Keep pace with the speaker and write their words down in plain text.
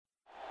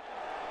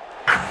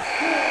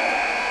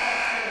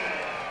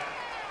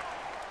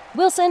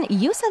Wilson,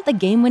 you sent the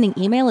game-winning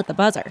email at the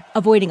buzzer,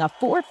 avoiding a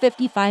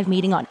 4:55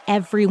 meeting on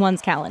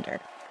everyone's calendar.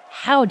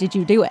 How did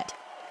you do it?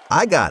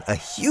 I got a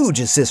huge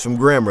assist from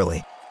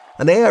Grammarly,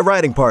 an AI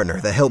writing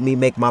partner that helped me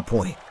make my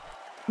point.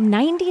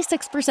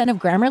 96% of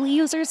Grammarly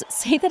users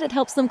say that it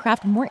helps them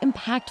craft more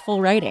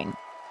impactful writing.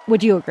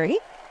 Would you agree?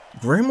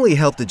 Grammarly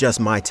helped adjust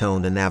my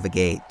tone to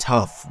navigate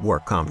tough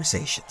work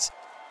conversations.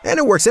 And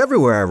it works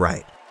everywhere I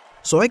write,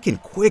 so I can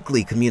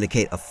quickly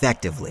communicate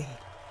effectively.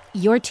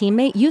 Your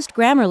teammate used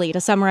Grammarly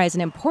to summarize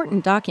an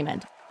important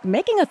document,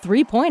 making a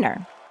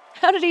 3-pointer.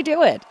 How did he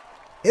do it?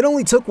 It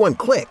only took one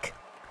click.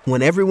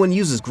 When everyone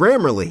uses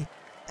Grammarly,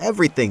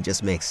 everything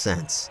just makes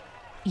sense.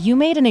 You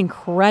made an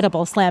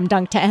incredible slam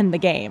dunk to end the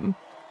game.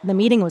 The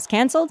meeting was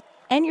canceled,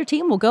 and your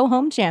team will go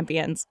home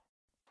champions.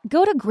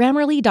 Go to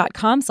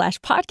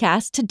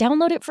Grammarly.com/podcast to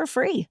download it for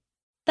free.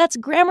 That's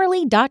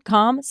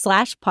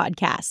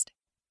Grammarly.com/podcast.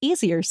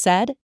 Easier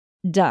said,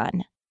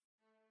 done.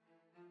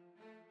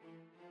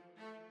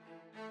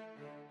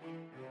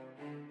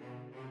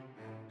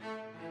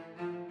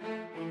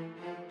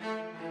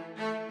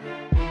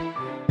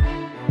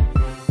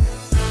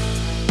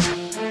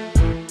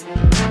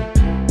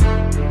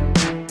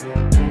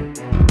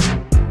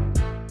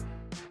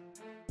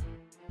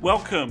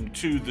 Welcome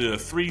to the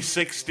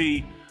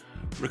 360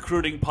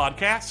 Recruiting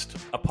Podcast,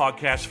 a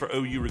podcast for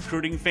OU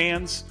recruiting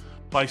fans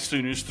by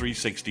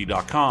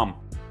Sooners360.com.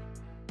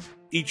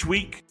 Each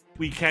week,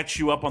 we catch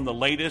you up on the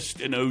latest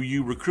in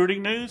OU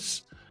recruiting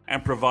news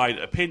and provide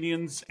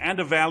opinions and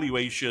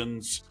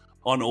evaluations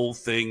on all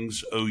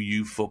things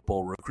OU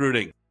football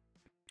recruiting.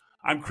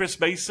 I'm Chris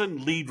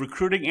Mason, lead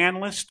recruiting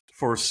analyst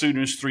for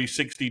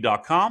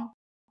Sooners360.com.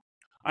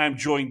 I am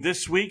joined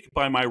this week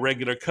by my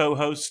regular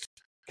co-host,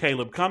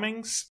 Caleb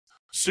Cummings,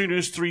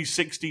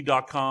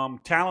 Sooners360.com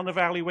talent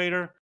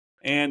evaluator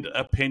and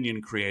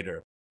opinion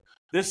creator.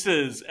 This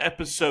is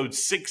episode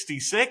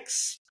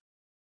 66,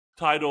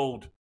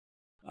 titled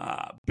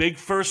Big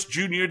First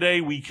Junior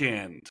Day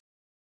Weekend.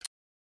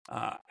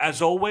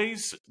 As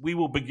always, we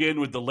will begin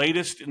with the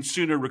latest in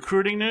Sooner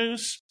recruiting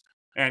news.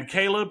 And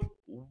Caleb,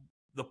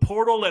 the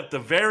portal at the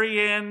very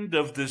end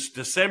of this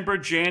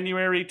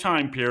December-January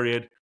time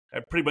period,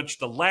 at pretty much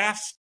the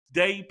last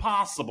day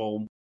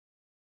possible,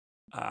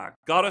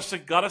 got us a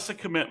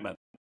commitment.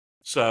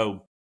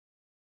 So,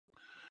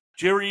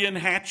 Jerian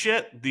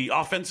Hatchett, the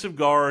offensive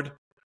guard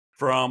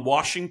from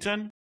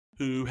Washington,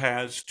 who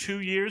has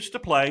 2 years to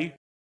play,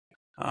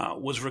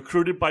 was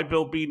recruited by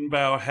Bill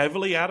Biedenbaugh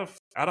heavily out of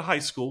high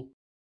school.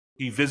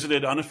 He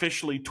visited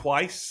unofficially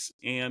twice,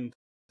 and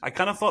I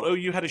kind of thought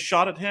OU had a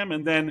shot at him.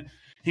 And then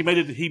he made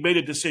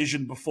a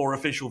decision before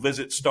official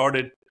visits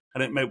started,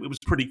 and it was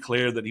pretty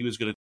clear that he was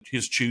going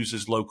to choose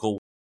his local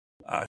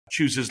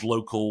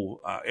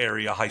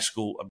area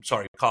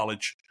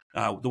college,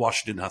 the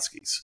Washington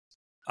Huskies.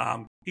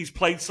 He's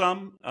played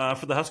some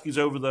for the Huskies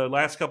over the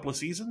last couple of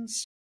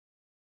seasons.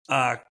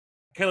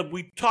 Caleb,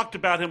 we talked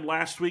about him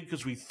last week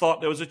because we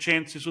thought there was a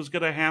chance this was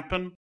going to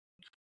happen.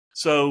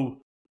 So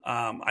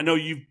I know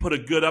you've put a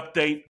good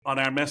update on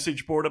our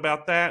message board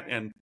about that.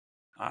 And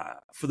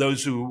for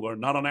those who are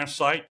not on our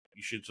site,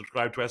 you should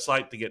subscribe to our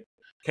site to get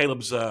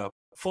Caleb's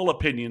full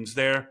opinions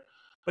there.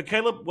 But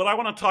Caleb, what I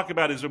want to talk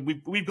about is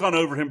we've gone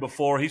over him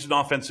before. He's an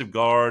offensive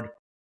guard.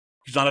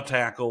 He's not a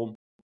tackle.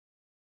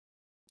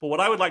 But what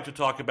I would like to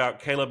talk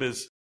about, Caleb,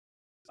 is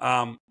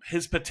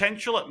his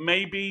potential at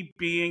maybe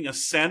being a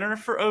center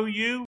for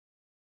OU,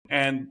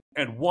 and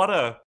what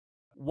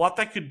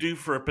that could do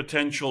for a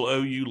potential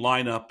OU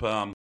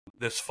lineup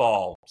this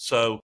fall.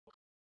 So,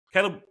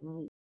 Caleb,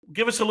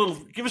 give us a little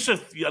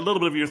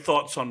bit of your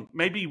thoughts on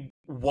maybe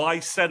why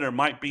center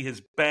might be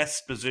his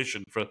best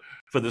position for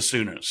the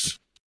Sooners.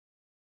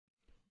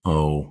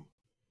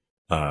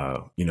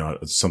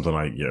 It's something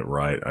I get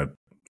right. And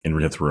you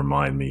have to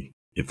remind me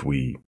if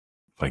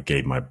I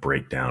gave my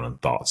breakdown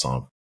and thoughts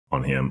on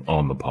him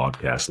on the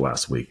podcast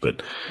last week,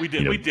 but we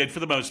did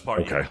for the most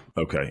part.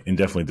 Okay. And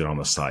definitely did on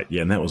the site.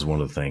 Yeah. And that was one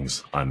of the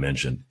things I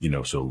mentioned,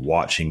 so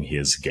watching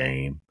his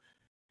game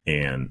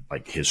and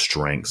like his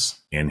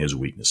strengths and his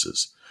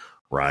weaknesses,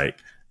 right.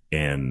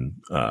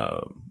 And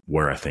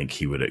where I think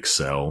he would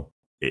excel.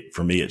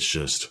 For me, it's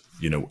just,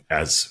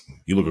 as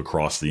you look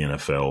across the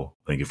NFL,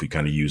 I think if we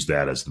kind of use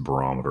that as the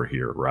barometer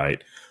here,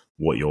 right,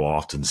 what you'll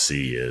often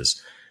see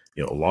is,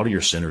 a lot of your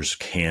centers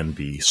can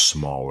be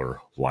smaller,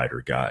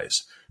 lighter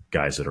guys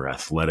that are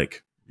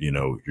athletic.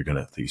 You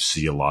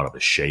see a lot of the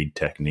shade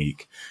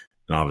technique.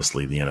 And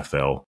obviously the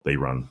NFL, they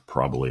run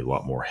probably a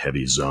lot more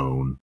heavy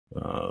zone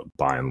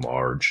by and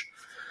large.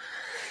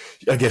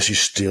 I guess you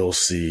still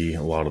see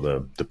a lot of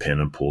the pin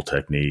and pull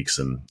techniques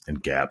and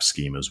gap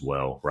scheme as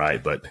well,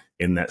 right? But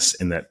in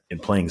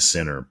playing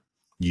center,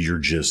 you're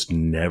just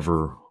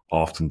never,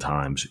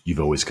 oftentimes, you've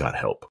always got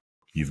help.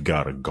 You've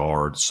got a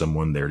guard,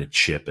 someone there to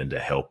chip and to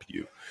help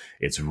you.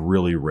 It's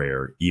really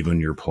rare, even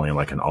you're playing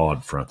like an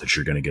odd front, that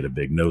you're going to get a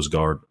big nose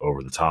guard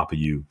over the top of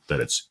you, that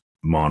it's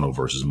mono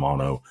versus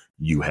mono.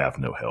 You have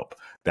no help.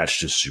 That's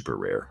just super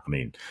rare. I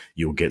mean,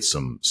 you'll get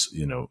some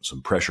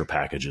pressure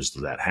packages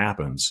that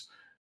happens.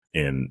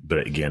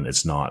 But again,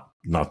 it's not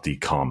the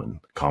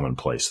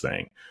commonplace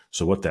thing.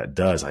 So what that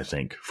does, I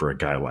think, for a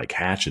guy like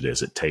Hatchett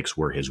is it takes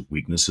where his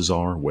weaknesses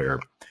are, where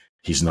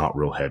he's not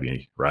real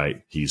heavy,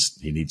 right? He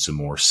needs some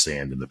more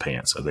sand in the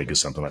pants, I think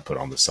is something I put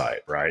on the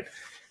site, right?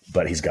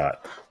 But he's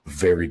got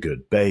very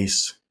good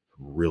base,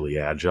 really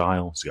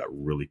agile. He's got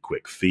really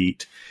quick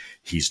feet.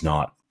 He's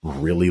not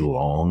really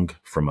long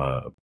from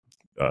an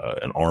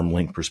arm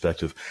length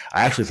perspective.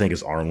 I actually think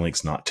his arm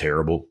length's not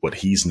terrible. What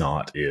he's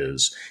not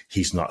is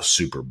he's not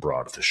super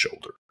broad at the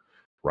shoulder,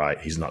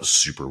 right? He's not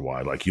super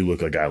wide. Like you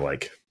look at a guy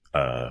like,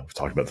 we've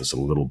talked about this a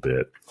little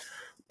bit,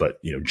 but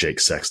Jake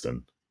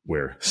Sexton,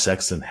 where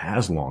Sexton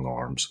has long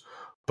arms,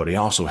 but he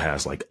also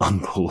has like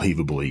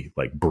unbelievably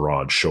like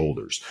broad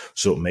shoulders.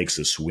 So it makes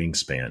his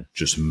wingspan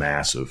just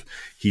massive.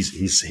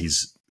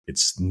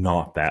 It's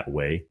not that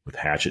way with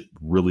Hatchett.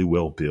 Really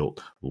well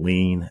built,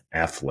 lean,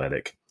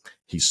 athletic.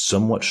 He's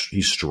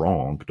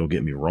strong. Don't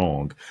get me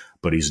wrong,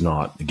 but he's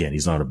not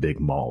a big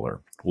mauler.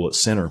 Well, at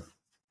center,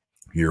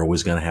 you're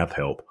always going to have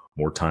help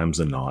more times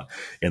than not.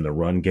 In the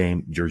run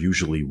game, you're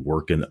usually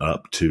working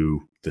up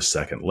to the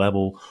second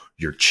level.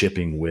 You're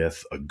chipping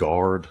with a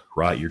guard,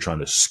 right? You're trying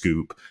to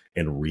scoop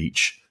and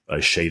reach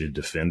a shaded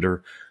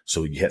defender.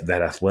 So you get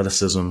that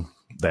athleticism,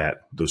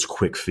 those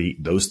quick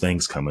feet, those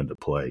things come into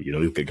play.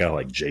 You've got a guy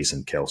like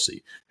Jason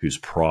Kelce, who's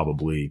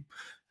probably,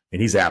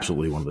 and he's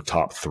absolutely one of the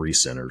top 3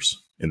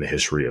 centers in the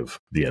history of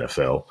the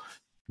NFL.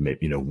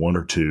 Maybe, 1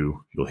 or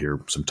 2, you'll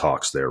hear some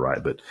talks there,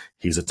 right? But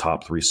he's a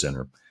top 3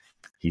 center.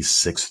 He's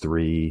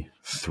 6'3",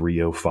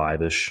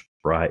 305-ish,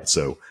 right?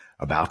 So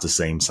about the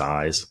same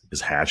size as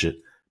Hatchett.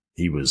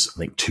 He was, I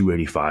think,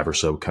 285 or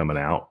so coming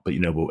out. But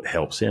what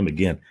helps him,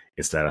 again,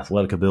 it's that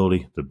athletic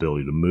ability, the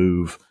ability to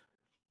move,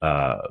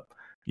 the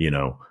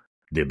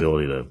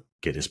ability to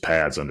get his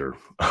pads under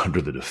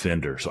the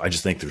defender. So I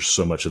just think there's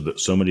so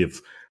many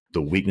of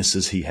the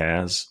weaknesses he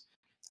has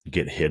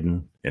get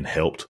hidden and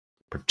helped,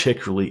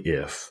 particularly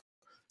if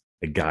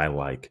a guy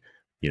like,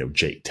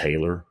 Jake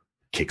Taylor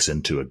kicks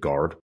into a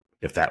guard.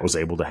 If that was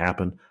able to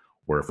happen,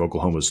 where if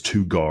Oklahoma's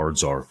 2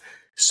 guards are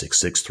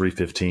 6'6",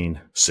 315,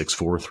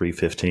 6'4",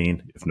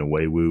 315, if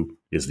Nwewu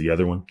is the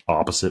other one,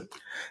 opposite.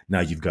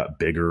 Now you've got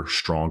bigger,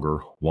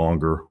 stronger,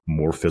 longer,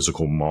 more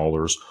physical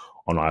maulers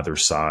on either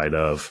side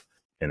of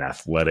an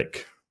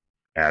athletic,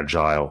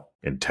 agile,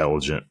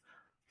 intelligent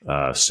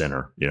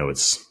center.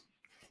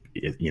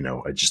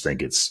 I just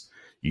think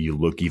you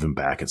look even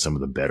back at some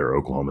of the better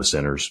Oklahoma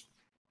centers.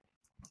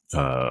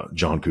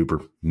 John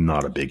Cooper,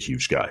 not a big,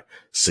 huge guy,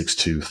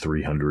 6'2",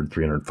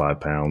 305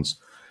 pounds.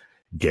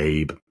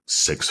 Gabe,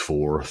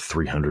 6'4",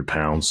 300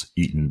 pounds,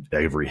 eating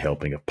every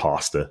helping of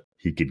pasta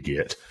he could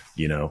get.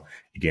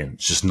 Again,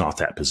 it's just not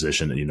that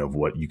position, of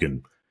what you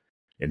can.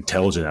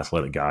 Intelligent,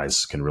 athletic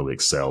guys can really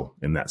excel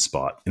in that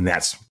spot. And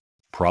that's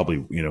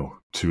probably,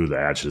 2 of the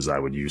adjectives I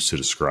would use to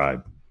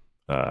describe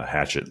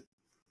Hatchett.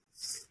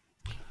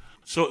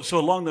 So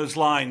along those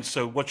lines,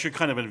 so what you're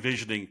kind of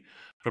envisioning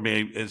for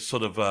me is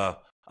sort of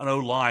an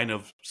O-line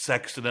of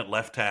Sexton at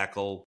left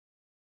tackle,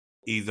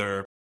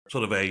 either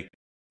sort of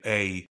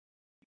a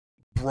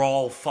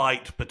brawl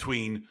fight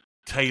between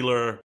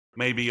Taylor,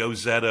 maybe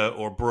Ozetta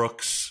or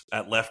Brooks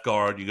at left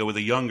guard. You go with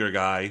a younger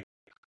guy,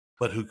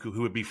 but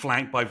who would be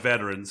flanked by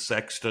veterans,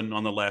 Sexton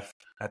on the left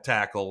at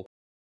tackle,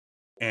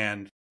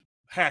 and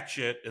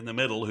Hatchett in the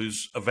middle,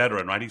 who's a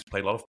veteran, right? He's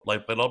played a lot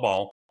of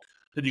ball.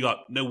 Then you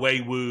got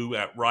Nwewu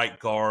at right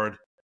guard,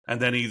 and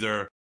then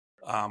either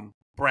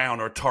Brown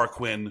or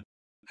Tarquin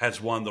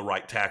has won the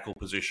right tackle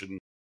position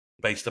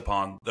based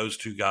upon those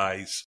 2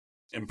 guys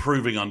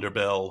improving under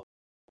Bill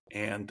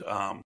and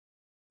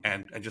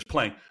just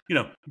playing,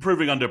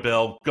 improving under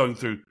Bill, going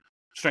through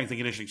strength and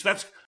conditioning. So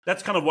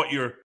that's kind of what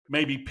you're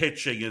maybe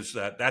pitching, is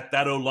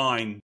that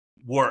O-line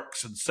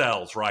works and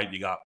sells, right? You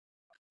got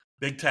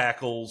big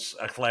tackles,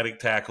 athletic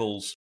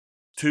tackles,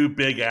 2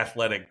 big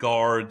athletic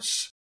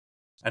guards,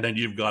 and then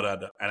you've got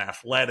an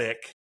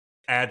athletic,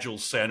 agile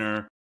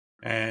center,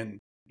 and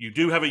you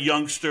do have a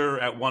youngster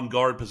at one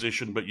guard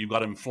position, but you've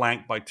got him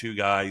flanked by 2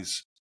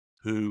 guys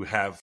who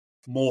have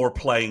more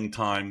playing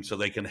time so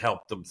they can help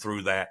them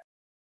through that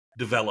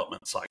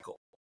development cycle.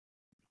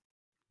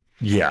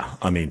 Yeah.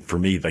 I mean, for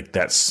me, like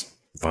that's,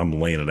 if I'm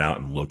laying it out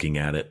and looking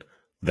at it,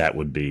 that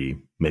would be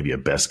maybe a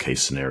best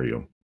case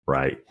scenario,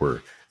 right?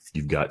 Where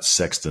you've got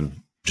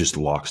Sexton just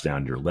locks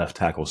down your left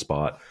tackle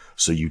spot.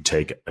 So you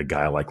take a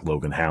guy like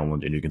Logan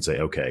Howland and you can say,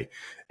 okay,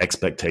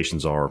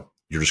 expectations are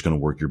you're just going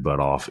to work your butt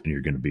off and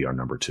you're going to be our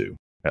number 2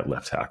 at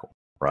left tackle,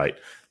 right?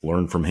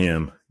 Learn from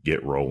him,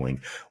 get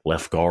rolling.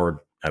 Left guard,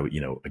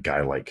 a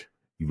guy like,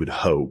 you would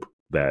hope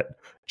that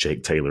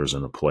Jake Taylor's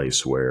in a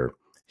place where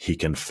he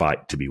can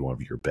fight to be one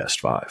of your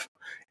best 5.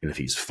 And if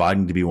he's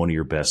fighting to be one of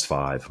your best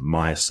 5,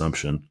 my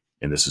assumption,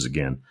 and this is,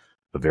 again,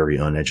 a very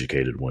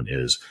uneducated one,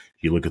 is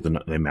you look at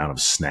the amount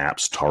of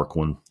snaps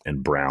Tarquin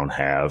and Brown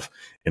have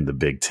in the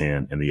Big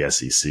Ten and the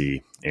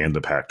SEC and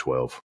the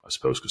Pac-12, I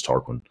suppose, because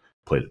Tarquin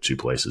played at 2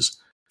 places,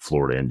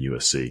 Florida and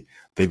USC.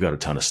 They've got a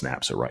ton of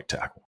snaps at right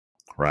tackle,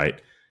 right?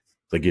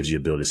 that gives you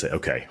the ability to say,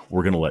 okay,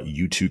 we're going to let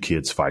you two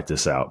kids fight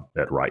this out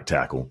at right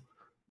tackle.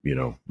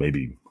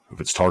 Maybe if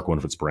it's Tarquin,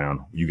 if it's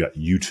Brown,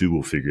 you two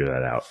will figure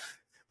that out.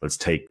 Let's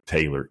take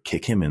Taylor,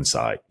 kick him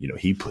inside.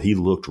 He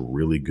looked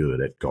really good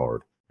at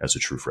guard as a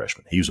true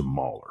freshman. He was a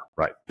mauler,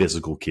 right?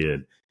 Physical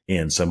kid.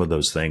 And some of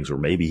those things where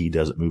maybe he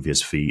doesn't move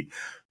his feet,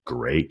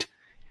 great.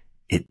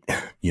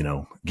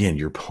 Again,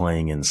 you're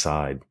playing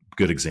inside.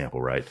 Good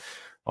example, right?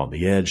 On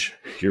the edge,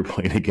 you're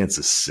playing against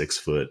a 6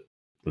 foot,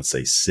 let's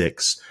say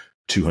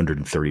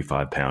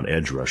 235-pound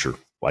edge rusher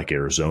like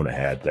Arizona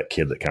had, that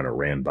kid that kind of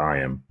ran by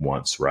him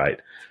once, right?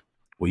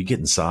 Well, you get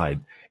inside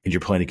and you're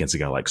playing against a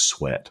guy like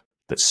Sweat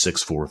that's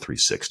 6'4",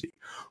 360.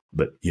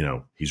 But,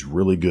 he's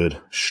really good,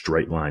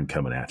 straight line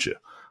coming at you.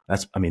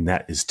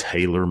 That is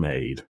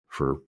tailor-made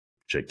for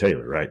Jake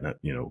Taylor, right? Not,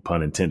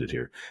 pun intended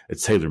here.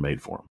 It's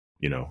tailor-made for him.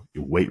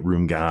 Your weight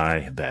room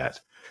guy that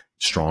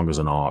strong as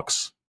an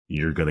ox,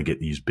 you're going to get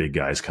these big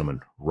guys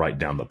coming right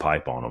down the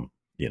pipe on him,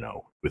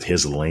 with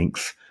his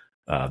length,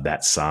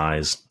 that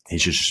size. He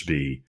should just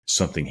be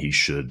something he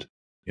should,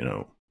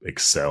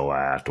 excel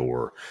at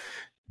or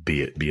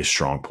be a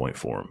strong point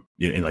for him.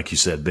 And like you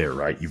said there,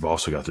 right, you've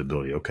also got the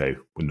ability, okay,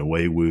 when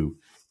Nwewu,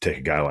 take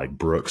a guy like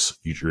Brooks,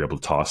 you're able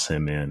to toss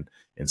him in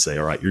and say,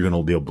 all right, you're going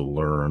to be able to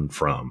learn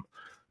from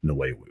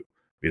Nwewu.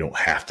 We don't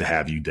have to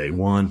have you day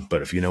one,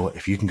 but if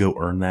you can go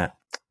earn that,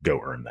 go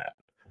earn that.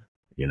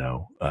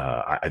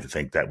 I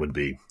think that would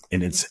be,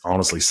 and it's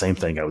honestly same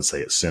thing I would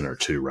say at center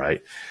too,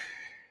 right?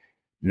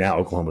 Now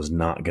Oklahoma's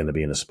not going to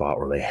be in a spot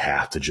where they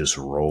have to just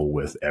roll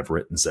with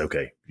Everett and say,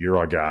 okay, you're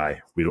our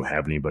guy. We don't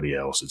have anybody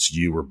else. It's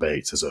you or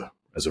Bates as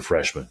a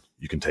freshman.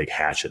 You can take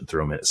Hatchett and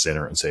throw him at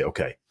center and say,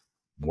 okay,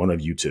 one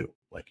of you two,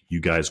 like you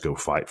guys go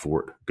fight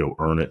for it, go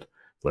earn it.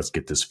 Let's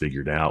get this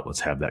figured out.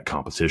 Let's have that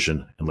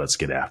competition and let's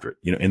get after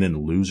it. And then the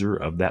loser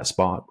of that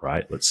spot,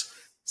 right? Let's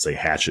say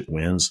Hatchett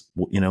wins.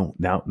 Well,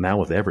 now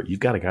with Everett, you've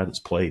got a guy that's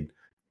played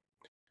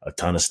a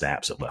ton of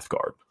snaps at left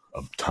guard,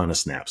 a ton of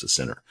snaps at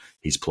center.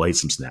 He's played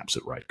some snaps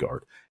at right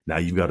guard. Now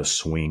you've got a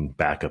swing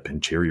backup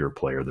interior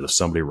player that if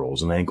somebody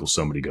rolls an ankle,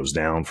 somebody goes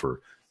down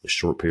for a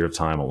short period of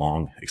time, a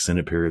long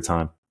extended period of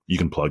time, you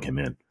can plug him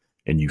in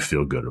and you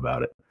feel good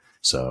about it.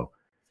 So,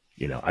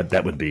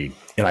 that would be,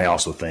 and I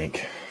also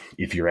think,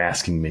 if you're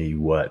asking me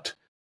what,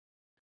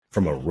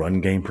 from a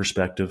run game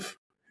perspective,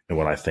 and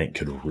what I think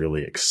could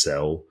really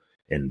excel,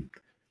 and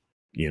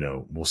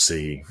we'll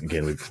see.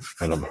 Again,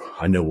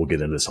 I know we'll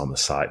get into this on the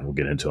site, and we'll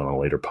get into it on a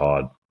later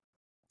pod.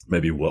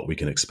 Maybe what we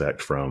can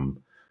expect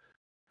from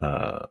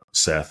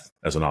Seth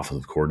as an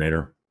offensive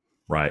coordinator,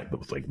 right?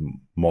 But with like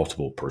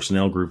multiple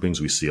personnel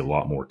groupings, we see a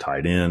lot more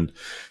tight end.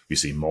 We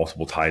see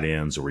multiple tight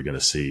ends. Are we going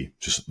to see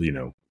just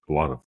a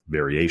lot of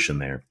variation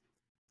there?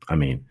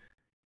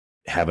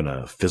 Having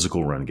a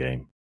physical run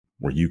game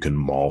where you can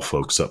maul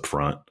folks up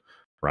front,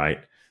 right?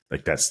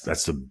 Like that's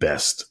the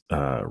best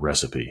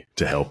recipe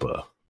to help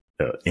a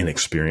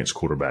inexperienced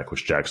quarterback,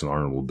 which Jackson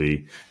Arnold will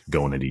be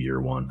going into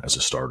year one as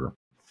a starter,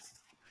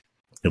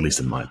 at least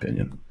in my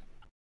opinion.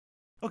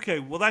 Okay,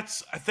 well, I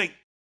think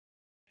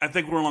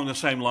we're along the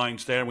same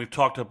lines there, and we've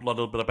talked a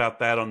little bit about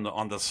that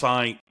on the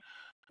site,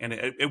 and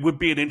it would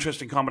be an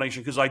interesting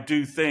combination because I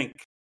do think,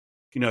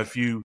 now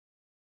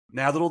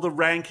that all the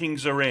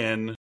rankings are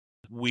in,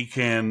 we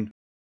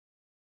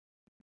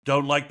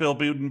don't like Bill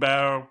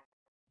Budenbauer,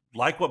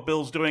 like what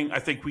Bill's doing. I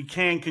think we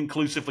can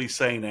conclusively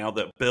say now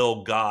that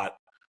Bill got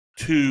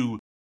two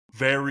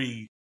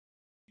very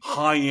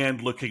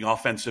high-end looking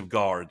offensive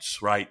guards,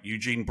 right?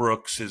 Eugene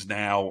Brooks is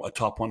now a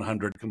top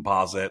 100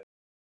 composite.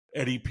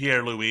 Eddie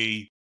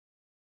Pierre-Louis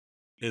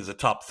is a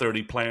top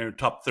 30 player,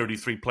 top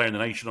 33 player in the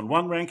nation on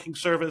one ranking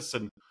service,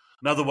 and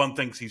another one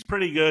thinks he's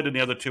pretty good, and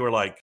the other two are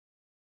like,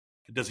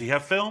 does he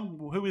have film?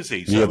 Who is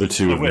he? The other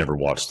two have never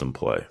watched him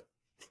play.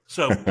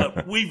 So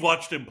we've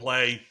watched him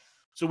play,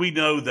 so we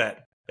know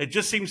that. It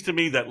just seems to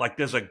me that like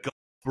there's a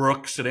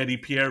Brooks and Eddie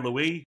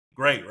Pierre-Louis.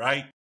 Great,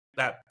 right?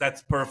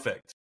 That's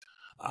perfect.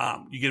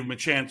 You give him a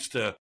chance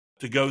to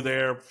go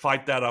there,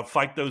 fight that up,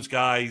 fight those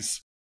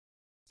guys,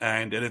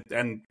 and if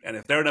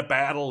they're in a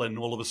battle, and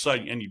all of a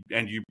sudden,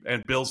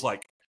 and Bill's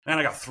like, man,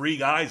 I got three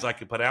guys I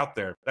could put out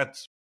there.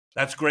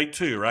 That's great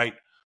too, right?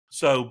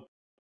 So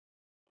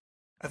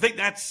I think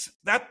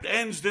that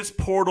ends this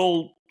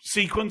portal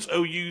sequence.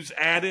 OU's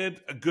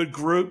added a good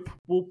group.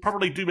 We'll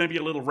probably do maybe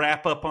a little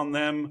wrap up on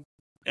them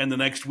in the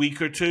next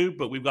week or two,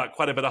 but we've got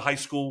quite a bit of high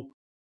school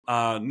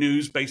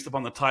news based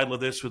upon the title of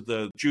this with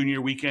the junior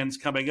weekends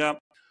coming up.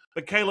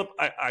 But Caleb,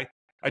 I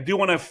do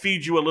want to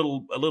feed you a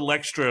little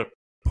extra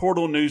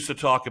portal news to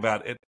talk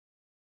about it.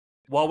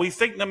 While we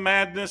think the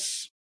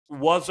madness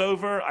was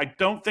over, I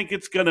don't think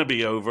it's going to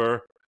be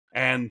over,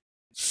 and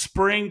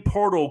spring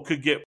portal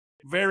could get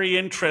very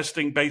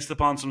interesting based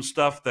upon some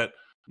stuff that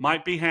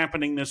might be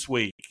happening this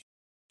week.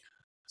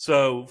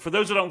 So for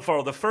those that don't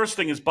follow, the first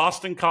thing is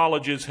Boston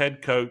College's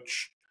head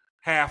coach,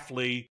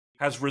 Hafley,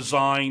 has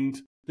resigned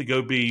to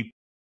go be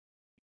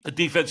the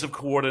defensive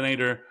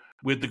coordinator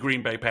with the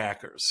Green Bay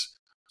Packers.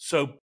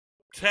 So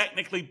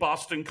technically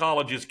Boston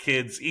College's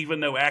kids, even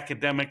though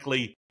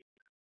academically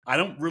I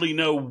don't really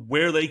know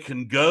where they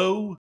can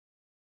go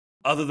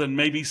other than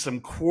maybe some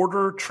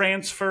quarter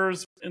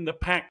transfers in the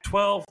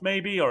Pac-12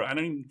 maybe, or I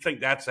don't even think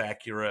that's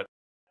accurate.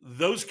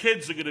 Those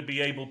kids are going to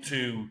be able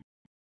to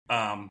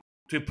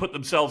put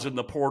themselves in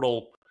the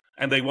portal,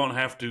 and they won't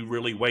have to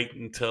really wait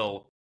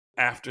until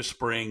after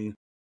spring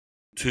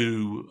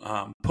to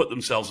put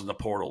themselves in the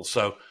portal.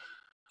 So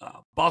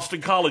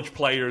Boston College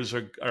players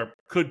there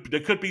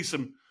could be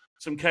some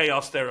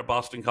chaos there at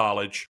Boston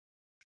College.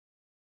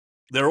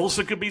 There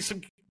also could be some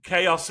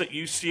chaos at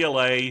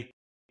UCLA.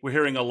 We're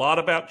hearing a lot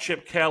about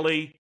Chip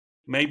Kelly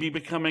maybe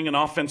becoming an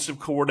offensive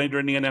coordinator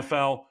in the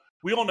NFL.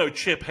 We all know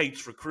Chip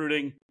hates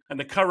recruiting, and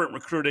the current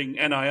recruiting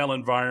NIL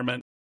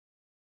environment,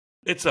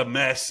 it's a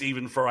mess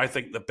even for, I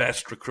think, the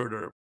best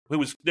recruiter, who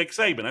was Nick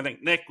Saban. I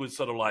think Nick was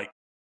sort of like,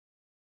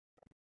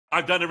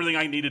 I've done everything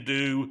I need to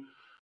do.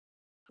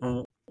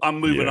 I'm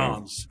moving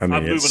on. I'm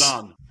moving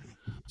on.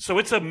 So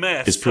it's a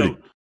mess. It's pretty.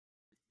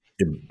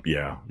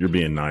 You're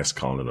being nice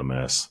calling it a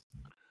mess.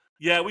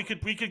 Yeah, we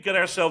could get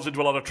ourselves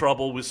into a lot of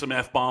trouble with some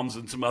F-bombs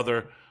and some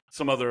other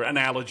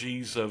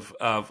analogies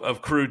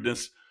of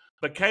crudeness.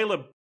 But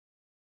Caleb,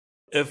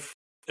 if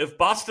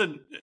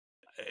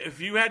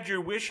you had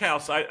your wish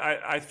house,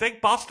 I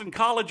think Boston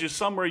College is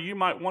somewhere you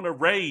might want to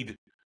raid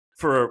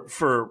for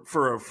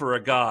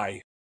a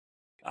guy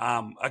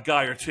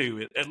or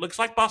two. It looks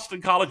like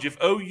Boston College, if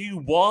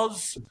OU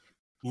was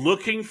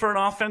looking for an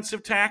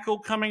offensive tackle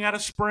coming out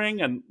of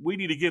spring, and we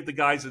need to give the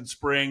guys in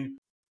spring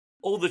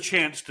all the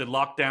chance to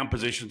lock down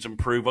positions and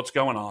prove what's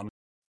going on.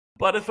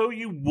 But if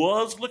OU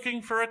was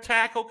looking for a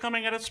tackle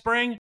coming out of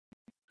spring,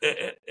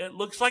 it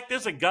looks like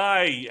there's a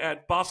guy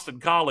at Boston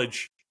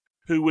College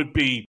who would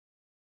be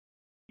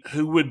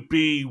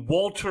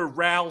Walter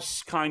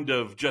Rouse, kind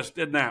of just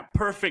in that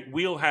perfect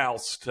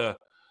wheelhouse to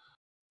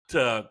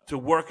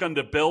work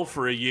under Bill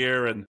for a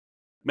year and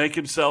make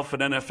himself an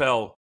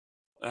NFL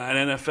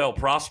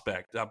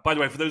prospect. By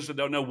the way, for those that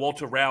don't know,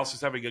 Walter Rouse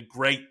is having a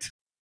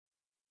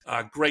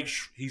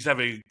he's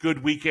having a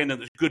good weekend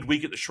and a good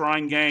week at the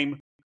Shrine Game.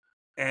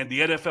 And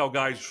the NFL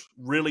guys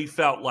really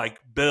felt like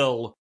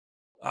Bill,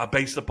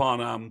 based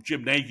upon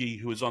Jim Nagy,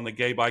 who was on the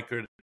Gabe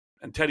Ikard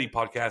and Teddy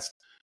podcast.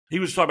 He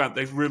was talking about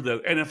the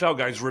NFL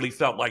guys really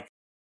felt like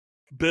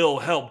Bill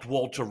helped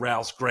Walter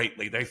Rouse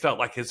greatly. They felt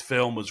like his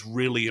film was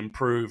really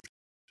improved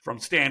from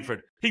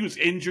Stanford. He was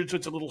injured, so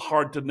it's a little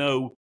hard to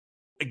know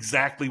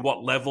exactly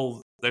what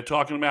level they're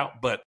talking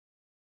about. But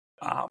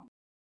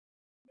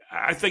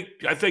I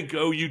think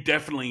OU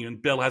definitely,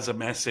 and Bill has a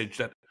message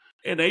that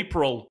in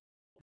April,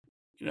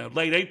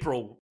 late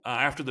April,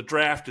 after the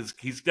draft,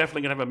 he's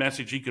definitely going to have a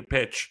message he could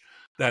pitch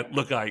that,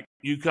 look,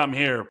 you come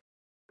here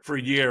for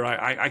a year,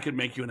 I could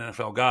make you an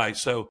NFL guy.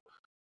 So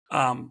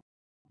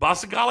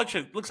Boston College,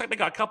 it looks like they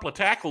got a couple of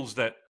tackles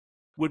that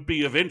would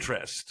be of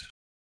interest.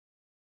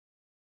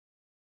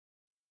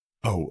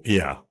 Oh,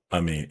 yeah. I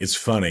mean, it's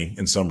funny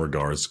in some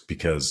regards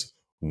because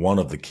one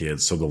of the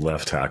kids, so the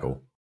left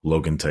tackle,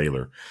 Logan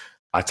Taylor,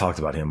 I talked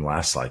about him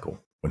last cycle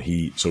when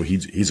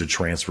he's a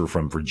transfer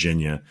from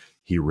Virginia.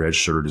 He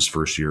redshirted his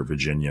first year at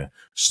Virginia,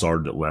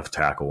 started at left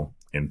tackle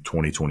in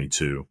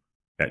 2022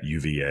 at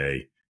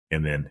UVA,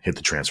 and then hit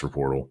the transfer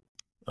portal.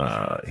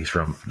 He's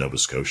from Nova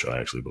Scotia, I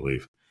actually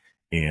believe,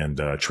 and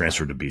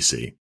transferred to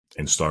BC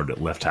and started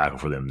at left tackle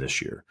for them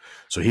this year.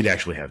 So he'd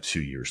actually have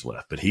 2 years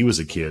left. But he was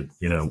a kid,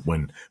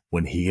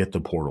 when he hit the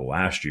portal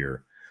last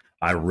year,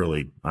 I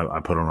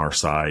put on our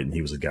side, and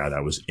he was a guy that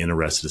I was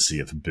interested to see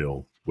if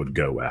Bill would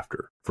go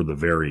after for the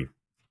very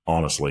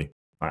honestly.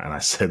 And I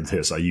said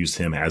this, I used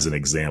him as an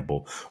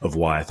example of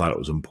why I thought it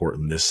was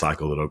important this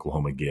cycle that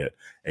Oklahoma get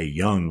a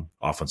young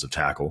offensive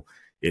tackle.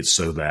 It's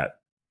so that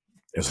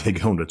as they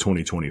go into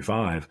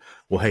 2025,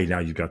 well, hey, now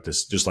you've got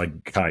this, just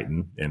like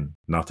Kighton, and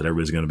not that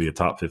everybody's going to be a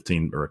top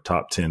 15 or a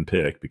top 10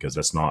 pick because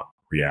that's not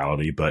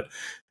reality, but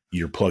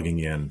you're plugging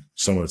in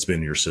someone that's been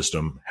in your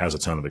system, has a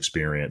ton of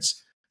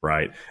experience,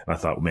 right? And I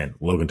thought, man,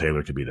 Logan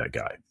Taylor could be that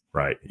guy,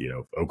 right?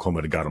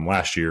 Oklahoma had got him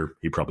last year.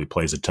 He probably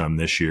plays a ton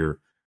this year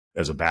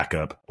as a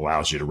backup,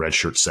 allows you to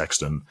redshirt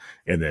Sexton.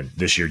 And then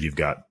this year you've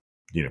got,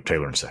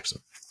 Taylor and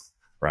Sexton,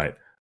 right?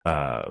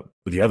 But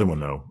the other one,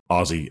 though,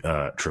 Ozzie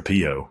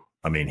Trapillo,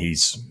 I mean,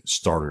 he's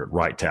started at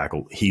right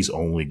tackle. He's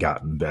only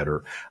gotten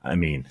better. I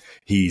mean,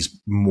 he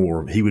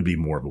would be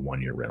more of a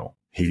 1 year rental.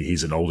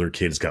 He's an older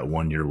kid. He's got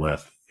 1 year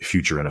left,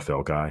 future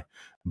NFL guy.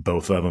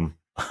 Both of them.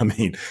 I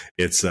mean,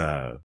 it's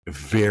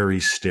very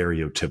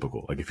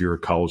stereotypical. Like if you're a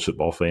college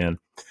football fan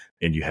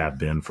and you have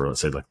been for,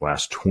 let's say, like the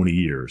last 20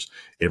 years,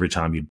 every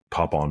time you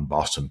pop on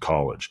Boston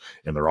College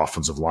and their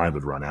offensive line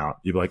would run out,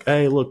 you'd be like,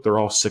 hey, look, they're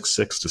all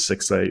 6'6" to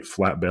 6'8",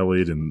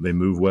 flat-bellied, and they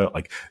move well.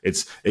 Like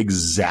it's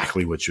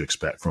exactly what you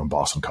expect from a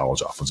Boston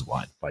College offensive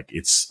line. Like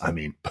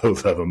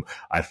both of them,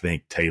 I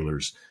think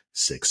Taylor's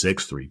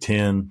 6'6",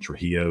 310,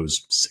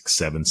 Trujillo's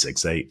 6'7",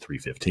 6'8",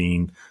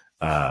 315,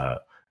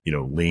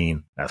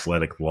 lean,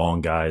 athletic, long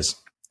guys.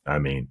 I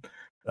mean,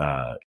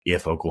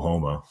 if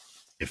Oklahoma,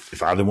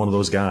 if either one of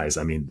those guys,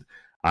 I mean,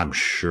 I'm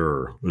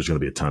sure there's going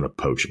to be a ton of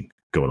poaching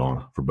going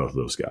on for both of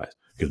those guys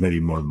because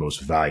maybe one of the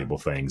most valuable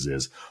things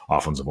is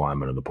offensive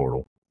linemen in the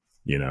portal.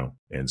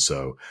 And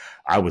so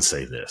I would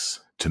say this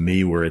to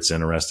me, where it's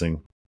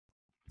interesting,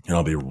 and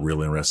I'll be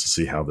really interested to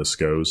see how this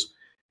goes,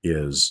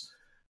 is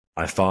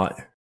I thought,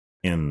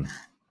 and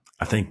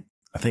I think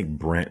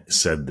Brent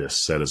said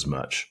as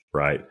much,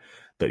 right?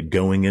 That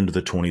going into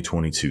the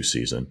 2022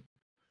 season,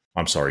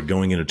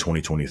 going into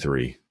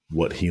 2023,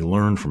 what he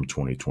learned from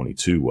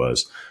 2022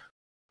 was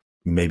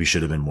maybe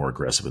should have been more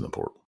aggressive in the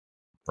portal,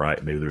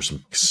 right? Maybe there's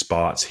some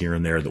spots here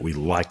and there that we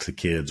like the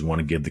kids, want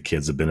to give the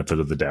kids the benefit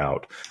of the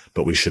doubt,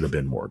 but we should have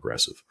been more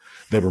aggressive.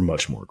 They were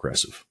much more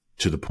aggressive,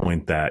 to the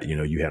point that,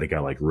 you had a guy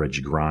like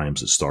Reggie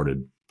Grimes that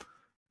started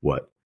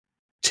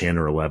 10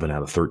 or 11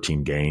 out of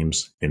 13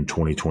 games in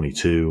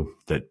 2022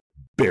 that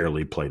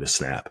barely played a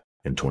snap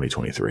in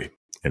 2023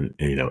 and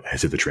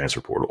has hit the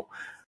transfer portal.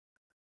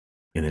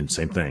 And then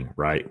same thing,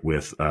 right?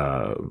 With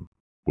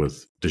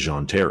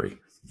DeJoun Terry,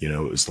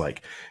 it's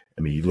like,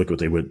 you look what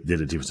they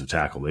did at defensive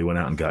tackle. They went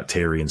out and got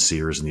Terry and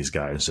Sears and these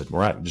guys and said, all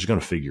right, I'm just going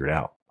to figure it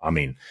out.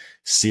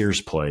 Sears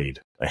played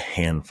a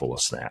handful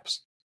of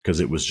snaps because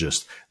it was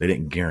just, they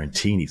didn't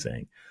guarantee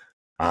anything.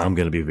 I'm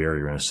going to be very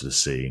interested to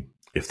see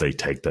if they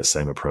take that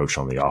same approach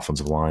on the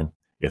offensive line,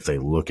 if they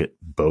look at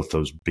both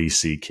those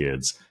BC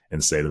kids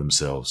and say to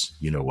themselves,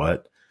 you know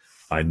what?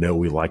 I know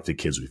we like the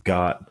kids we've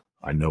got.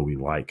 I know we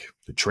like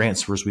the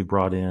transfers we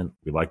brought in.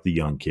 We like the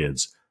young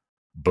kids.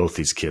 Both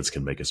these kids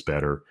can make us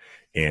better,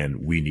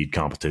 and we need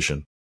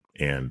competition,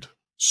 and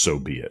so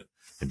be it.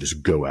 And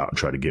just go out and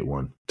try to get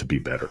one to be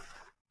better.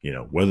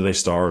 Whether they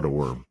start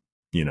or,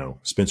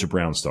 Spencer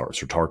Brown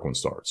starts or Tarquin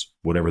starts,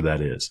 whatever that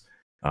is,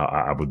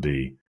 I'd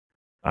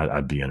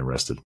be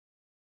interested.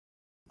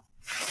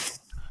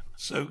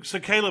 So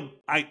Caleb,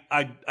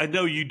 I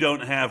know you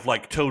don't have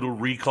total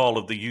recall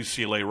of the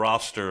UCLA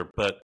roster,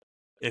 but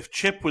if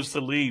Chip was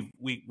to leave,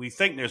 we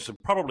think there's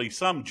probably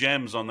some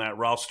gems on that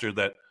roster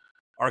that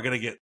are going to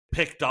get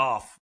picked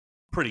off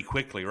pretty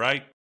quickly,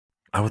 right?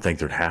 I would think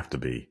there'd have to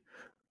be.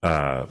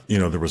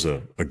 There was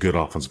a good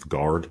offensive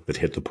guard that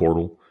hit the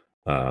portal.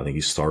 I think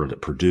he started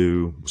at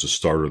Purdue, was a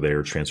starter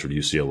there, transferred to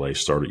UCLA,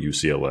 started at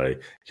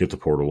UCLA, hit the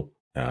portal,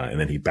 and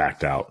then he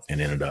backed out and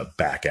ended up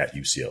back at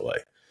UCLA.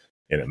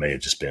 And it may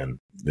have just been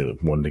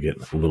wanting to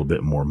get a little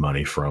bit more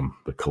money from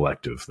the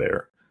collective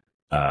there.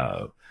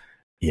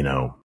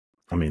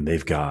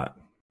 They've got,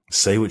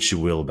 say what you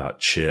will about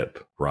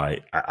Chip,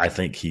 right? I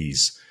think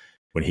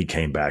when he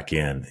came back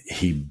in,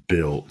 he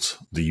built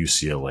the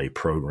UCLA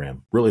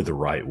program really the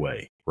right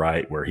way,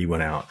 right? Where he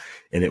went out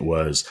and it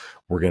was,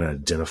 we're going to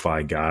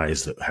identify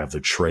guys that have the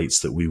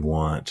traits that we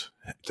want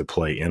to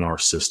play in our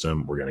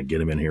system. We're going to get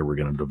them in here. We're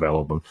going to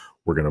develop them.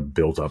 We're going to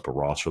build up a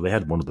roster. They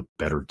had one of the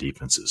better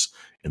defenses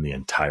in the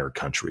entire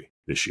country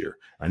this year.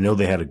 I know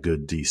they had a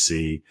good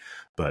DC,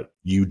 but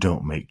you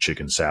don't make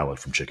chicken salad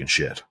from chicken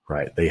shit,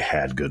 right? They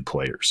had good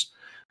players.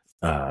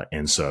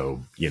 And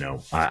so,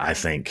 I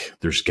think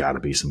there's got to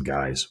be some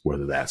guys,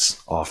 whether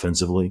that's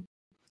offensively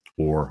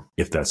or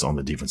if that's on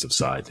the defensive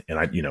side.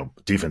 And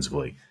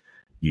defensively,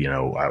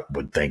 I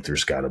would think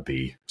there's got to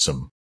be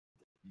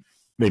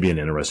maybe an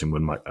interesting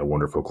one. I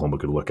wonder if Oklahoma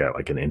could look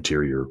at an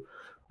interior.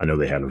 I know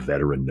they had a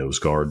veteran nose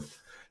guard,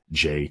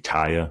 Jay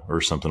Taya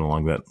or something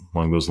along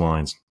those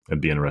lines.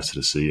 I'd be interested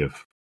to see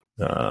if,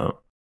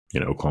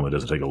 Oklahoma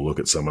doesn't take a look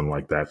at someone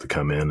like that to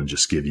come in and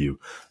just give you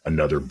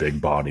another big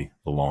body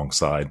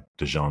alongside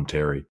DeJoun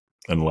Terry,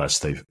 unless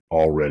they've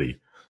already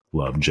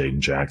loved Jaden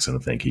Jackson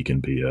and think he can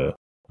be a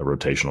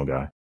rotational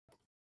guy.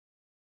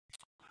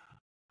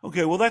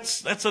 Okay, well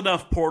that's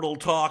enough portal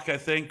talk. I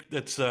think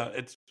it's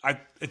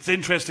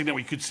interesting that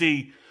we could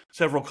see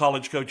several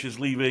college coaches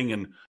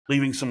leaving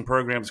some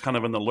programs kind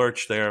of in the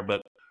lurch there,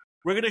 but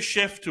we're going to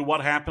shift to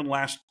what happened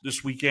last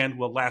weekend,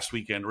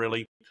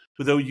 really,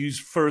 with OU's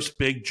first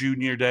big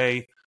junior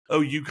day.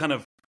 OU kind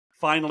of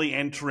finally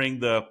entering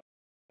the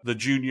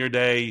junior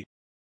day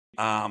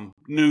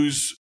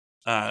news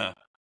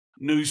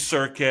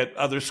circuit.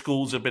 Other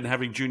schools have been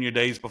having junior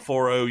days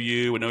before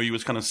OU, and OU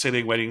was kind of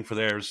sitting, waiting for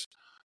theirs.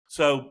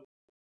 So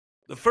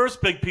the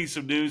first big piece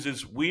of news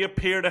is we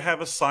appear to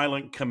have a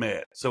silent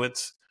commit. So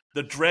it's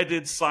the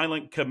dreaded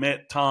silent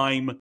commit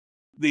time,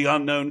 the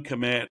unknown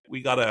commit.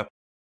 We got a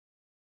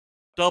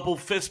double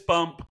fist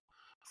bump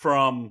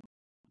from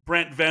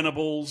Brent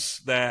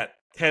Venables that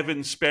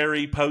Kevin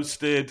Sperry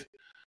posted,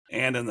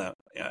 and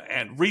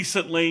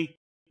recently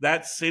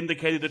that's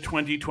indicated a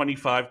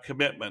 2025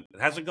 commitment.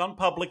 It hasn't gone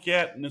public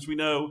yet, and as we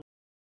know,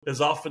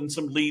 there's often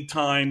some lead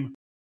time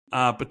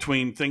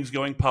between things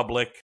going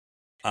public.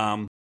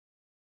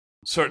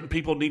 Certain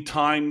people need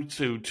time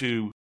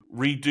to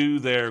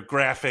redo their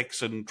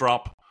graphics and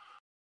drop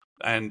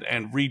and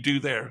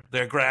redo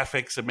their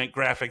graphics and make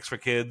graphics for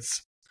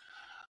kids.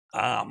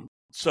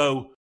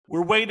 So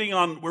we're waiting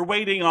on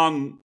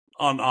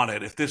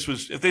it.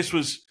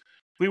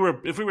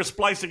 If we were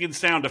splicing in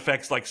sound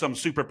effects like some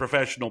super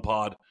professional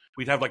pod,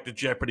 we'd have the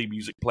Jeopardy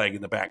music playing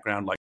in the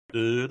background,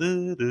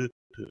 and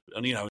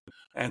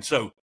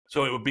so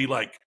it would be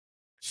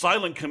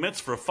silent commits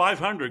for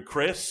 500.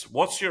 Chris,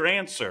 what's your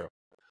answer?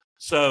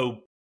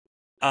 So,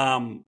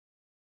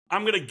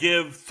 I'm going to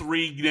give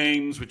 3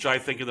 names, which I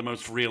think are the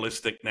most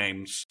realistic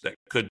names that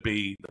could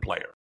be the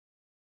player.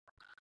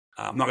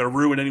 I'm not going to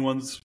ruin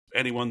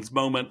anyone's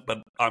moment,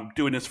 but I'm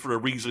doing this for a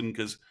reason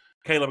because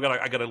Caleb,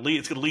 I got to lead.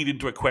 It's going to lead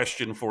into a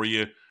question for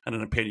you and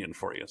an opinion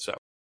for you. So,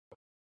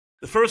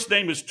 the first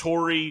name is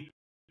Torrey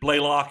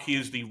Blaylock. He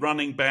is the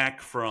running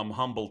back from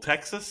Humble,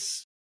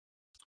 Texas.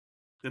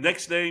 The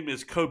next name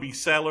is Kobe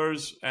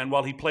Sellers, and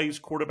while he plays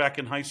quarterback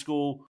in high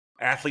school,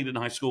 athlete in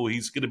high school,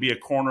 he's going to be a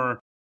corner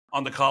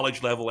on the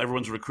college level.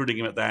 Everyone's recruiting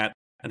him at that,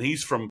 and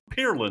he's from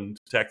Pearland,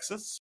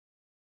 Texas.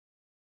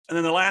 And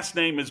then the last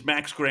name is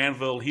Max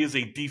Granville. He is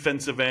a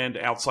defensive end,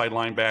 outside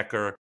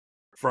linebacker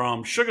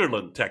from Sugar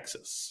Land,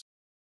 Texas.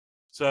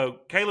 So,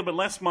 Caleb,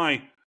 unless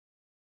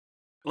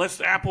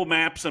Apple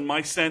Maps and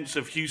my sense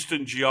of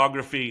Houston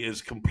geography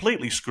is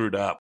completely screwed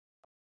up,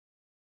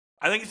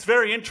 I think it's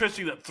very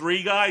interesting that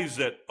 3 guys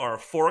that are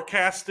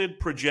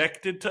forecasted,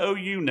 projected to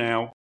OU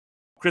now,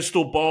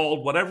 crystal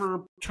ball,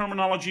 whatever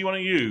terminology you want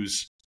to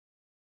use,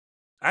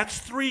 that's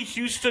 3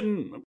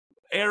 Houston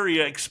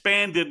area,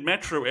 expanded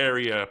metro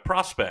area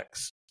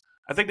prospects.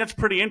 I think that's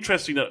pretty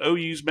interesting that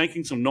OU's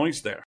making some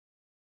noise there.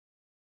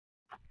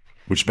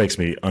 Which makes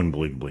me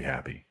unbelievably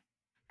happy.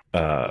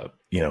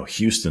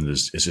 Houston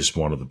is just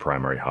one of the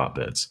primary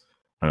hotbeds.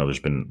 I know there's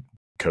been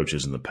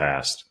coaches in the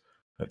past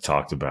that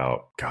talked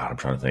about, God, I'm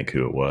trying to think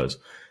who it was,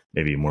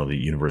 maybe one of the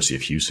University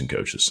of Houston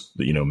coaches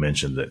that,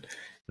 mentioned that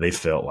they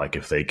felt like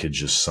if they could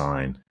just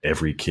sign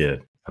every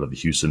kid out of the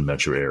Houston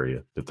metro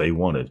area that they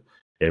wanted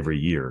every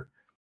year,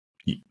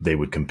 they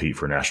would compete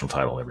for a national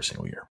title every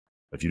single year.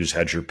 If you just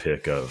had your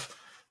pick of,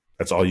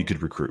 that's all you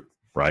could recruit,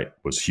 right?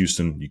 Was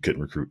Houston. You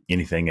couldn't recruit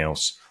anything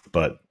else.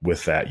 But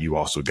with that, you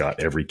also got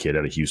every kid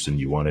out of Houston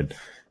you wanted.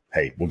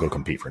 Hey, we'll go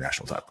compete for a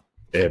national title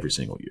every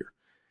single year.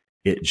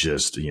 It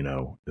just,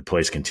 the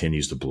place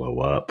continues to blow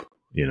up,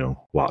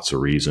 lots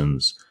of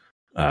reasons.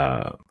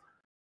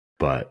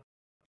 But,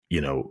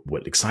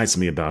 what excites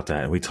me about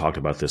that, and we talked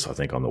about this, I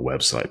think, on the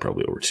website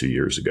probably over 2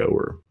 years ago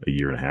or a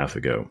year and a half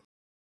ago,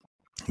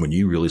 when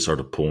you really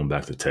started pulling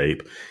back the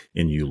tape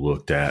and you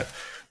looked at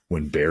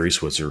when Barry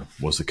Switzer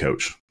was the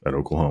coach at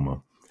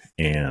Oklahoma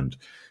and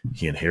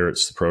he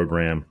inherits the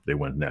program, they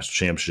win national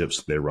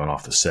championships, they run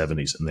off the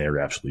 70s, and they are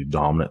absolutely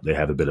dominant. They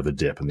have a bit of a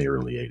dip in the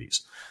early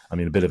 80s. I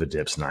mean, a bit of a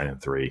dip's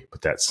 9-3,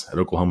 but that's at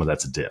Oklahoma,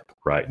 that's a dip,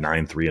 right?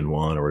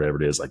 9-3-1 or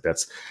whatever it is. Like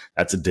that's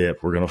a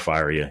dip. We're going to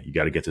fire you. You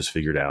got to get this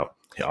figured out.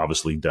 He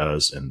obviously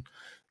does, and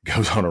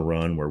goes on a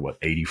run where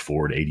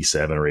 84 to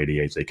 87 or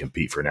 88, they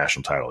compete for a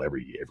national title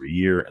every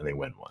year, and they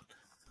win one,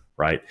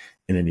 right?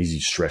 And then you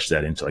stretch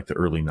that into like the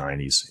early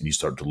 90s, and you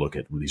start to look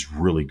at these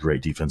really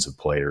great defensive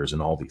players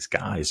and all these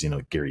guys,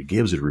 Gary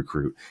Gibbs would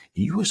recruit.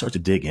 You really start to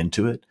dig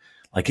into it.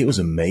 Like, it was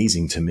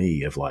amazing to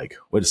me of like,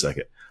 wait a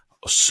second,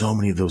 so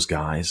many of those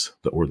guys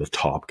that were the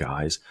top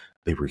guys,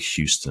 they were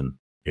Houston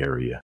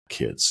area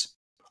kids.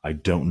 I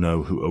don't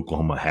know who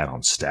Oklahoma had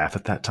on staff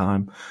at that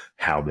time,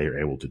 how they were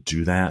able to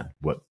do that.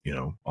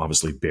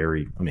 Obviously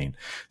Barry,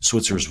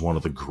 Switzer is one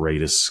of the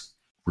greatest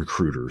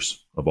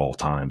recruiters of all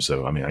time.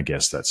 So, I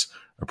guess that's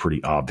a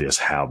pretty obvious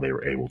how they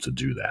were able to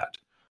do that.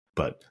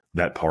 But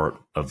that part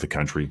of the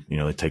country,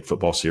 they take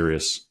football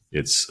serious.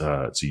 It's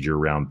a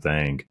year-round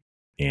thing.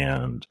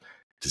 And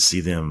to see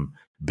them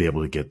be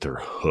able to get their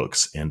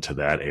hooks into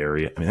that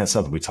area, that's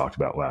something we talked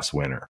about last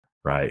winter,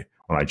 right?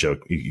 When I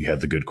joked, you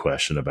had the good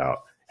question about,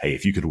 hey,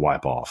 if you could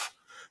wipe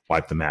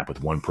the map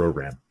with one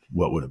program,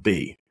 what would it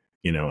be?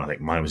 I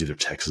think mine was either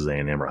Texas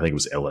A&M or I think it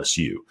was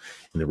LSU.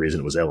 And the reason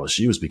it was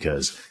LSU is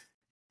because,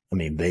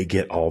 they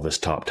get all this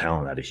top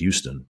talent out of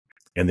Houston,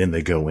 and then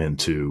they go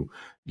into,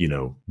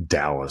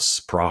 Dallas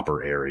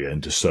proper area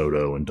and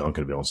DeSoto and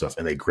Duncanville and stuff,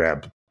 and they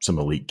grab some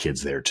elite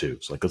kids there too.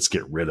 So let's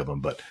get rid of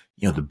them. But,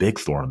 the big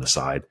thorn on the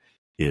side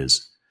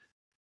is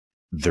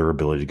their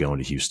ability to go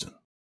into Houston.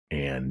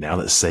 And now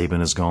that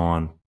Saban is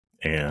gone,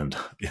 and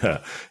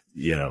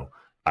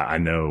I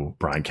know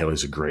Brian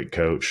Kelly's a great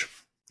coach.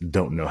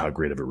 Don't know how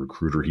great of a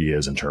recruiter he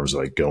is in terms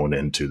of like going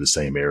into the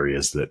same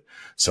areas that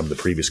some of the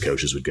previous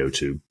coaches would go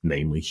to,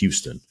 namely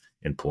Houston,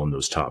 and pulling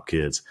those top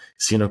kids.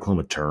 Seeing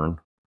Oklahoma turn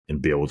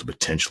and be able to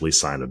potentially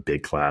sign a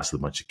big class with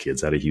a bunch of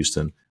kids out of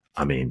Houston.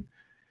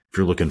 If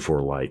you're looking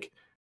for like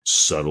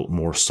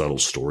more subtle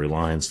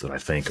storylines that I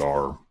think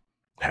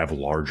have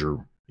larger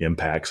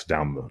impacts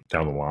down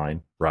the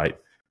line, right?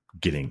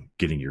 Getting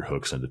your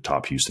hooks into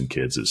top Houston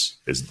kids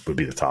would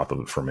be the top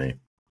of it for me.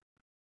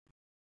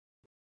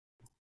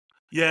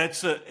 Yeah,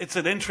 it's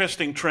an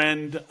interesting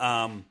trend.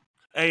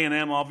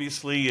 A&M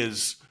obviously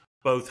is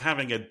both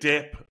having a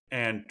dip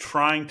and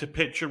trying to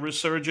pitch a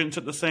resurgence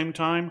at the same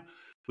time,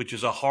 which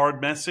is a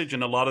hard message.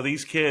 And a lot of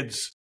these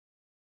kids,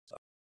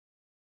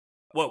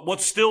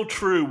 what's still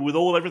true with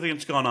everything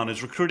that's gone on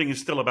is recruiting is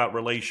still about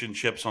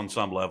relationships on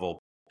some level.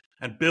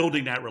 And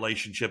building that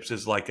relationships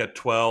is like a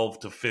 12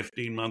 to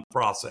 15-month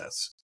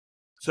process.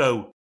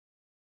 So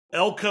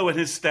Elko and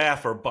his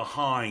staff are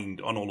behind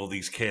on all of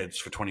these kids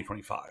for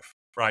 2025,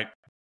 right?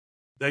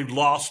 They've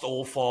lost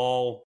all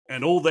fall,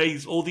 and all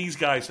these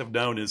guys have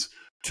known is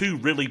 2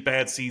 really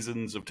bad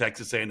seasons of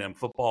Texas A&M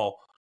football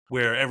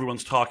where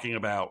everyone's talking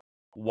about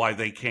why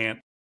they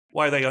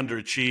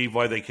underachieve,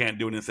 why they can't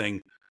do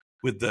anything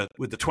with the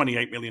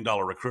 $28 million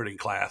recruiting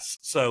class.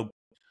 So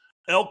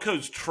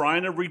Elko's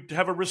trying to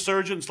have a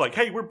resurgence, like,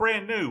 hey, we're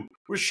brand new,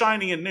 we're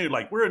shiny and new,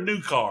 like we're a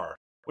new car,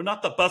 we're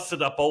not the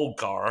busted up old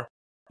car.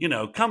 You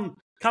know, come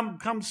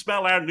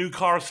smell our new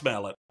car,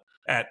 smell it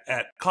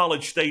at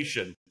College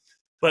Station.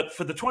 But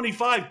for the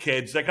 25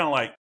 kids, they're kind of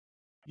like,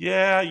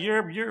 yeah,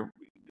 you're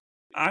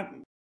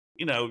kind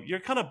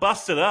of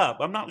busted up.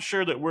 I'm not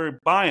sure that we're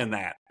buying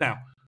that. Now,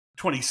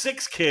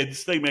 26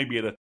 kids, they may be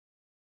able to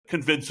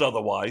convince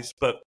otherwise,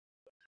 but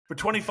for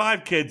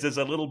 25 kids, there's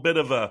a little bit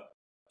of an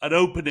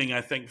opening,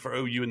 I think, for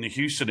OU in the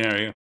Houston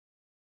area.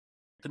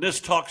 And this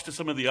talks to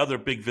some of the other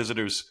big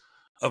visitors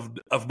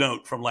of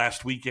note from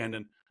last weekend.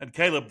 And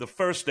Caleb, the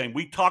first name,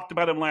 we talked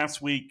about him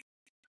last week.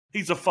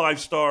 He's a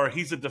 5-star.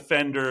 He's a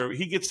defender.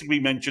 He gets to be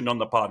mentioned on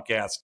the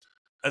podcast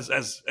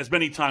as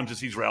many times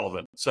as he's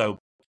relevant. So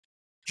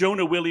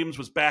Jonah Williams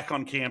was back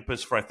on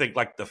campus for, I think,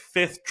 like the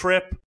 5th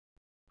trip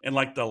in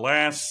like the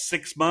last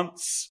 6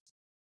 months.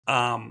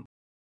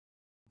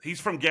 He's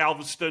from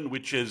Galveston,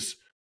 which is,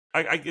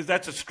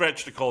 that's a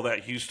stretch to call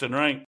that Houston,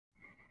 right?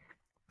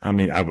 I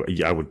mean, I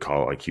would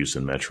call it like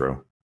Houston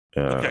Metro.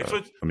 Okay,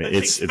 so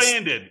it's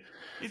expanded.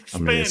 I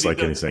mean, it's like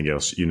anything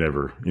else. You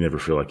never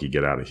feel like you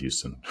get out of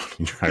Houston.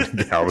 You drive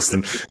to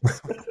Galveston.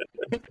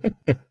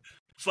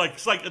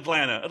 It's like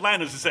Atlanta.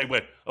 Atlanta's the same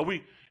way.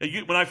 When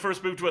I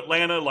first moved to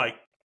Atlanta, like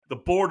the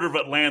border of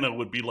Atlanta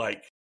would be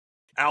like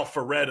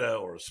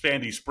Alpharetta or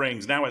Sandy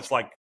Springs. Now it's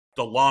like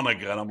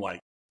Dahlonega, and I'm like,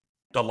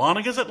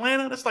 Dahlonaga's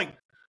Atlanta? It's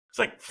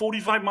like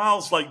 45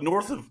 miles like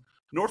north of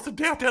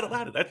downtown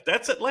Atlanta.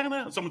 That's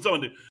Atlanta.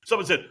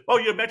 Someone said, "Oh,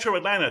 you're Metro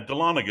Atlanta,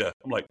 Dahlonega."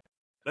 I'm like,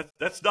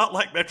 that's not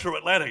like Metro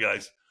Atlanta,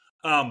 guys.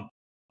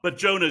 But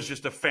Jonah's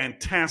just a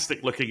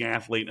fantastic looking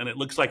athlete, and it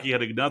looks like he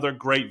had another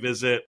great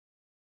visit.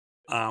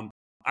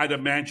 I'd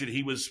imagine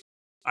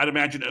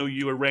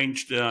OU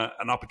arranged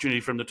an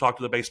opportunity for him to talk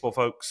to the baseball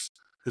folks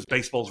because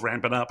baseball's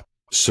ramping up.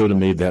 So to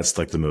me, that's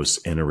like the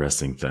most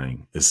interesting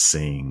thing is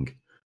seeing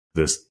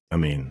this. I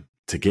mean,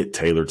 to get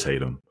Taylor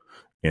Tatum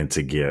and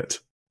to get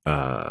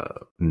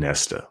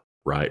Nesta,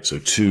 right? So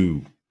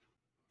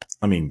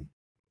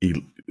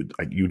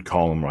you'd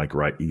call them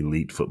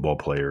elite football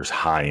players,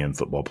 high-end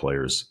football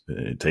players.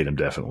 Tatum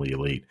definitely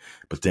elite.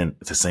 But then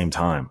at the same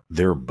time,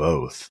 they're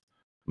both,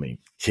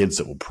 kids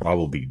that will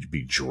probably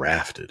be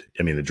drafted.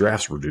 I mean, the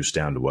draft's reduced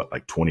down to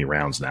 20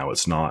 rounds now.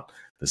 It's not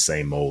the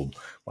same old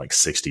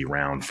 60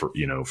 round for,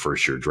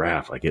 first year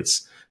draft. Like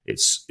it's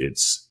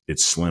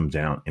slimmed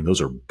down. And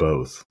those are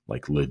both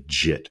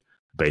legit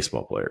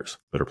baseball players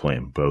that are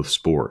playing both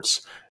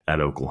sports at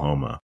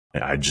Oklahoma.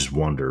 And I just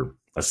wonder,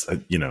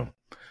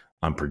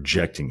 I'm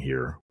projecting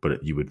here,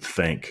 but you would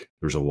think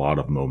there's a lot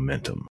of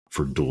momentum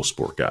for dual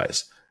sport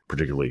guys,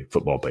 particularly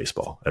football,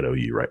 baseball at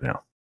OU right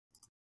now.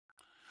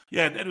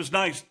 Yeah, it was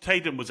nice.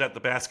 Tatum was at the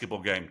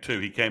basketball game, too.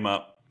 He came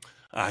up.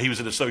 He was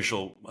in a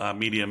social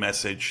media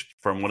message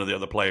from one of the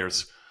other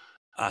players.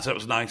 So it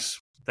was nice.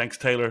 Thanks,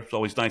 Taylor. It's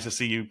always nice to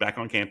see you back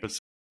on campus.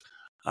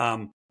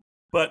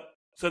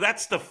 So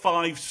that's the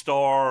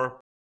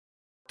 5-star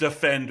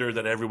defender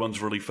that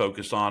everyone's really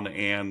focused on.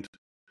 And,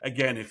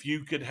 again, if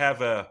you could have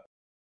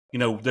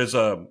there's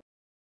a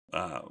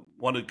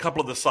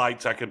couple of the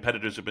sites our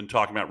competitors have been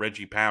talking about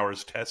Reggie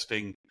Powers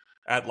testing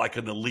at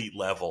an elite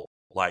level.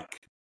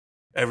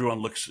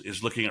 Everyone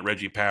is looking at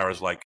Reggie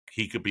Powers like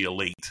he could be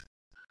elite.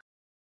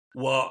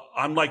 Well,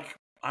 I'm going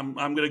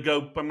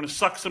to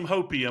suck some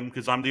hopium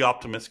because I'm the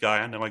optimist guy.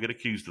 I know I get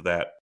accused of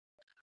that.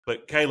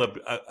 But Caleb,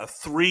 a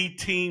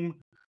 3-team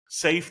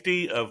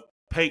safety of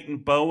Peyton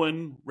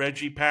Bowen,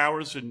 Reggie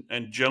Powers,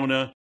 and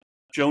Jonah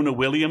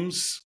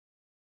Williams,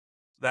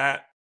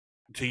 that,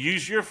 to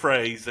use your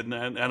phrase, we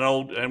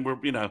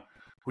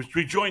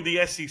joined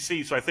the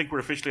SEC, so I think we're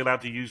officially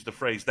allowed to use the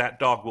phrase "that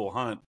dog will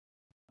hunt."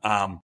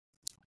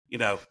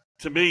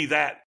 To me,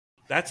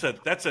 that's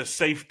a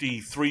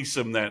safety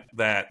threesome that's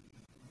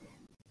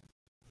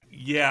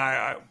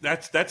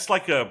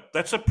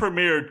a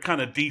premier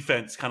kind of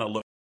defense kind of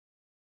look.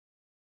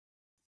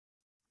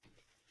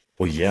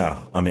 Well,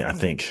 yeah. I mean, I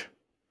think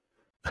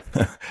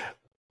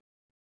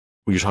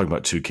you're talking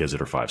about 2 kids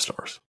that are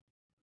 5-stars.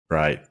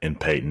 Right. And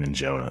Peyton and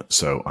Jonah.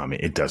 So,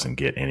 it doesn't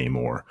get any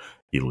more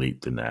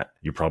elite than that.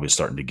 You're probably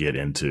starting to get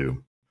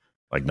into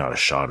not a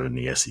shot in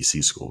the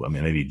SEC school.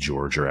 Maybe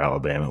Georgia or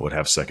Alabama would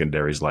have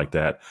secondaries like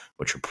that,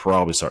 but you're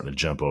probably starting to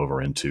jump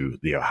over into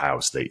the Ohio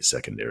State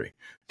secondary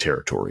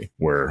territory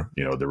where,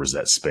 there was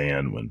that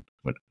span when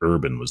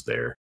Urban was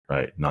there,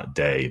 right? Not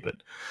Day, but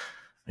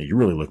you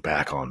really look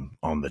back on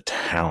the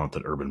talent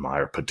that Urban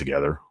Meyer put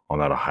together on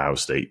that Ohio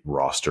State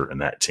roster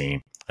and that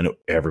team. I know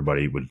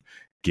everybody would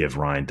give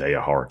Ryan Day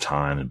a hard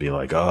time and be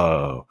like,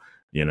 oh,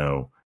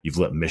 you've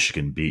let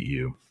Michigan beat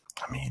you.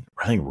 I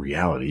think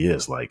reality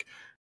is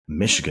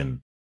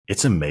Michigan,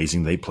 it's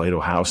amazing they played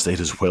Ohio State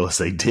as well as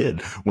they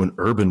did when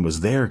Urban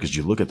was there, because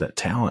you look at that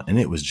talent and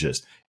it was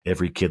just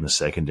every kid in the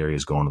secondary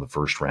is going to the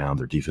first round.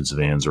 Their defensive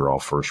ends are all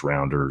first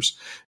rounders.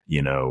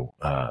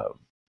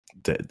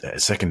 the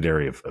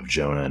secondary of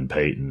Jonah and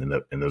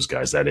Peyton and those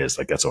guys,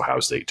 that's Ohio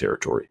State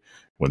territory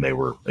when they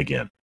were,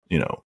 again,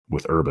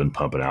 with Urban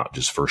pumping out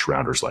just first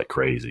rounders like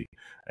crazy.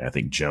 And I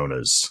think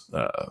Jonah's,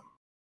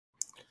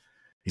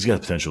 he's got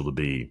the potential to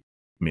be,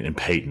 and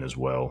Peyton as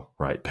well,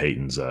 right?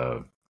 Peyton's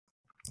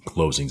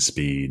closing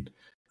speed,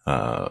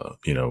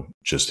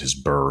 just his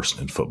burst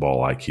and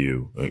football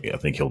IQ. I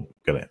think he'll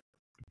gonna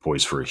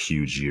poised for a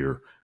huge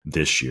year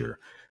this year.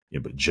 Yeah,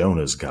 but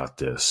Jonah's got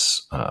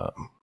this,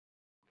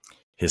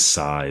 his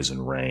size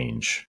and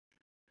range.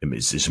 It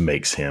just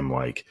makes him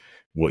like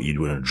what you'd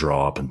want to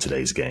draw up in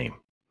today's game,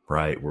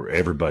 right? Where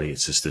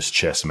it's just this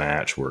chess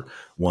match where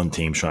one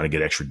team's trying to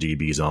get extra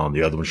DBs on,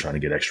 the other one's trying to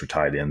get extra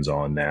tight ends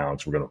on now.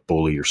 So we're going to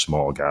bully your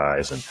small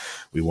guys. And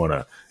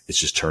it's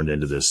just turned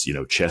into this,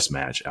 chess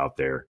match out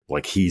there.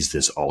 Like he's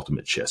this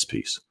ultimate chess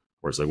piece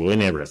where it's like, well, he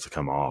never has to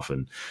come off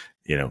and,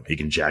 he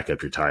can jack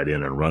up your tight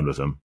end and run with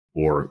him.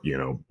 Or,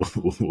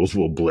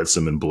 we'll blitz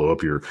him and blow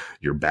up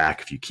your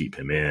back if you keep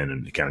him in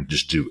and kind of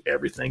just do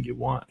everything you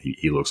want.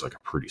 He looks like a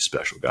pretty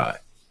special guy.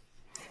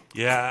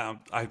 Yeah,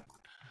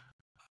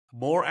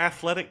 more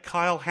athletic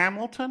Kyle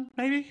Hamilton,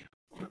 maybe?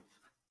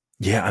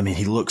 Yeah, I mean,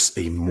 he looks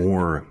I don't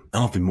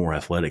know if he's more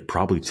athletic,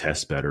 probably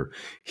tests better.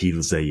 He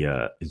was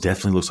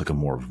definitely looks like a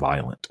more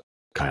violent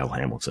Kyle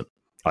Hamilton.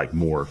 Like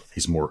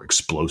he's more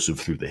explosive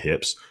through the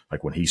hips.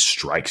 Like when he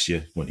strikes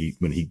you, when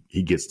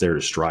he gets there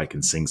to strike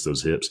and sinks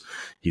those hips,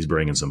 he's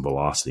bringing some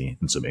velocity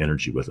and some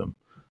energy with him.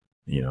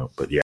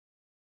 But yeah,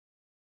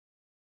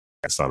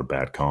 it's not a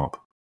bad comp.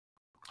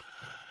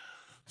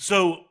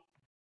 So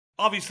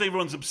obviously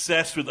everyone's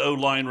obsessed with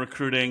O-line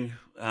recruiting.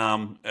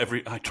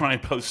 I try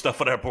and post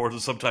stuff on our board,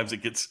 and sometimes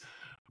it gets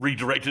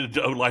redirected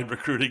into O-line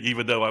recruiting,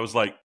 even though I was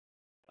like,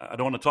 I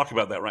don't want to talk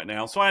about that right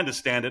now. So I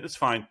understand it. It's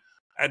fine.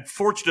 And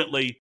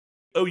fortunately,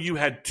 OU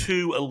had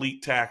two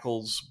elite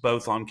tackles,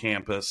 both on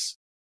campus,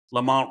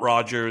 Lamont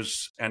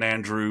Rogers and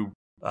Andrew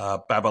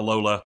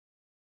Babalola.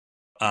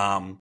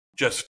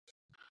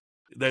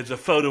 There's a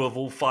photo of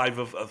all five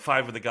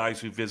of the guys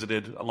who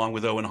visited, along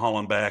with Owen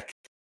Hollenbeck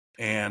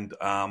and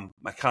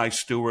Makai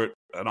Stewart,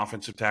 an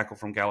offensive tackle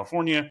from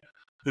California,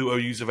 who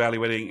OU's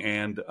evaluating,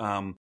 and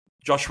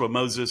Joshua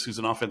Moses, who's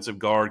an offensive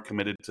guard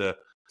committed to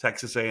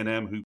Texas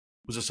A&M, who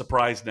was a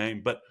surprise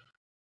name.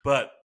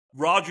 But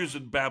Rogers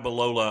and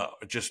Babalola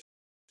are just,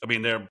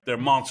 they're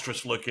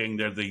monstrous looking.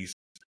 They're these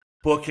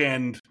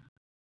bookend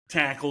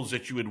tackles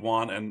that you would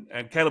want.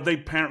 And Caleb, they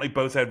apparently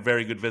both had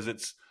very good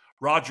visits.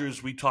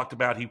 Rogers, we talked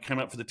about, he came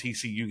up for the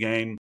TCU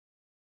game.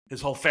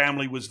 His whole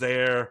family was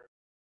there.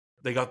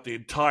 They got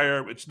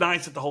it's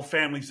nice that the whole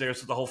family's there,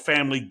 so the whole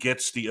family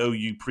gets the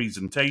OU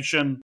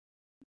presentation,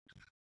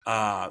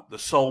 the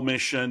Soul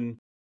Mission,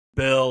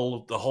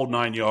 Bill, the whole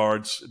 9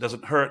 yards. It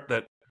doesn't hurt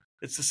that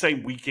it's the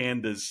same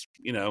weekend as,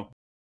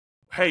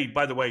 hey,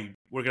 by the way,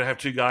 we're going to have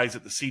two guys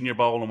at the Senior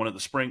Bowl and one at the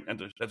spring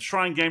and at the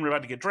Shrine game. We're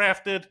about to get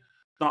drafted.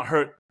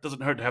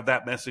 Doesn't hurt to have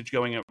that message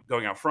going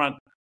out front.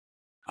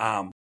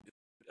 And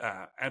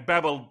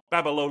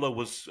Babalola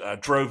was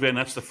drove in.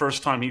 That's the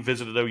first time he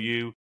visited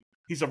OU.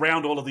 He's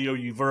around all of the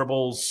OU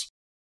verbals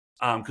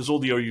because all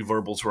the OU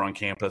verbals were on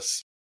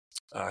campus,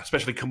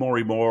 especially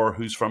Kamori Moore,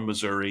 who's from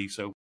Missouri.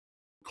 So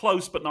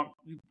close, but not,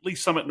 at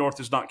least Summit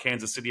North is not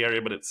Kansas City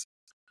area, but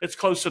it's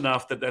close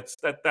enough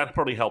that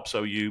probably helps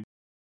OU.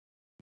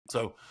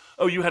 So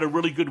OU had a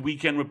really good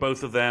weekend with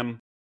both of them.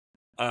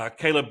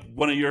 Caleb,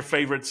 one of your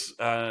favorites,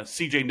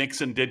 CJ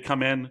Nixon, did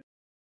come in.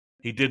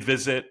 He did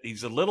visit.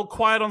 He's a little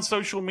quiet on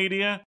social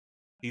media.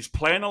 He's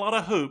playing a lot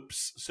of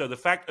hoops. So the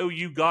fact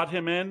OU got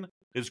him in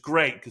is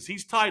great because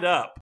he's tied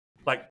up.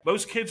 Like,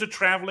 most kids are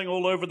traveling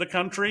all over the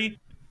country,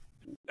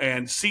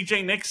 and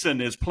CJ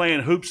Nixon is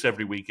playing hoops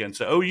every weekend.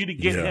 So OU to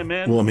get him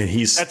in, well,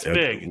 that's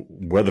big.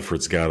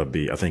 Weatherford's got to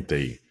be, I think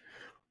if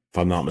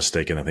I'm not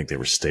mistaken, I think they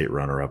were state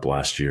runner-up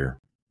last year.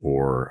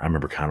 Or I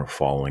remember kind of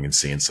following and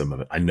seeing some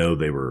of it. I know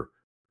they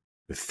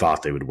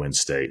thought they would win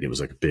state. It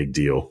was like a big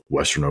deal.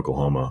 Western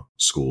Oklahoma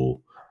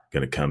school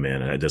going to come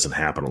in, and it doesn't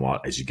happen a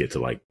lot as you get to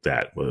like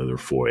that, whether they're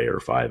 4A or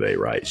 5A,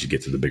 right? As you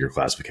get to the bigger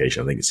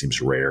classification, I think it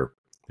seems rare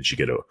that you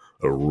get a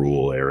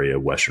rural area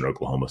Western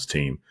Oklahoma's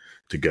team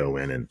to go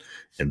in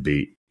and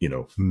beat,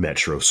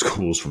 metro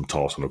schools from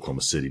Tulsa and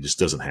Oklahoma City. It just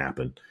doesn't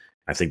happen.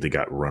 I think they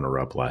got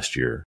runner-up last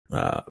year,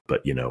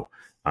 but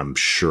I'm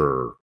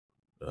sure.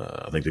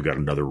 I think they've got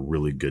another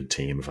really good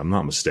team. If I'm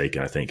not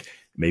mistaken, I think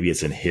maybe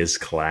it's in his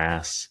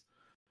class.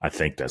 I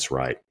think that's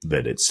right.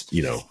 That it's,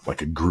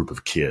 like a group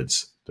of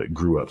kids that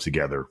grew up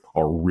together,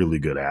 are really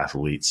good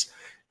athletes.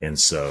 And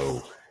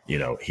so,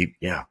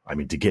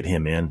 to get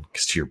him in,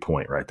 because to your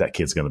point, right, that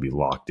kid's going to be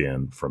locked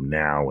in from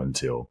now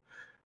until,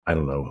 I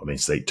don't know.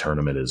 State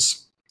tournament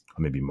is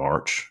maybe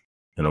March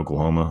in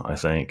Oklahoma, I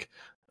think.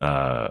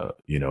 They're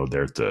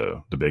at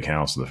the big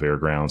house and the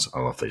fairgrounds. I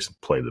don't know if they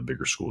play the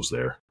bigger schools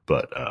there,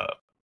 but,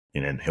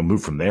 and then he'll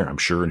move from there, I'm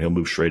sure, and he'll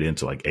move straight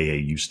into like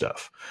AAU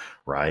stuff,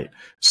 right?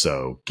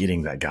 So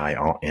getting that guy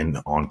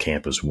on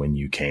campus when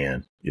you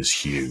can is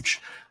huge.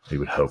 We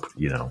would hope,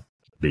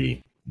 would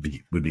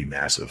be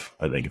massive.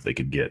 I think if they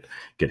could get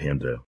him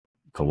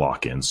to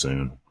lock in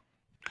soon.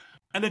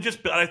 And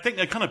I think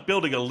they're kind of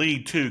building a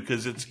lead too,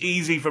 because it's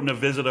easy for him to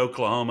visit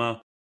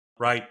Oklahoma,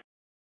 right?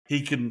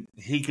 He can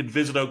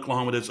visit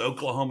Oklahoma. There's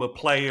Oklahoma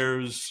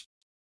players,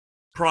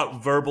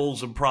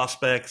 verbals and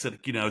prospects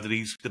that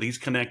that he's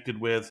connected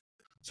with.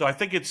 So I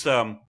think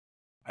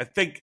I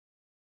think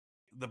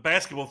the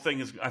basketball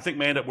thing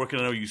may end up working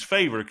in OU's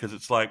favor, because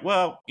it's like,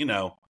 well,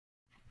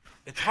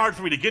 it's hard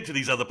for me to get to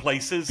these other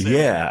places.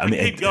 Yeah, I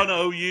keep going to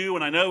OU,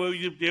 and I know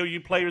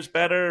OU players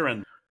better,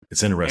 and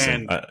it's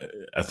interesting.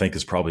 I think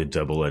it's probably a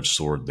double-edged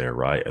sword there,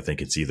 right? I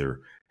think it's either,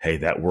 hey,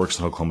 that works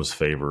in Oklahoma's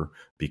favor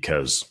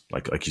because,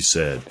 like you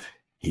said,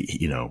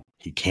 he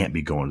can't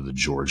be going to the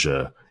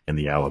Georgia and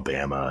the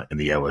Alabama and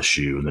the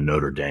LSU and the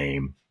Notre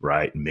Dame,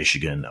 right?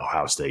 Michigan,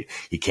 Ohio State.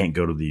 He can't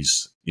go to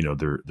these,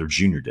 their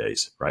junior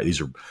days, right?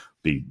 These are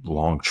be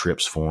long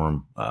trips for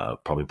him.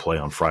 Probably play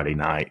on Friday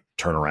night,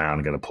 turn around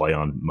and got to play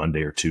on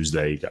Monday or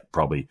Tuesday.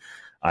 Probably,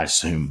 I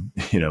assume,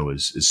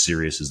 as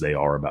serious as they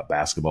are about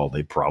basketball,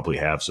 they probably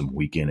have some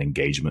weekend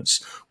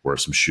engagements or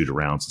some shoot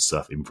arounds and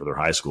stuff, even for their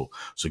high school.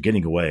 So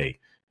getting away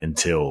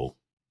until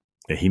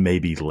he may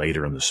be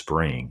later in the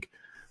spring,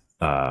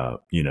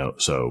 so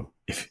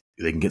if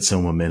they can get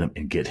some momentum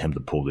and get him to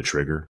pull the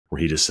trigger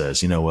where he just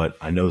says, you know what,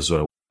 I know this is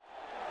what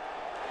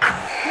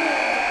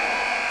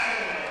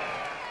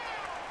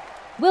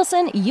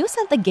Wilson, you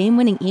sent the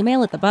game-winning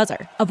email at the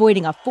buzzer,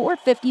 avoiding a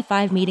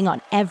 4:55 meeting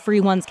on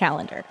everyone's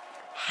calendar.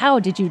 How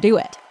did you do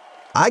it?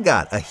 I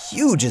got a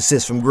huge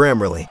assist from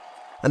Grammarly,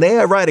 an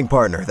AI writing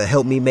partner that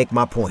helped me make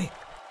my point.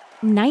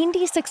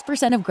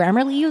 96% of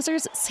Grammarly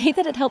users say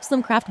that it helps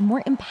them craft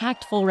more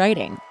impactful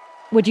writing.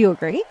 Would you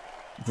agree?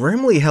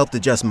 Grammarly helped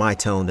adjust my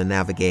tone to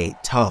navigate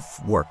tough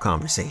work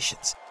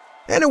conversations.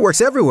 And it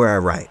works everywhere I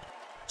write,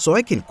 so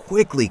I can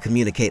quickly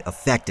communicate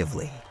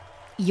effectively.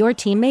 Your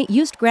teammate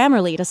used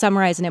Grammarly to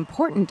summarize an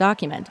important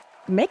document,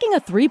 making a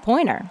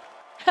 3-pointer.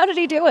 How did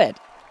he do it?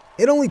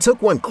 It only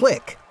took one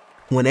click.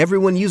 When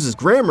everyone uses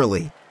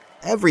Grammarly,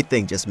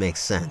 everything just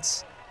makes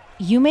sense.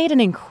 You made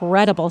an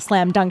incredible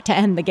slam dunk to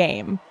end the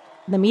game.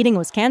 The meeting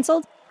was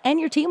canceled,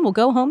 and your team will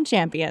go home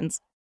champions.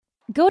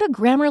 Go to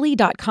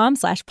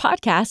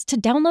Grammarly.com/podcast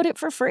to download it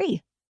for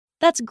free.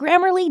 That's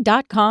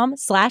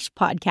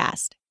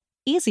Grammarly.com/podcast.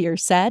 Easier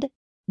said,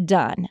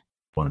 done.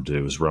 Want to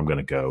do is where I'm going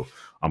to go.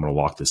 I'm going to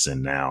lock this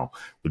in now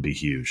would be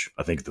huge.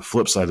 I think the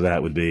flip side of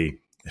that would be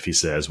if he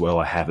says, well,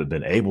 I haven't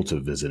been able to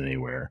visit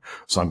anywhere,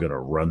 so I'm going to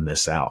run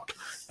this out,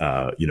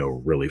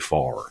 really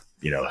far.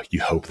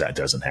 You hope that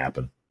doesn't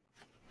happen.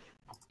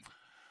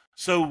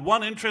 So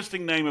one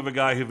interesting name of a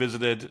guy who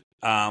visited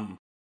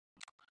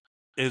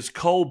is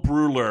Cole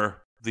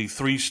Bruler, the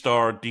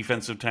 3-star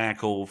defensive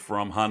tackle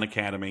from Hun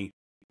Academy.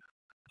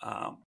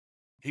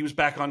 He was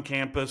back on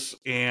campus,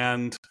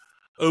 and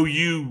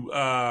OU,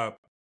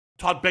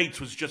 Todd Bates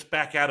was just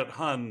back out at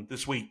Hun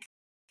this week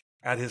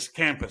at his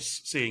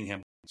campus seeing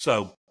him.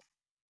 So,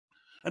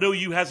 and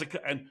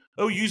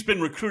OU's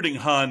been recruiting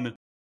Hun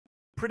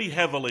pretty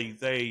heavily.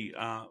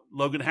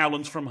 Logan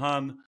Howland's from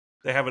Hun.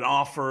 They have an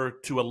offer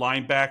to a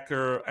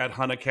linebacker at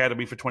Hun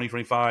Academy for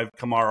 2025,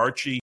 Kamar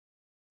Archie,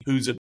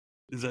 who's an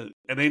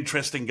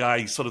interesting guy.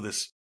 He's sort of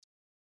this.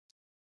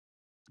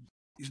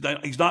 He's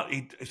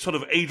sort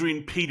of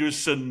Adrian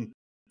Peterson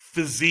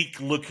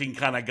physique-looking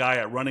kind of guy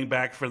at running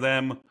back for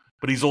them,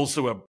 but he's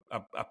also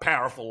a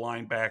powerful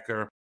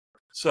linebacker.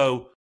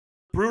 So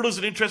Bruler's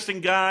an interesting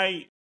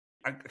guy.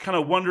 I kind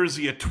of wonder, is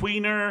he a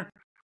tweener?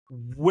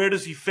 Where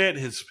does he fit?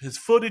 His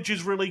footage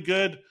is really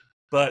good,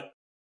 but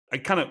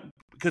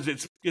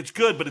because it's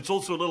good, but it's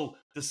also a little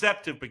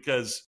deceptive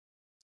because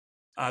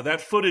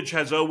that footage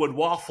has Owen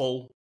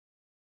Waffle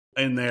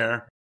in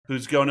there,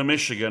 who's going to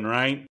Michigan,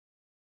 right?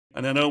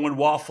 And then Owen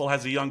Waffle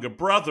has a younger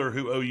brother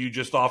who OU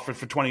just offered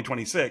for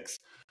 2026.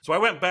 So I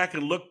went back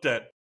and looked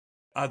at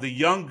the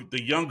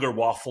younger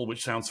Waffle,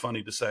 which sounds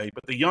funny to say,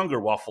 but the younger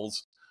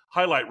Waffle's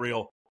highlight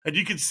reel, and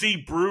you can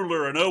see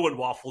Bruler and Owen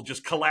Waffle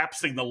just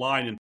collapsing the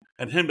line,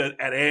 and him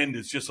at end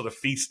is just sort of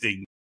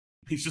feasting.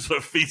 He's just sort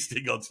of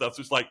feasting on stuff.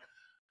 So it's like,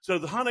 so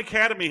the Hun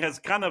Academy has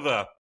kind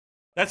of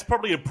that's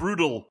probably a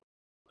brutal,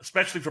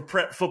 especially for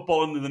prep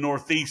football in the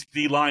Northeast,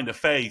 D-line to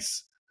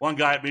face. One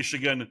guy at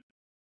Michigan,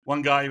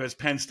 one guy who has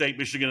Penn State,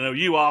 Michigan, and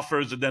OU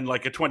offers, and then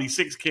like a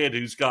 26 kid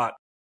who's got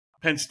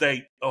Penn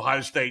State,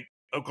 Ohio State,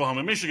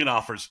 Oklahoma, Michigan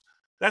offers.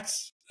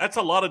 That's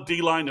a lot of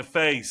D-line to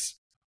face.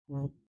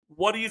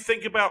 What do you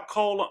think about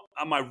Cole?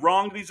 Am I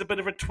wrong that he's a bit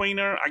of a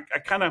tweener?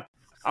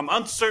 I'm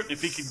uncertain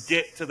if he can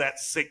get to that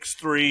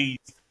 6'3",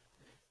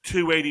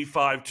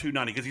 285,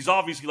 290, because he's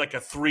obviously like a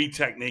 3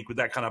 technique with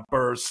that kind of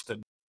burst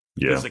and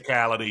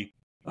physicality.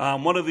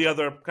 One of the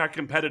other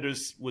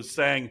competitors was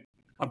saying,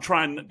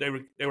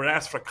 they were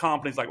asked for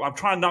comp, and he's like, well, I'm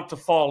trying not to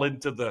fall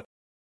into the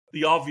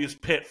obvious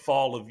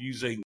pitfall of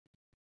using,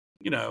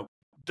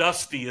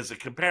 Dusty as a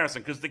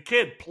comparison, because the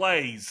kid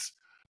plays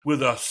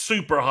with a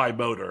super high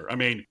motor. I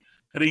mean,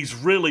 and he's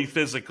really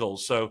physical.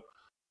 So,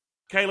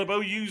 Caleb,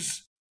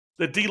 OU's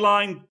the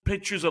D-line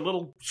picture's a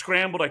little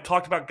scrambled. I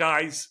talked about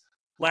guys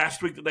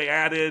last week that they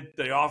added.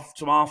 They offered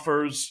some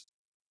offers.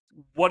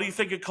 What do you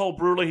think of Cole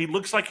Bruler? He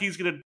looks like he's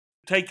going to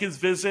take his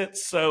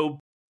visits, so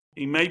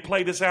he may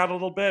play this out a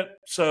little bit.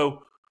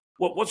 So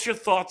what's your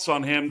thoughts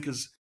on him?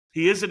 Because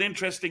he is an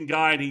interesting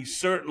guy, and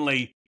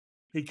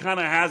he kind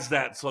of has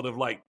that sort of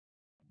like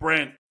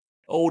Brent,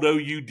 old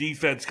OU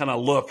defense kind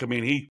of look. I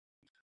mean,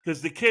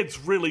 because the kid's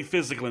really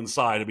physical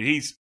inside. I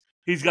mean,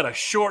 he's got a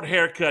short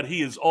haircut.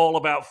 He is all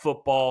about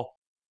football.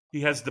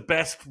 He has the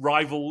best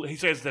he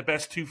says the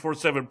best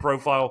 247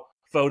 profile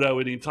photo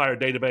in the entire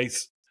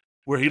database,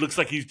 where he looks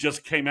like he's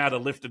just came out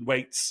of lifting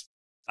weights.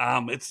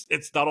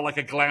 It's not like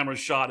a glamorous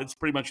shot. It's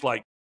pretty much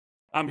like,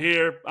 I'm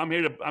here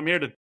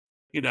to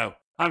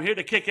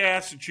kick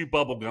ass and chew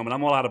bubble gum, and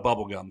I'm all out of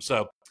bubble gum.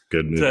 So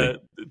good movie.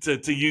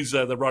 To use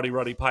the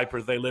Roddy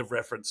Piper They Live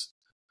reference.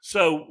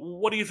 So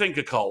what do you think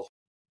of Cole?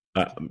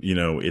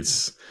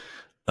 It's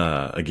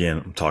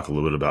again, talk a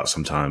little bit about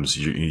sometimes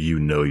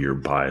your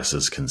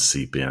biases can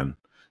seep in,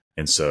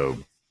 and so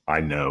I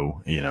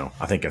know,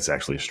 I think that's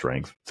actually a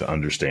strength to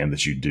understand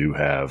that you do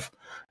have,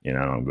 I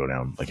don't go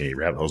down like any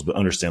rabbit holes, but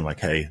understand like,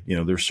 hey,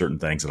 there's certain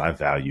things that I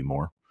value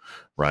more,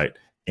 right?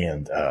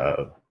 And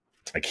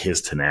like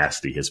his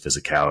tenacity, his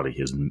physicality,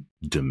 his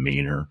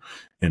demeanor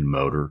and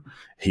motor,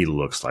 he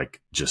looks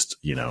like just,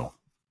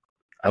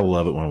 I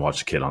love it when I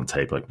watch a kid on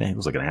tape, like, man, he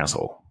looks like an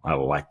asshole. I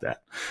like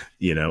that,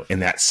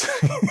 and that's,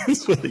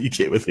 that's what you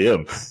get with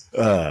him.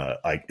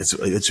 Like it's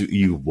what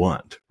you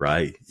want,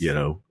 right?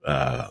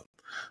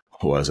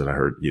 What was it? I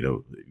heard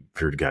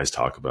guys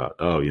talk about,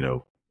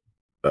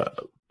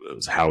 it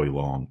was Howie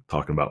Long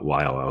talking about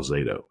Lyle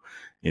Alzado,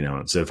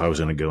 and said if I was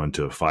going to go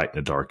into a fight in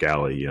a dark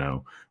alley,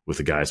 with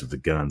the guys with the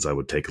guns, I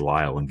would take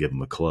Lyle and give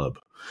him a club,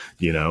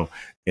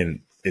 and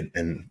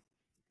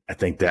I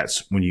think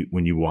that's when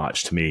you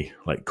watch, to me,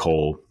 like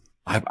Cole,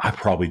 I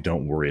probably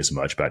don't worry as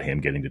much about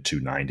him getting to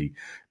 290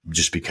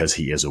 just because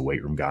he is a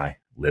weight room guy,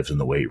 lives in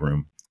the weight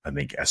room. I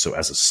think so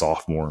as a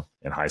sophomore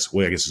in high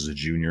school, I guess as a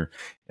junior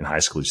in high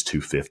school, he's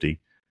 250.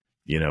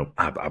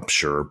 I'm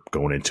sure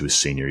going into his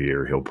senior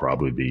year, he'll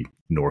probably be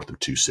north of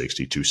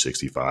 260,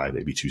 265,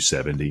 maybe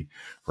 270,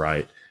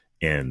 right?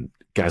 And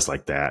guys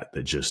like that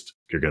just,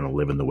 you're going to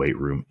live in the weight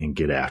room and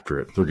get after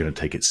it. They're going to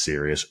take it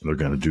serious, and they're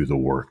going to do the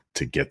work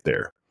to get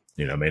there.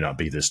 It may not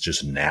be this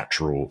just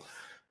natural,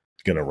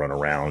 going to run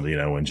around,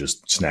 and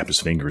just snap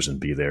his fingers and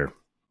be there.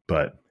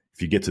 But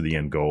if you get to the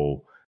end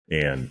goal,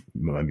 and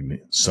I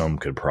mean, some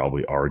could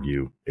probably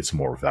argue it's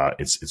more about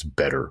it's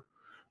better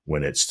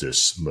when it's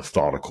this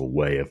methodical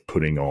way of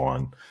putting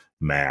on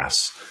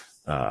mass.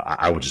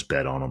 I would just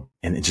bet on him,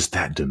 and it's just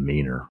that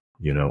demeanor.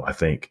 I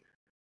think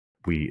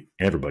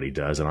everybody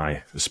does, and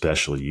I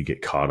especially, you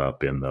get caught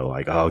up in the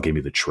like, oh, give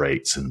me the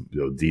traits and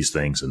these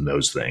things and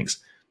those things.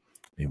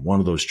 And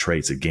one of those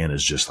traits again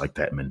is just like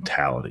that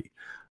mentality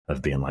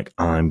of being like,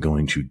 I'm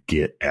going to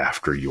get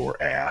after your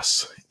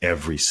ass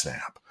every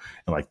snap.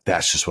 And like,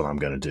 that's just what I'm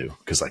going to do.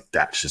 Cause like,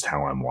 that's just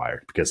how I'm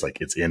wired, because like,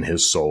 it's in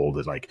his soul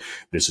that like,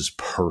 this is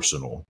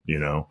personal,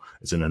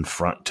 it's an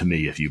affront to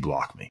me if you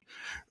block me.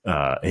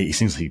 He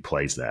seems like he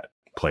plays that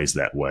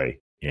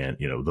way. And,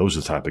 those are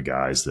the type of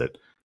guys that,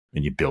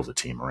 and you build a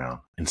team around.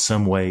 In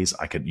some ways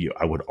I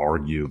would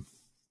argue,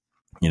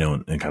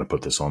 and kind of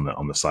put this on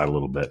the side a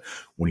little bit.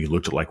 When you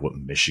looked at like what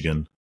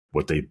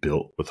they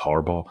built with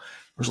Harbaugh,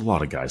 there's a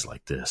lot of guys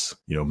like this.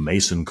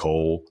 Mason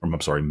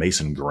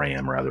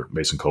Graham, rather.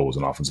 Mason Cole was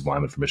an offensive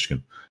lineman for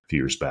Michigan a few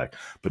years back,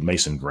 but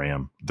Mason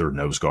Graham, their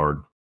nose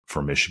guard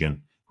for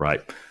Michigan,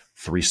 right?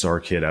 3-star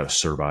kid out of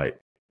Servite.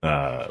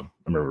 I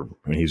remember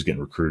when he was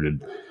getting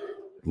recruited,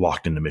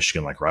 locked into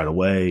Michigan like right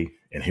away.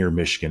 And here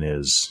Michigan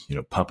is,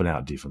 pumping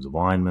out defensive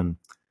linemen.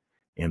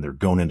 And they're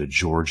going into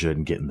Georgia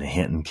and getting the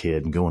Hinton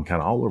kid and going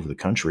kind of all over the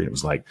country. And it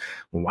was like,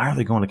 well, why are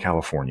they going to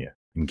California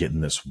and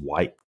getting this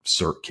white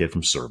kid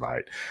from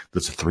Servite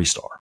that's a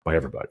 3-star by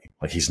everybody?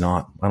 Like, he's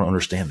not, I don't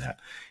understand that.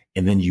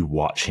 And then you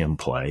watch him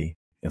play.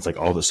 And it's like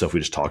all the stuff we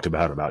just talked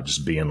about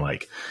just being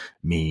like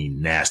mean,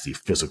 nasty,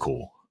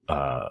 physical,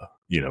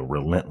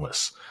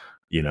 relentless,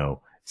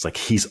 it's like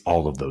he's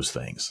all of those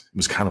things. It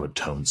was kind of a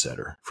tone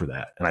setter for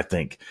that. And I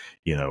think,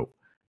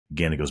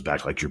 again, it goes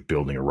back to like, you're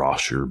building a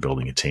roster, you're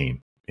building a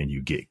team. And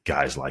you get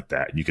guys like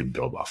that, you can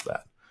build off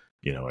that.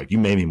 Like, you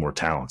may be more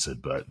talented,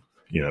 but,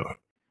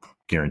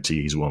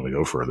 guarantee he's willing to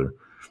go further.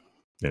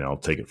 I'll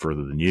take it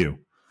further than you.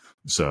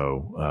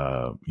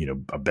 So,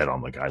 I bet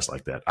on the guys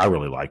like that. I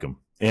really like them.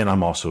 And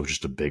I'm also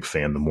just a big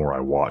fan. The more I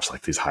watch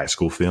like these high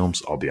school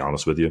films, I'll be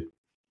honest with you.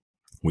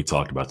 We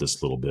talked about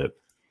this a little bit.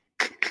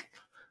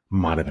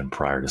 Might have been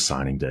prior to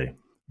signing day.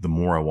 The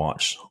more I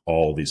watch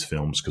all these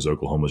films, because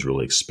Oklahoma's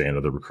really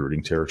expanded the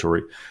recruiting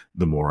territory,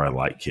 the more I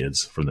like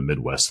kids from the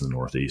Midwest and the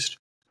Northeast.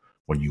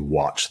 When you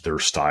watch their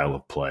style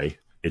of play,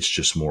 it's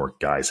just more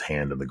guys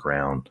hand in the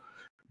ground.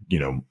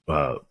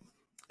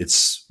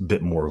 It's a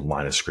bit more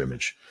line of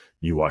scrimmage.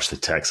 You watch the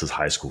Texas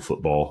high school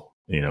football,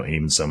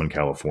 even some in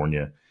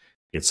California,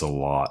 it's a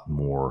lot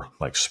more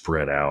like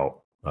spread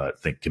out. I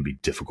think it can be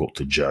difficult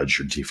to judge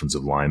your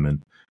defensive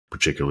linemen,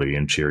 particularly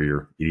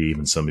interior,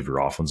 even some of your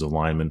offensive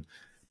linemen,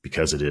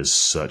 because it is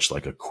such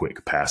like a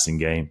quick passing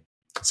game.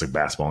 It's like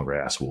basketball and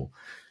grass. Well,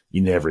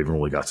 you never even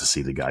really got to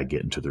see the guy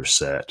get into their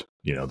set,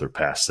 their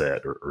pass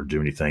set or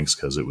do anything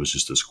because it was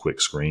just this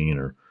quick screen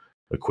or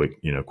a quick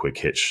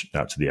hitch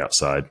out to the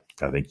outside.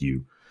 I think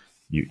you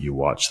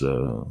watch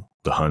the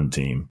Hun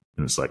team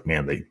and it's like,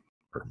 man, they're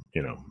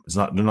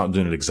not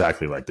doing it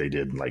exactly like they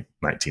did in like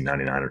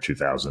 1999 or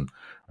 2000.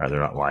 Right? They're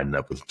not lining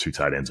up with two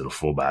tight ends and a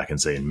fullback and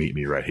saying, meet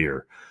me right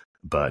here.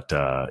 But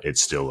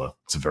it's still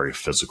it's a very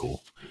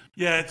physical.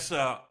 Yeah,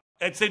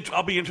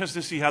 I'll be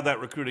interested to see how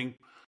that recruiting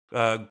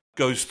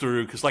goes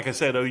through because, like I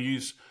said,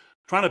 OU's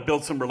trying to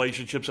build some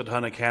relationships at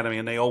Hun Academy,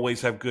 and they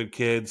always have good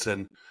kids.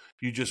 And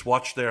you just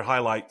watch their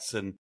highlights,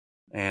 and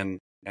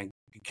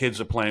kids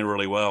are playing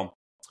really well.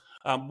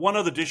 One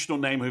other additional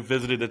name who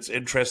visited that's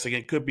interesting.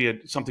 It could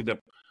be something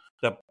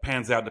that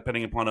pans out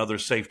depending upon other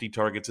safety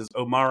targets. Is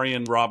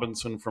Omarion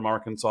Robinson from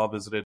Arkansas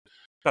visited?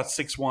 About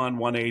 6'1",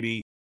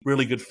 180.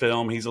 Really good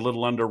film. He's a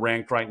little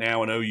underranked right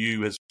now, and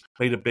OU has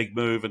made a big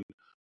move.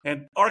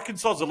 And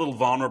Arkansas is a little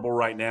vulnerable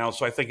right now,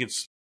 so I think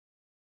it's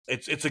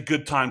a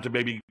good time to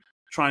maybe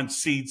try and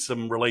seed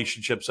some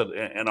relationships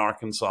in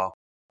Arkansas.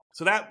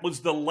 So that was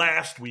the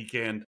last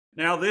weekend.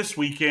 Now this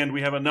weekend,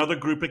 we have another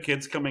group of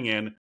kids coming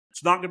in.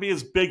 It's not going to be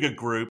as big a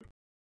group.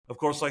 Of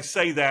course, I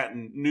say that,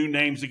 and new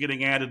names are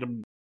getting added,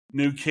 and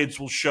new kids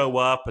will show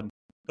up. And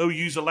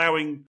OU's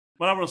allowing,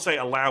 well, I don't want to say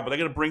allow, but they're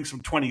going to bring some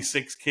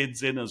 26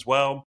 kids in as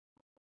well.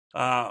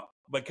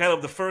 But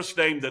Caleb, the first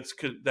name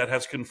that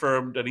has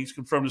confirmed, and he's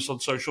confirmed this on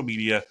social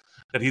media,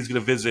 that he's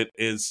going to visit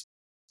is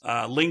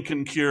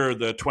Lincoln Cure,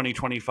 the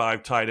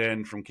 2025 tight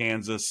end from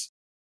Kansas,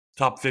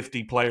 top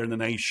 50 player in the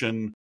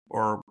nation,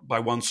 or by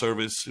one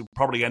service, he'll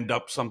probably end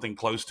up something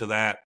close to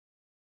that.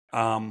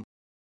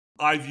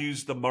 I've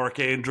used the Mark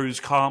Andrews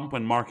comp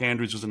when Mark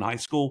Andrews was in high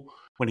school,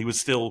 when he was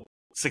still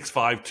 6'5",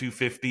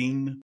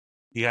 215.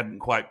 He hadn't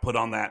quite put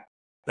on that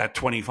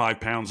 25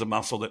 pounds of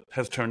muscle that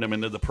has turned him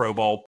into the Pro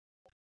Bowl.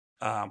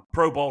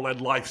 Pro Bowl and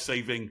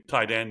life-saving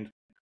tight end,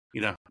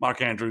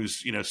 Mark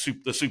Andrews,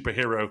 the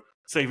superhero,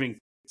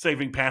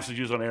 saving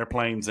passengers on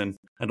airplanes and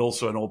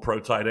also an all-pro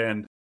tight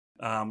end.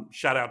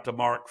 Shout out to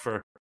Mark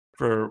for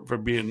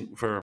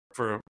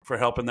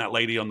helping that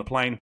lady on the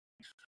plane.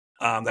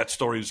 That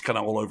story was kind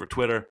of all over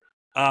Twitter.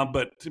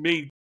 But to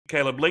me,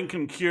 Caleb,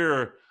 Lincoln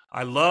Cure,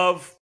 I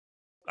love.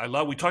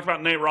 We talked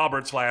about Nate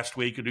Roberts last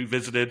week, who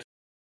visited,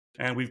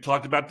 and we've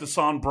talked about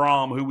Desan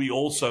Brom, who we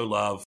also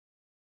love.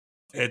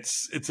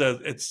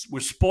 We're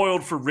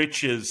spoiled for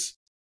riches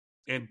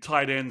in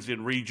tight ends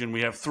in region.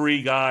 We have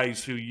three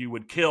guys who you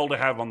would kill to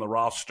have on the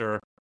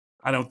roster.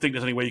 I don't think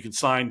there's any way you can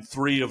sign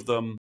three of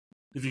them.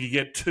 If you could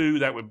get two,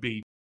 that would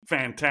be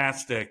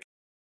fantastic.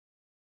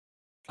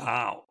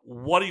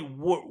 Where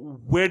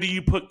do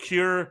you put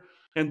Cure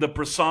in the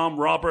Desan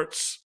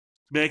Roberts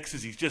mix?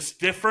 Is he just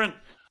different?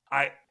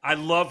 I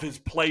love his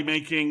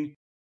playmaking,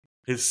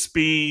 his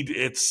speed.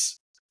 It's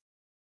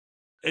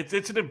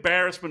an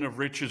embarrassment of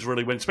riches,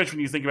 really, especially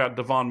when you think about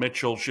Devon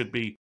Mitchell should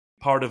be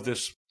part of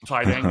this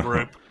tight end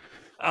group.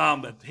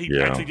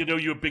 Actually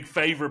did you a big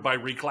favor by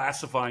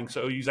reclassifying,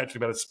 so OU's actually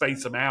about to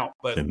space him out.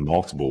 But in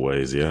multiple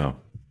ways, yeah.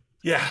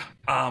 Yeah,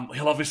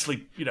 he'll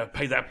obviously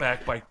pay that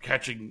back by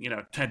catching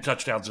 10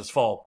 touchdowns this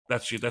fall.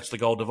 That's the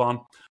goal,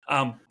 Devon.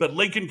 But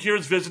Lincoln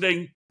Cure's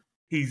visiting.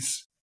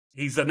 He's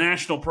a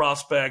national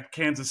prospect.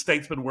 Kansas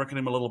State's been working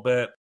him a little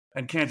bit,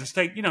 and Kansas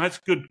State has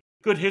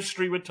good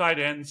history with tight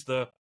ends.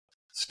 The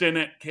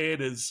Stinnett kid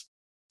is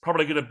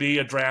probably going to be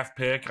a draft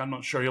pick. I'm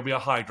not sure he'll be a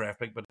high draft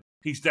pick, but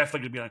he's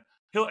definitely going to be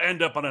he'll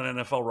end up on an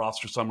NFL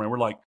roster somewhere. We're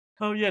like,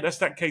 oh yeah, that's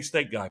that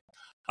K-State guy.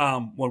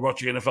 When we're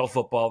watching NFL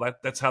football,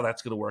 that's how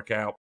that's going to work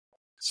out.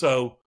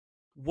 So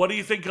what do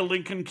you think of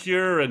Lincoln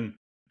Cure? And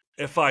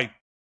if I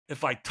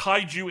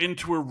tied you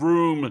into a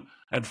room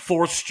and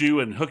forced you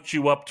and hooked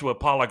you up to a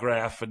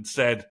polygraph and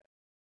said,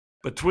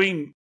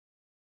 between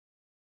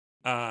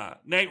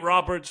Nate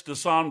Roberts,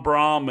 Desan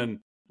Brom, and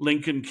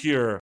Lincoln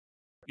Cure,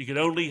 you can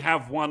only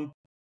have one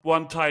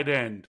tight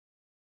end.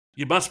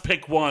 You must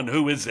pick one.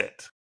 Who is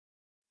it?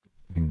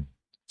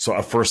 So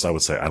at first I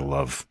would say I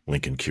love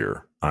Lincoln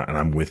Cure, and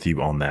I'm with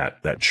you on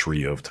that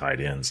trio of tight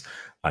ends.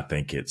 I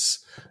think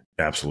it's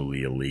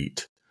absolutely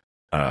elite.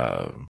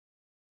 I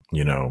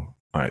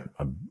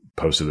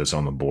posted this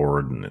on the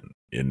board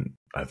and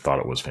I thought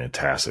it was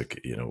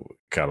fantastic.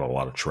 Got a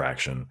lot of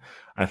traction.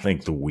 I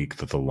think the week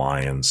that the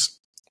Lions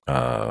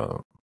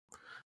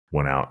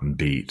went out and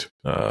beat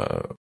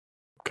the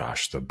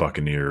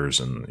Buccaneers,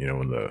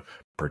 and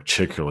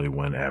particularly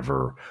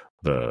whenever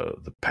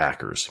the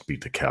Packers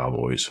beat the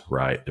Cowboys,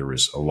 right? There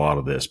was a lot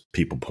of this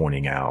people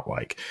pointing out,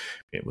 like,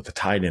 with the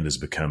tight end is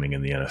becoming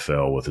in the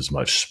NFL with as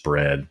much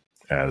spread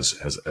as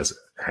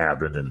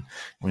happened, and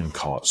we can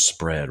call it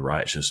spread,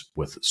 right? It's just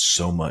with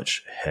so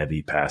much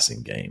heavy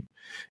passing game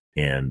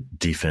and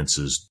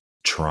defenses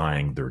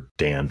trying their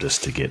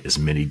damnedest to get as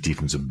many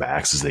defensive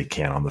backs as they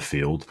can on the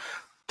field.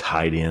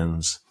 Tight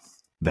ends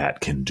that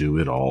can do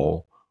it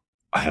all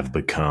have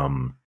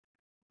become,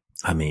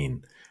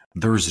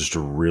 there's just a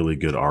really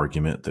good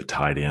argument that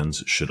tight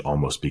ends should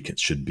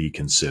be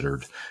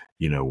considered,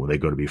 when they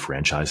go to be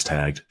franchise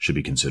tagged, should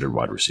be considered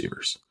wide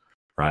receivers,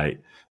 right?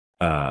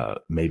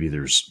 maybe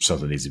there's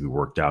something that needs to be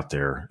worked out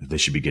there. They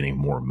should be getting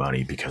more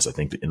money, because I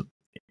think that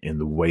in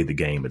the way the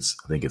game,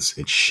 I think it's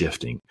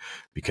shifting,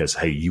 because,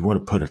 hey, you want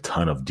to put a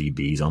ton of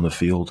DBs on the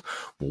field.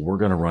 Well, we're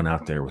going to run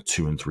out there with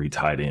 2 and 3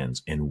 tight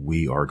ends, and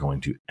we're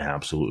going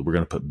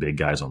to put big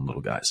guys on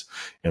little guys,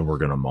 and we're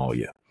going to maul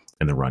you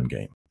in the run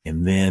game.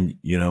 And then,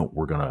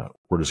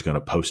 we're just going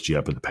to post you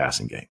up in the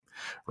passing game.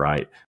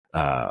 Right.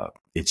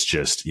 It's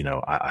just,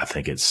 I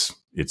think it's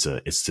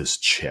this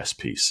chess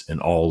piece,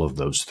 and all of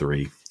those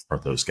three are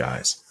those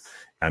guys.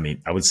 I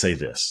mean, I would say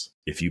this: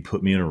 if you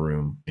put me in a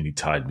room and you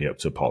tied me up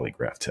to a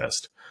polygraph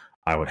test,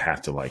 I would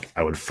have to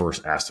I would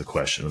first ask the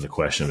question, and the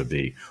question would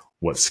be,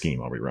 what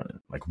scheme are we running?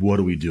 Like, what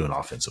are we doing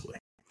offensively?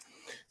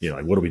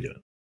 What are we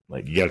doing?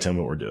 Like, you got to tell me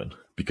what we're doing.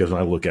 Because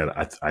when I look at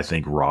it, I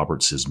think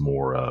Roberts is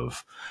more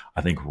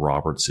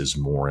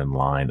in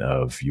line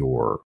of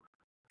your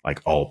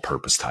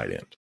all-purpose tight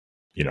end.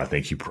 I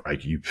think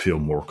you feel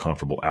more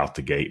comfortable out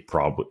the gate,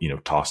 probably,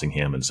 tossing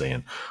him and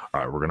saying, all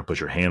right, we're going to put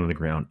your hand on the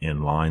ground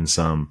in line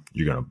some.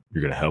 You're going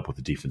to help with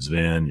the defensive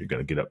end. You're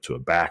going to get up to a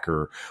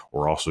backer.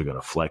 We're also going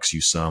to flex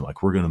you some.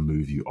 We're going to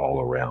move you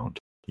all around.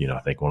 I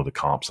think one of the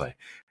comps I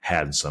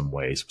had in some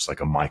ways was like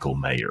a Michael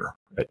Mayer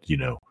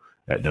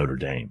at Notre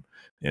Dame.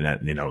 And I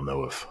don't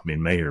know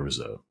Mayer was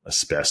a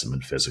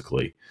specimen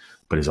physically,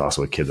 but he's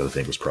also a kid that I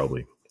think was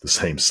probably the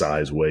same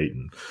size, weight,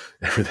 and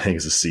everything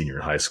as a senior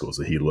in high school.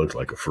 So he looked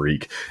like a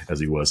freak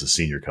as he was a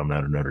senior coming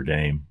out of Notre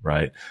Dame,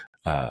 right?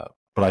 But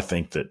I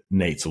think that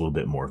Nate's a little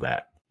bit more of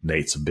that.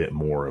 Nate's a bit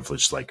more of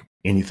just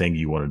anything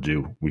you want to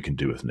do, we can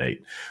do with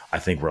Nate. I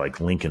think we're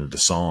Lincoln and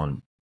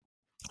Deshaun,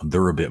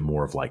 they're a bit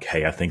more of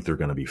hey, I think they're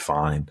going to be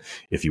fine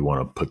if you want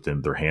to put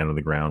their hand on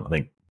the ground. I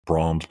think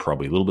Brom's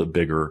probably a little bit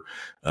bigger,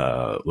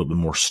 a little bit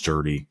more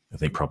sturdy. I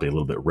think probably a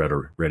little bit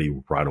ready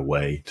right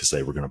away to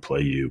say we're going to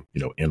play you,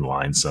 in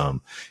line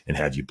some and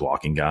have you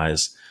blocking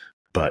guys.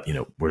 But,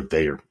 where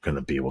they are going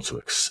to be able to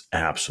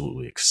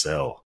absolutely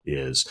excel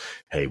is,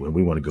 hey, when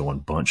we want to go on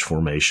bunch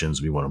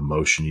formations, we want to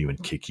motion you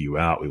and kick you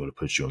out. We want to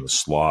put you in the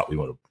slot. We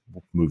want to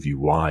move you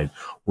wide.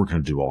 We're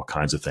going to do all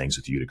kinds of things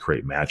with you to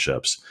create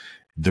matchups.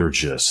 They're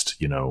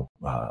just,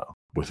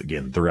 with,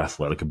 again, their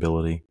athletic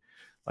ability,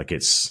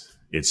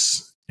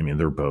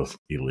 they're both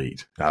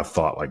elite. I've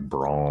thought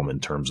Brom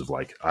in terms of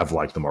I've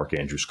liked the Mark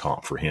Andrews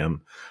comp for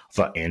him. I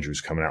thought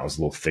Andrews coming out was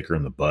a little thicker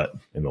in the butt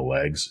and the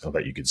legs. I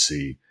thought you could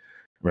see,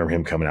 remember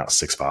him coming out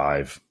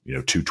 6'5",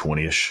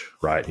 220-ish,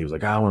 right? He was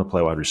I want to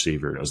play wide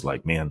receiver. And I was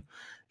man,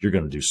 you're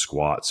going to do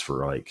squats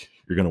for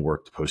you're going to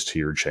work the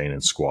posterior chain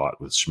and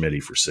squat with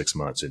Schmitty for 6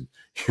 months, and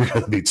you're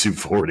going to be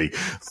 240.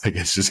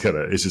 It's just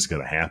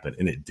going to happen.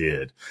 And it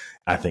did.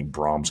 I think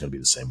Brom's going to be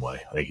the same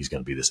way. I think he's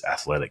going to be this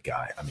athletic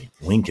guy.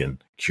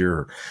 Lincoln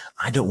Cure,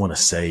 I don't like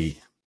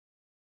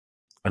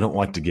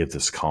to give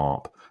this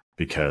comp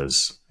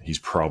because he's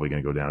probably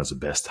going to go down as the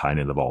best tight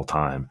end of all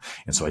time.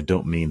 And so I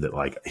don't mean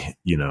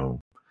that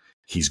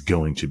he's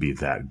going to be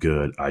that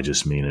good. I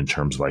just mean in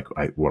terms of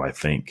what I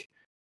think.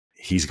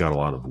 He's got a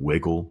lot of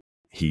wiggle.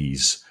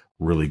 He's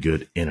really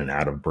good in and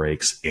out of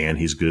breaks, and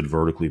he's good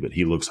vertically, but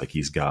he looks like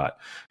he's got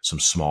some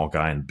small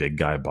guy and big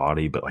guy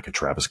body, but like a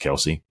Travis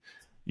Kelce,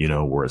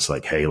 where it's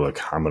hey,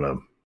 look, I'm going to,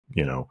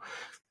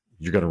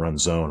 you're going to run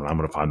zone and I'm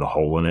going to find the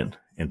hole in it.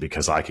 And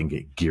because I can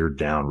get geared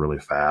down really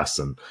fast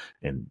and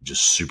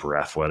just super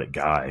athletic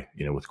guy,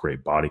 with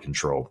great body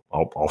control,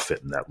 I'll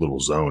fit in that little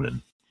zone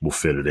and we'll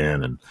fit it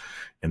in. And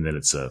then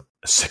it's a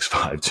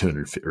 6'5",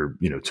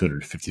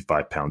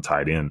 255 pound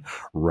tight end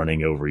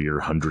running over your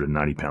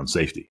 190 pound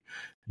safety.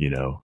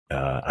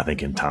 I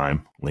think in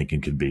time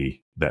Lincoln could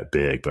be that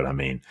big, but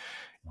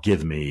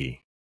give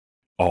me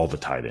all the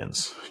tight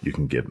ends you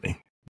can give me.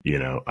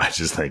 I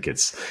just think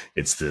it's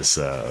this.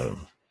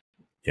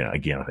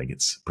 Again, I think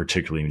it's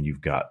particularly when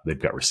they've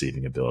got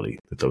receiving ability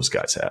that those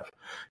guys have,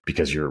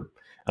 because you're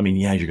going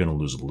to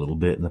lose a little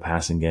bit in the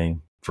passing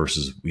game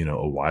versus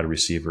a wide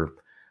receiver.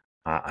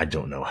 I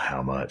don't know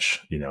how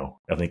much,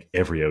 I think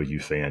every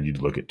OU fan,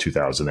 you'd look at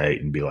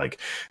 2008 and be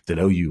did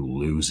OU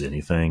lose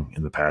anything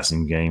in the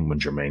passing game when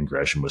Jermaine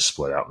Gresham was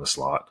split out in the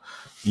slot?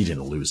 He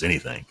didn't lose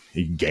anything.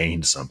 He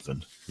gained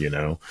something,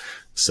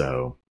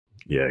 So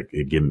yeah,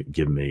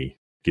 give me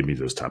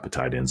those type of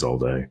tight ends all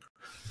day.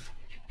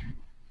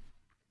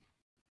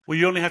 Well,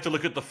 you only have to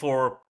look at the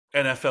 4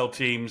 NFL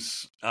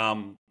teams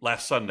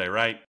last Sunday,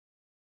 right?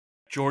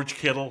 George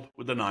Kittle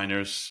with the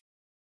Niners,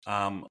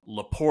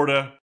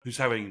 Laporta, who's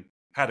had an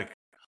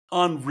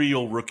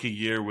unreal rookie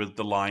year with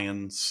the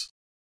Lions,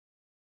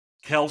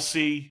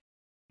 Kelce,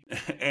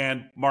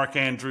 and Mark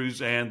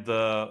Andrews, and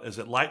is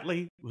it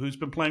Lightly, who's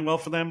been playing well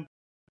for them?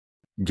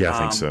 Yeah, I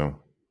think so.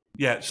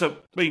 Yeah, so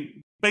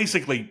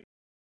basically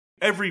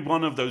every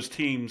one of those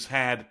teams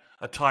had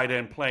a tight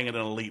end playing at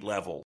an elite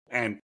level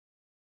and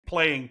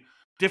playing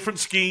different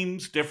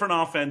schemes, different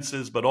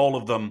offenses, but all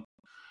of them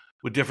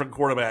with different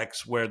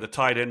quarterbacks, where the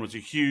tight end was a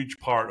huge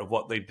part of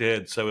what they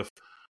did. So if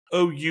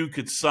OU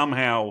could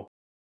somehow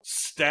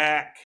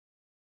stack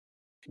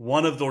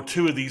one of or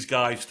two of these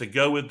guys to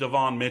go with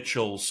Devon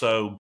Mitchell,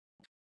 so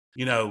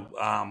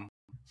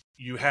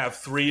you have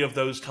three of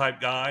those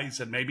type guys,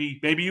 and maybe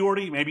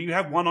you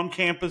have one on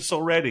campus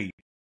already.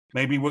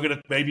 Maybe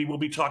we'll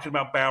be talking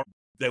about Bauer.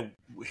 That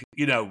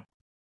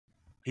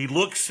he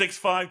looks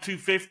 6'5",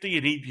 250,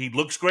 and he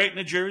looks great in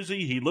a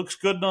jersey. He looks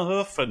good in a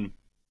hoof, and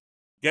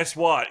guess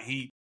what?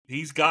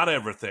 He's got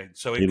everything.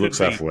 So he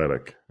looks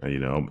athletic.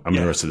 I'm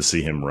interested to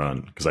see him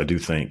run, because I do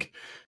think,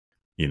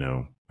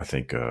 I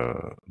think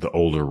the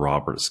older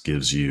Roberts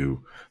gives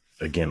you,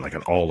 again, like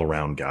an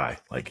all-around guy.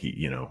 Like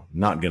he,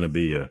 not going to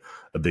be a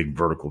big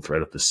vertical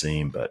threat up the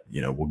seam, but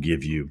will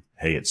give you,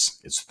 hey, it's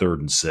 3rd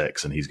and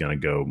 6, and he's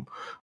going to go,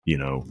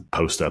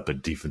 post up a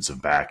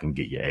defensive back and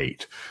get you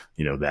 8,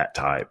 that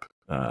type.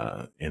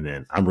 And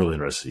then I'm really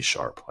interested to see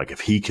Sharp. Like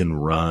if he can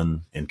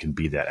run and can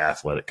be that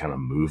athletic kind of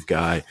move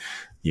guy,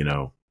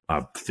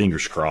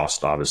 fingers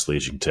crossed, obviously,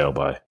 as you can tell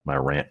by my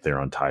rant there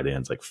on tight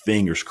ends, like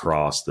fingers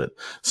crossed that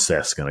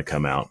Seth's going to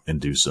come out and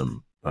do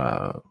some,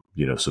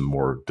 some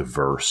more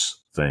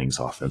diverse things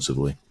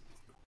offensively.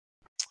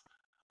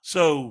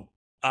 So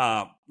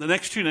the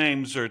next two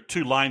names are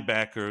two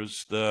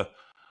linebackers.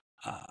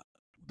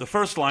 The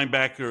first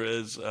linebacker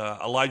is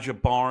Elijah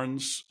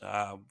Barnes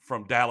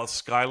from Dallas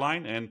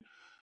Skyline. And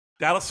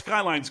Dallas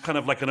Skyline's kind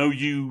of like an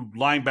OU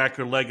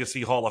linebacker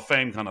legacy Hall of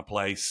Fame kind of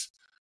place.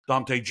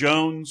 Dante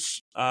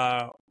Jones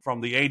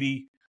from the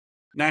 80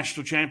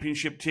 national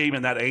championship team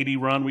and that 80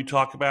 run we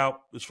talk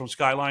about is from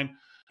Skyline.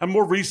 And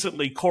more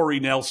recently, Corey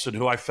Nelson,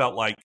 who I felt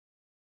like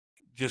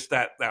just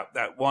that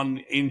one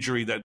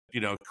injury that,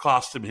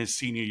 cost him his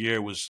senior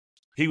year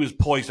he was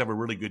poised to have a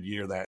really good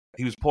year.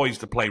 He was poised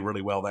to play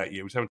really well that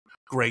year. He was having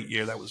a great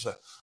year. That was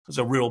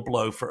a real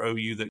blow for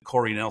OU that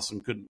Corey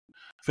Nelson couldn't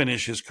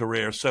finish his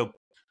career. So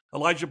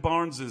Elijah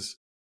Barnes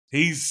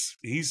he's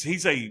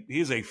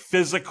a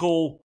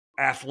physical,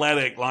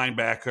 athletic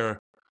linebacker.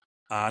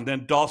 And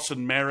then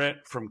Dawson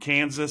Merritt from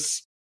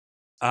Kansas.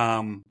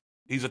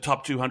 He's a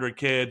top 200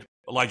 kid.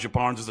 Elijah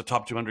Barnes is a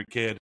top 200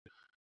 kid.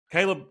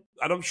 Caleb,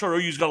 I'm sure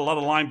OU's got a lot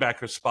of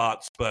linebacker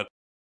spots, but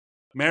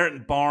Merritt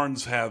and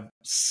Barnes have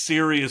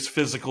serious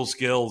physical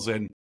skills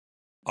and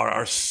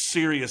are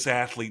serious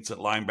athletes at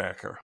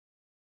linebacker.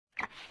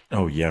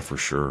 Oh, yeah, for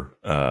sure.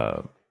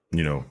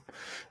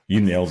 You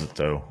nailed it,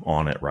 though,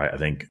 on it, right? I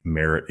think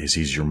Merritt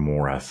he's your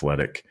more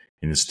athletic.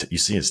 And you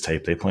see his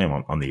tape, they play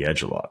him on the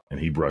edge a lot, and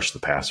he brushed the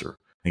passer.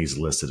 I think he's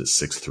listed at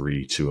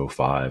 6'3",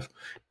 205,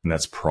 and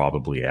that's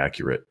probably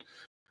accurate.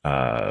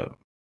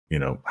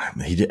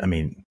 He did. I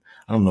mean,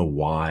 I don't know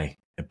why.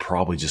 It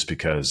probably just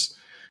because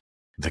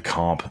one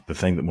of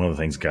the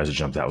things guys that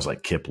jumped out was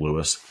like Kip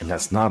Lewis, and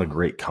that's not a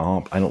great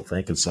comp, I don't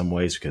think, in some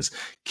ways, because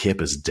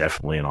Kip is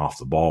definitely an off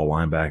the ball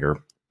linebacker.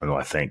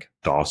 I think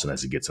Dawson,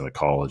 as he gets into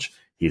college,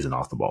 he's an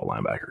off the ball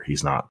linebacker.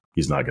 He's not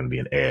going to be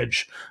an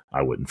edge.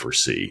 I wouldn't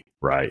foresee,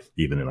 right?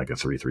 Even in like a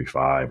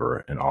 3-3-5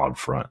 or an odd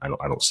front, I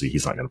don't see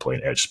he's not going to play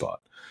an edge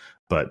spot.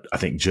 But I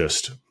think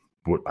just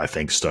what I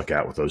think stuck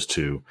out with those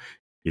two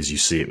is you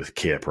see it with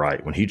Kip,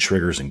 right? When he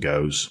triggers and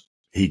goes,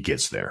 he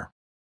gets there.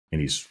 And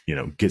he's,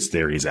 gets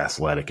there, he's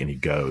athletic, and he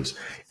goes.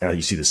 And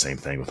you see the same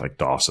thing with like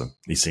Dawson.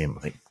 You see him,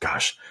 I think,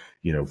 gosh,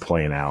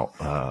 playing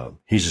out.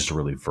 He's just a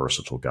really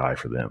versatile guy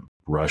for them.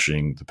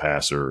 Rushing the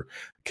passer,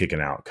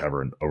 kicking out,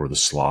 covering over the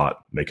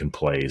slot, making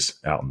plays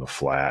out in the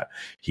flat.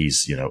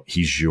 He's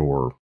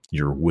your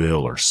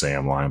Will or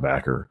Sam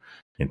linebacker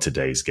in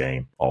today's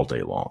game all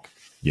day long.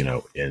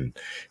 And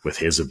with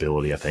his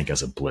ability, I think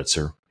as a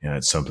blitzer,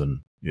 it's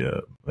something,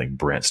 I think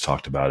Brent's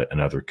talked about it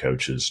and other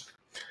coaches.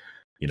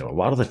 A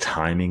lot of the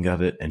timing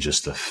of it and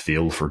just the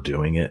feel for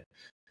doing it,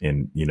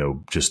 and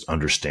just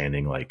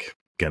understanding like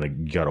you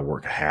got to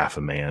work half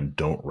a man.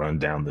 Don't run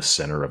down the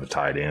center of a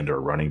tight end or a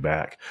running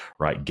back,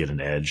 right? Get an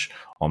edge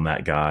on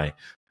that guy.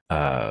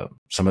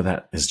 Some of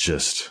that is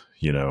just,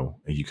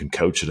 you can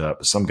coach it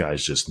up. Some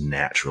guys just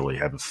naturally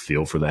have a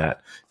feel for that,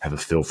 have a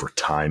feel for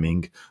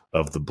timing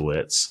of the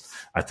blitz.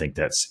 I think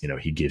that's,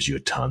 he gives you a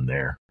ton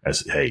there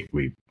as, hey,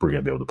 we're going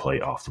to be able to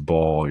play off the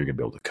ball. You're going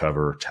to be able to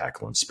cover,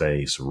 tackle in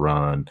space,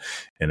 run.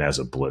 And as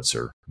a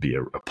blitzer, be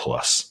a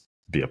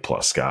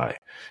plus guy,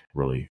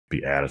 really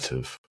be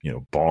additive.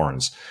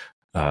 Barnes,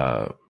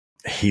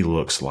 he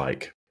looks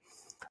like,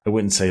 I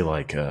wouldn't say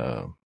like,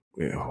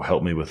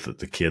 help me with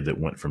the kid that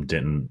went from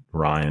Denton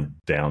Ryan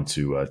down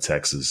to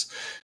Texas,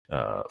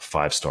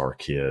 5-star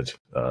kid,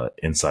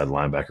 inside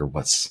linebacker.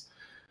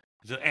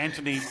 Is it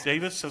Anthony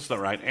Davis? That's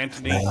not right.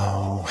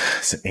 No,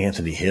 it's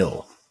Anthony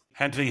Hill.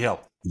 Anthony Hill.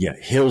 Yeah,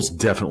 Hill's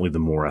definitely the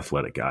more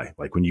athletic guy.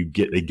 Like when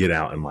they get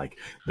out and like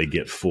they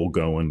get full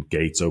going,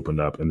 gates opened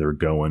up, and they're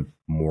going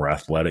more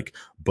athletic.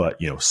 But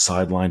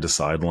sideline to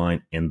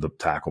sideline in the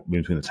tackle,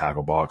 between the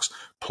tackle box,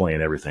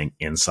 playing everything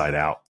inside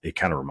out. It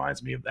kind of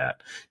reminds me of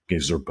that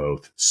because they're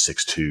both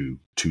 6'2",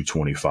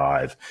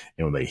 225,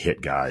 and when they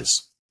hit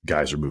guys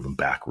are moving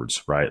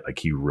backwards, right? Like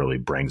he really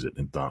brings it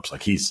and thumps.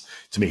 Like he's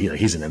an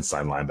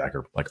inside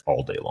linebacker like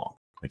all day long.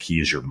 Like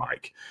he is your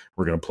Mike.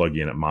 We're gonna plug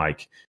you in at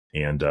Mike.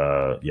 And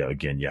gonna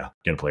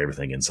play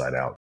everything inside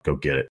out. Go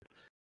get it.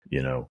 I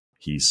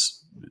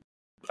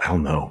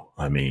don't know.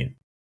 I mean,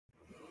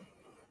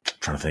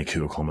 trying to think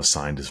who Oklahoma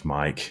signed as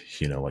Mike,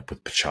 like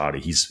with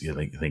Pichotti.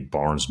 I think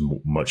Barnes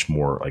much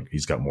more, like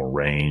he's got more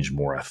range,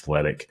 more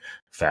athletic,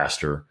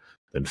 faster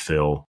than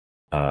Phil.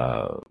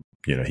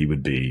 He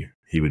would be,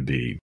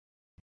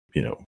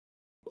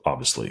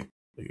 obviously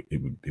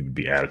it would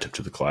be additive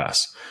to the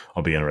class.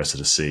 I'll be interested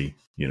to see,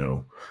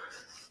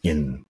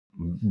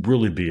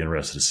 really be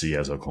interested to see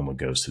as Oklahoma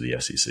goes to the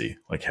SEC,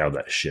 like how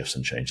that shifts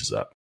and changes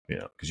up,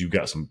 because you've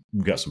got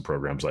some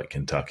programs like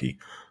Kentucky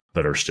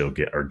that are still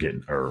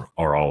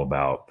are all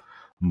about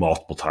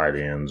multiple tight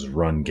ends,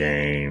 run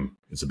game.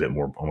 It's a bit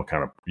more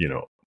kind of,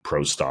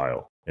 pro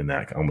style, in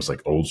that almost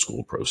like old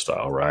school pro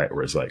style, right?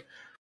 Where it's like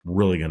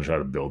really going to try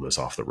to build this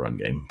off the run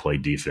game, play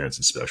defense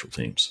and special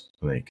teams.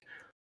 I think,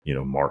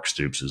 Mark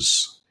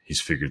Stoops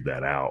he's figured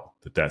that out,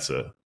 that's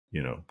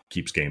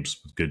keeps games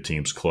with good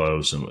teams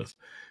close, and with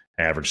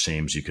average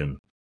teams, you can,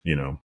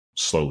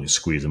 slowly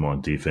squeeze them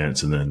on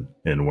defense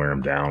and wear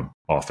them down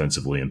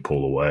offensively and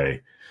pull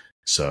away.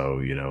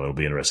 So, it'll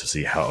be interesting to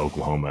see how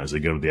Oklahoma, as they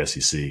go to the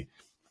SEC,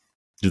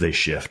 do they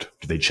shift?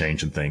 Do they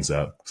change things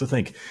up? Because I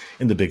think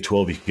in the Big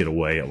 12, you can get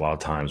away a lot of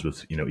times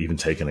with, even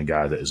taking a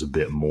guy that is a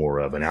bit more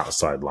of an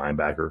outside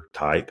linebacker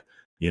type.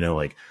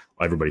 Like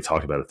everybody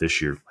talked about it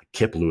this year. Like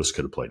Kip Lewis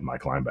could have played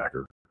Mike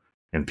linebacker.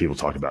 And people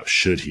talk about,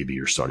 should he be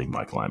your starting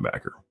Mike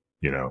linebacker?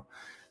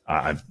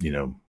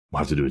 We'll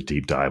have to do a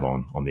deep dive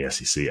on the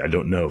SEC. I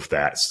don't know if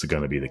that's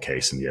going to be the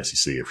case in the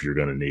SEC. If you're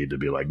going to need to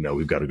be like, no,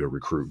 we've got to go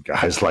recruit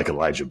guys like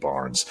Elijah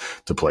Barnes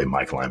to play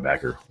Mike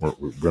linebacker.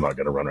 We're not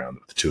going to run around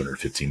with the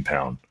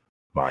 215-pound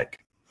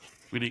Mike.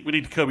 We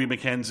need Kobe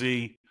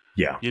McKenzie.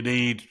 Yeah, you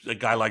need a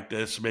guy like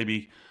this,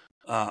 maybe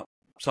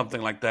something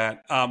like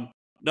that.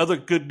 Another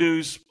good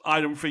news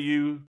item for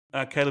you,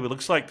 Caleb. It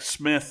looks like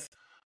Smith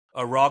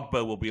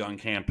Arogbo will be on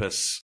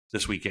campus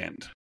this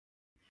weekend.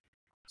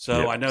 So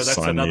yep, I know that's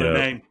another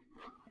name.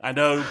 I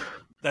know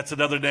that's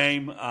another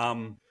name.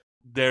 I've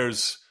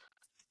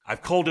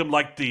called him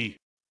like the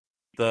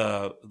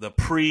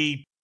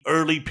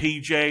pre-early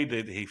PJ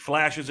that he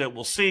flashes it.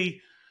 We'll see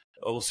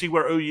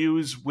where OU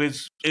is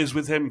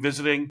with him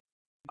visiting.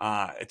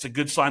 It's a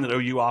good sign that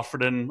OU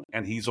offered him,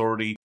 and he's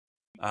already,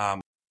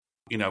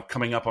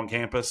 coming up on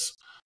campus.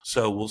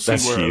 So we'll see.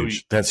 That's where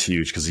huge. That's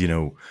huge because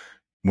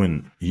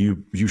when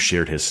you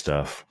shared his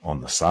stuff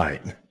on the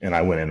site and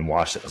I went in and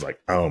watched it, I was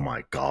like, oh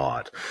my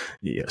God,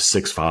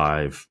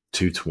 6'5",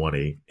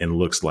 220, and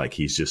looks like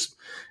he's just,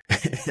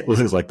 it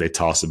looks like they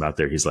tossed him out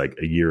there. He's like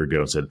a year ago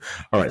and said,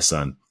 all right,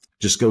 son,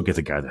 just go get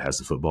the guy that has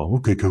the football.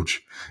 Okay,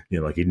 coach.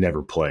 Like he'd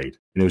never played.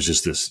 And it was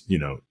just this,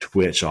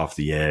 twitch off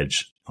the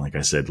edge. Like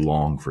I said,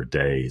 long for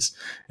days.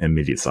 And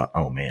immediately thought,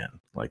 oh man,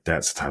 like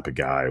that's the type of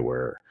guy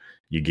where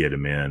you get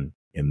him in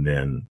and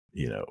then,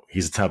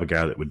 he's the type of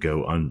guy that would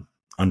go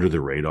under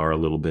the radar a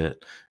little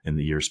bit in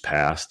the years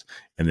past.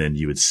 And then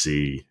you would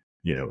see,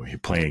 you're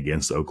playing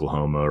against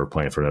Oklahoma or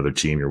playing for another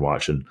team you're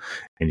watching,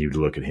 and you'd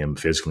look at him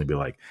physically and be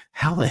like,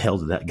 how the hell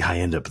did that guy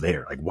end up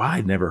there? Like, why?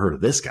 I'd never heard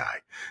of this guy,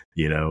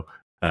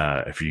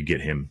 if you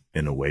get him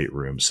in a weight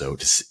room.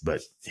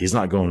 But he's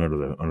not going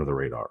under the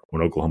radar.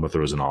 When Oklahoma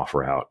throws an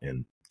offer out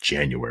in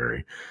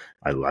January,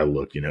 I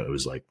looked, it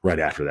was like right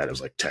after that, it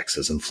was like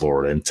Texas and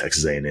Florida and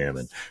Texas A&M.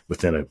 And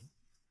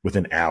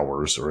within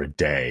hours or a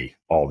day,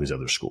 all these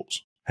other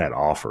schools had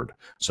offered.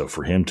 So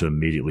for him to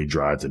immediately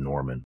drive to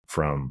Norman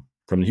from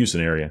the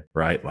Houston area,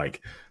 right?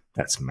 Like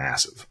that's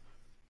massive.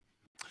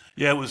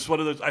 Yeah, it was one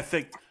of those. I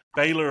think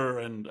Baylor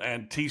and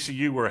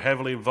TCU were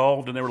heavily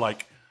involved, and they were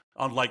like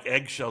on like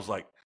eggshells.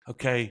 Like,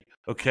 okay,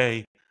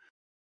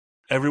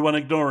 everyone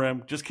ignore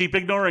him. Just keep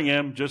ignoring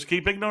him. Just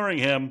keep ignoring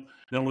him.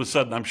 And all of a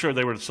sudden, I'm sure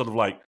they were sort of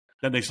like.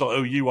 Then they saw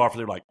OU offer.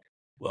 They're like,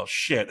 well,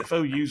 shit. If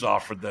OU's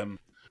offered them,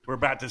 we're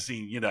about to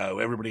see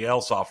everybody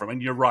else offer them.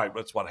 And you're right.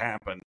 That's what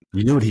happened.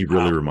 You know what he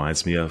really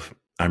reminds me of?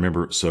 I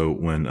remember, so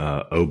when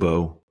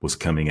Obo was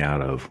coming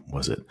out of,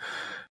 was it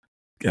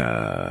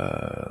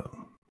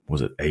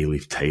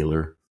A-Leaf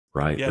Taylor,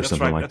 right? Yeah, or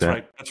something like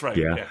that. That's right.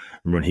 Yeah.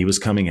 When he was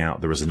coming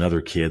out, there was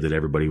another kid that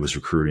everybody was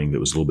recruiting that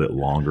was a little bit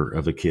longer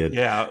of a kid.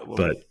 Yeah.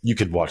 But you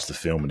could watch the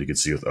film and you could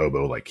see with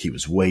Obo, like he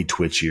was way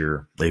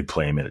twitchier. They'd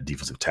play him at a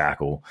defensive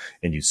tackle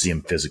and you'd see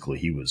him physically.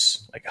 He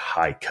was like a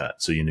high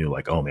cut. So you knew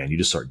like, oh man, you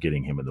just start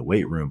getting him in the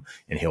weight room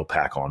and he'll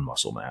pack on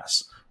muscle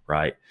mass,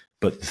 right?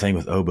 But the thing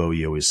with Obo,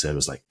 he always said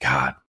was like,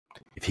 God,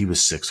 if he was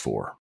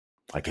 6'4",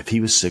 like if he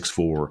was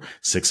 6'4",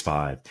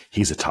 6'5",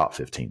 he's a top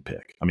 15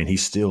 pick. I mean,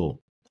 he's still,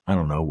 I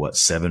don't know,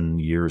 7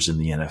 years in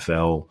the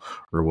NFL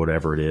or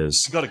whatever it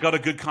is. He got a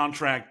good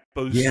contract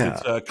both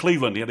with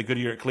Cleveland. He had a good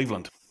year at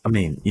Cleveland. I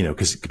mean,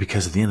 because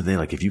at the end of the day,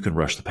 like if you can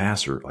rush the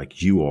passer,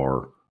 like you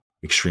are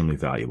extremely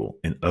valuable,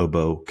 and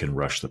Obo can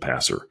rush the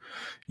passer.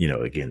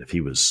 Again, if he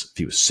was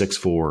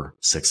 6'4",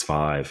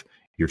 6'5",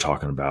 you're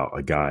talking about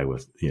a guy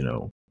with,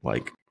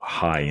 like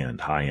high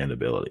end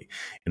ability.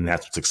 And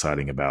that's what's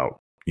exciting about,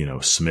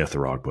 Smith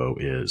Arogbo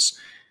is,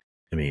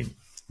 I mean,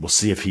 we'll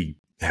see if he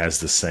has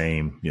the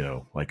same,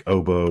 like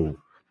Obo,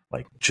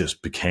 like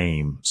just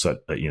became such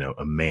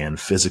a man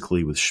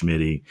physically with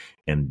Schmitty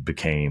and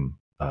became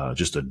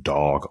just a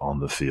dog on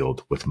the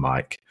field with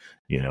Mike.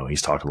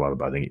 He's talked a lot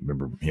about, I think,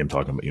 remember him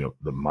talking about,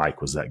 the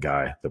Mike was that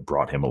guy that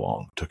brought him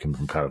along, took him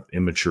from kind of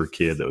immature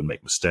kid that would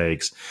make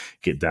mistakes,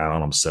 get down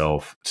on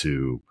himself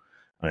to,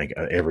 I think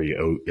every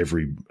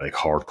like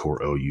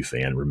hardcore OU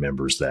fan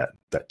remembers that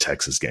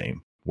Texas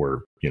game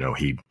where,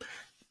 he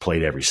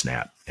played every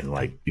snap and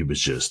like, he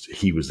was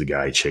the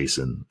guy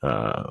chasing,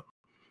 God,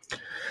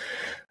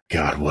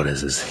 what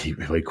is this? He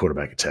played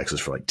quarterback at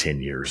Texas for like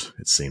 10 years.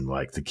 It seemed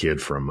like the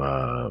kid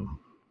from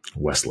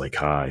Westlake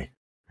High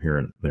there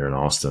in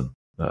Austin.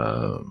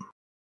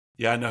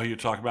 Yeah, I know who you're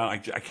talking about.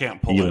 I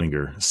can't pull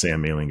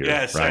Sam Ealinger.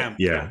 Yeah, right? Sam.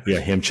 Yeah,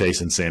 him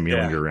chasing Sam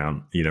Ealinger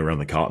around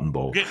the Cotton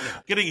Bowl.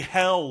 Getting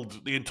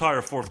held the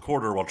entire fourth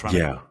quarter while trying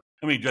to.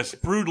 I mean,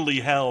 just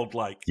brutally held.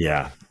 Like,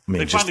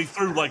 they finally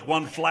threw like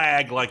one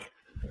flag, like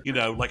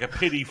a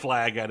pity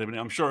flag at him, and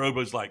I'm sure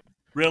Obo's like,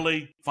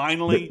 really,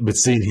 finally. But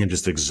seeing him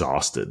just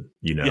exhausted,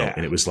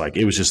 and it was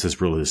just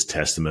this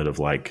testament of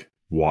like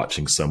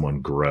watching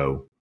someone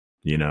grow,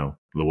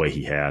 the way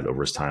he had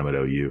over his time at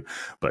OU.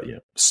 But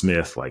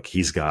Smith, like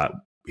he's got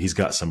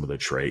some of the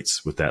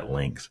traits with that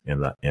length in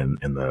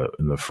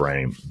the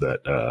frame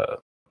that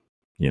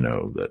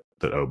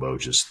that Obo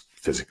just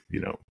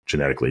physically,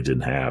 genetically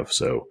didn't have.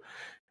 So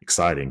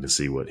exciting to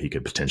see what he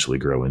could potentially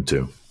grow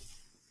into.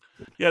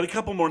 Yeah, a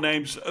couple more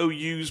names.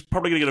 OU's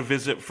probably going to get a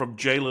visit from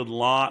Jalen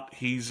Lott.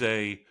 He's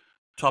a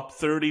top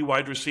 30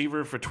 wide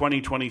receiver for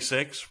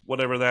 2026,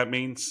 whatever that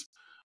means.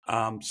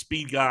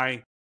 Speed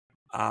guy.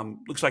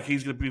 Looks like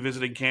he's going to be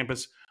visiting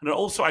campus. And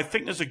also, I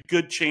think there's a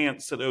good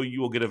chance that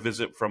OU will get a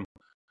visit from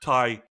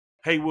Ty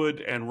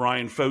Haywood and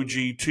Ryan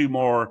Foji, two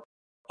more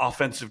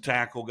offensive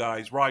tackle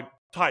guys.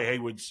 Ty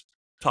Haywood's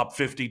top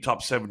 50,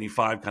 top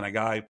 75 kind of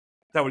guy.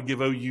 That would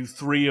give OU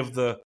three of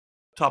the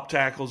top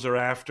tackles they're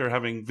after,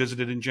 having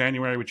visited in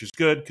January, which is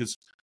good because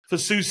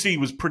Fasusi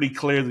was pretty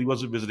clear that he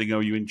wasn't visiting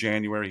OU in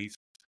January. He's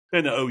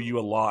been to OU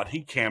a lot.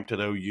 He camped at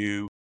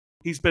OU.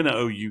 He's been to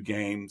OU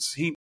games.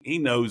 He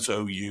knows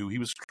OU. He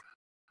was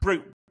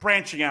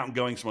branching out and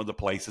going some other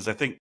places. I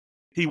think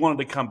he wanted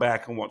to come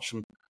back and watch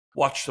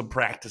some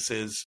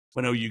practices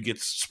when OU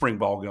gets spring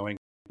ball going,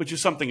 which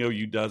is something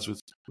OU does with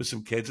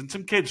some kids. And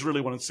some kids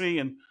really want to see.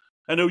 And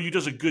OU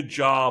does a good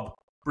job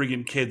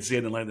bringing kids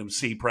in and letting them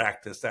see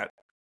practice.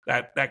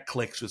 That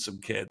clicks with some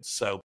kids.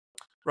 So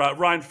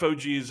Ryan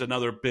Foji is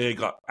another big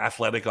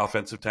athletic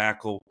offensive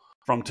tackle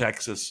from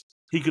Texas.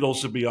 He could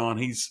also be on.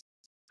 He's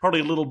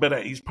probably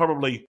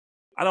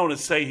I don't want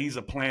to say he's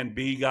a plan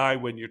B guy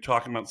when you're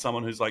talking about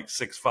someone who's like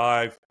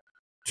 6'5",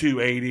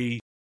 280,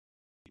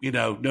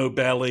 no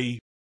belly,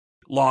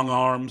 long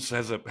arms,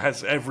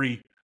 has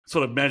every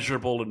sort of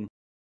measurable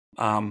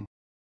and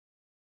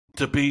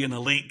to be an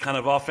elite kind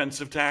of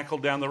offensive tackle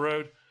down the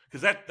road.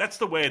 Because that's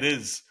the way it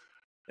is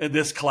in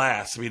this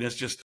class. I mean, it's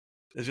just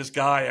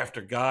guy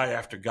after guy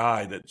after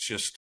guy that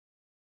just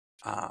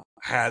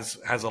has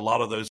a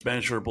lot of those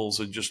measurables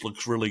and just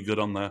looks really good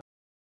on the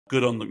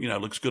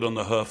looks good on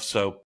the hoof.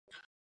 So,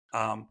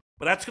 but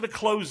that's going to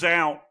close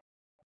out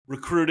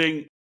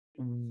recruiting.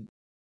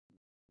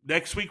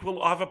 Next week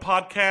we'll have a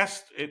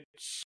podcast.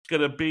 It's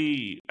going to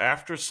be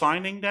after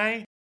signing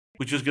day,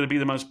 which is going to be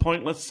the most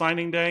pointless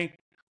signing day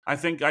I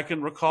think I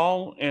can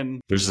recall. And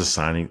there's a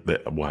signing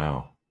that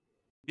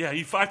yeah,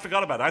 I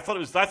forgot about it. I thought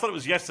it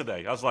was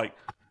yesterday. I was like,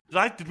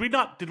 did we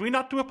not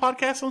do a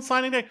podcast on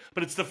signing day?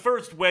 But it's the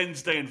first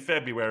Wednesday in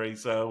February,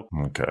 so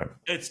okay,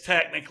 it's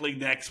technically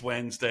next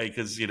Wednesday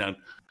because the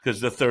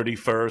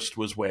 31st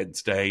was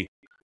Wednesday.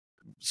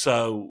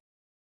 So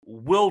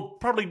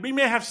we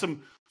may have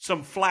some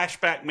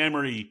flashback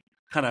memory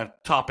kind of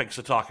topics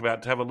to talk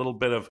about, to have a little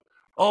bit of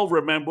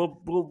remember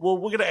we're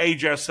going to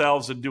age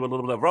ourselves and do a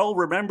little bit of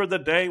remember the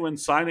day when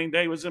signing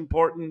day was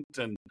important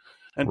and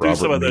Robert do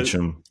some of those.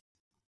 Meacham.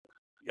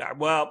 Yeah,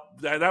 well,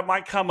 that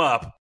might come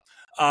up.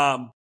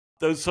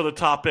 Those sort of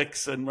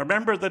topics, and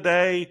remember the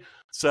day.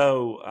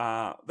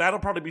 So that'll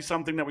probably be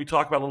something that we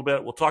talk about a little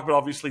bit. We'll talk about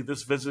obviously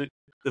the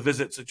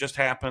visits that just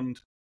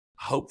happened.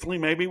 Hopefully,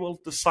 maybe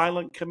the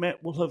silent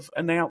commit will have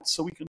announced,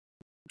 so we can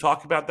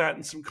talk about that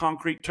in some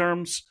concrete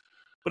terms.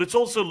 But it's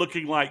also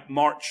looking like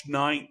March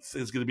 9th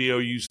is going to be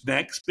OU's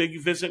next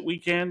big visit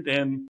weekend,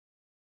 and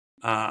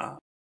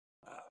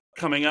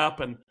coming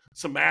up, and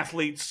some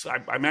athletes.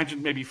 I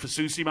imagine maybe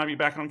Fasusi might be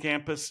back on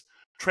campus.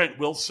 Trent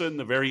Wilson,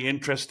 the very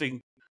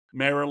interesting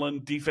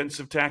Maryland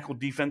defensive tackle,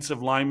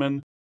 defensive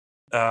lineman,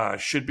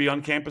 should be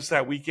on campus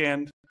that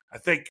weekend. I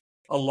think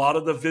a lot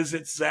of the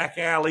visits Zach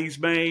Alley's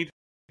made,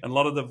 and a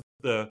lot of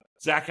the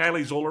Zach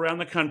Alley's all around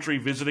the country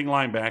visiting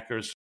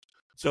linebackers.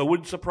 So it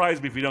wouldn't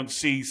surprise me if we don't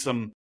see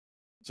some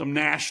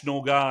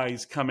national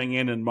guys coming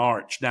in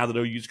March, now that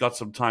OU's got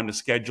some time to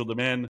schedule them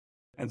in,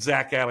 and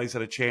Zach Alley's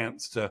had a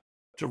chance to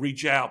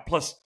reach out.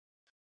 Plus,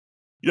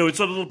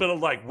 it's a little bit of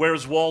like,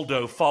 where's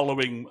Waldo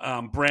following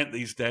Brent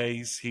these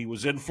days? He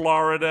was in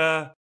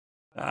Florida,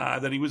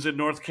 then he was in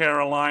North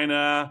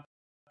Carolina.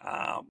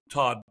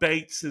 Todd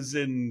Bates is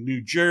in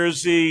New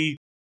Jersey.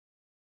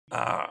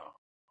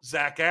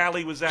 Zach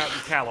Alley was out in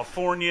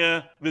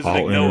California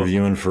visiting all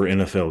interviewing for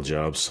NFL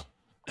jobs.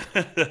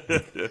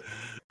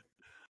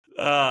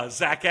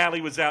 Zach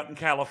Alley was out in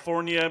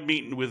California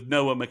meeting with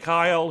Noah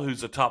Mikhail,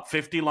 who's a top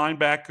 50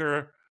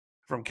 linebacker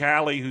from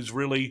Cali, he's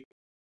really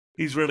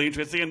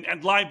interesting.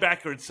 And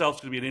linebacker itself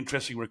is going to be an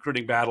interesting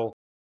recruiting battle,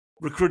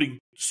 recruiting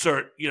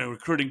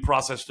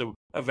process to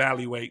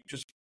evaluate.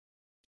 Just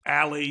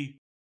Alley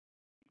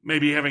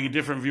maybe having a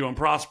different view on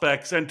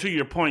prospects. And to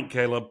your point,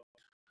 Caleb,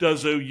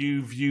 does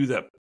OU view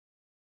that,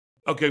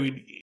 okay,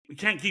 we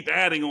can't keep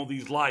adding all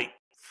these light,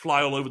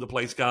 fly all over the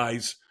place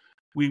guys.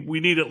 We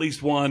need at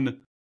least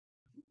one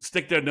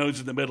stick their nose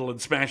in the middle and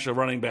smash a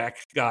running back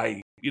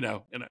guy.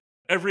 In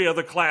every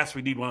other class,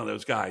 we need one of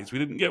those guys. We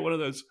didn't get one of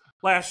those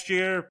last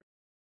year.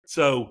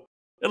 So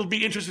it'll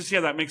be interesting to see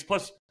how that makes.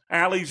 Plus,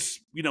 Alley's,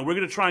 we're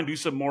going to try and do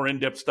some more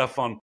in-depth stuff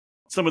on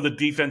some of the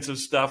defensive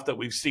stuff that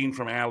we've seen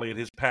from Alley at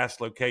his past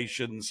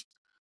locations.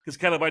 Because,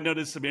 Caleb, I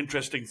noticed some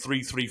interesting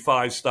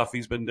 3-3-5 stuff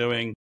he's been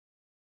doing.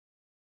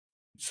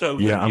 So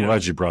yeah, I'm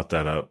glad you brought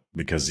that up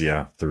because,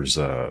 there's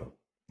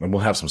and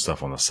we'll have some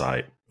stuff on the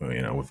site.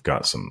 We've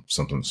got some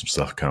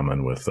stuff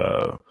coming with,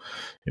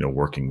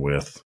 working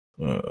with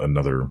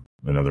another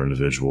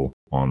individual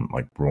on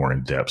like more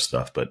in depth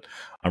stuff. But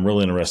I'm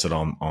really interested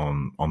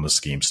on the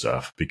scheme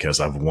stuff because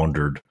I've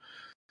wondered,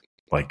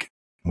 like,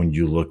 when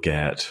you look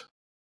at,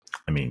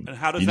 and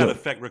how does that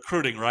affect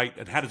recruiting, right?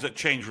 And how does it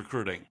change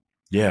recruiting?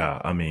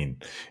 Yeah,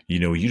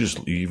 you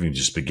even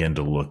just begin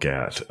to look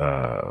at,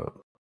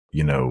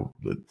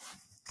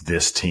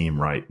 this team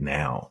right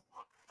now,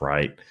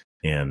 right?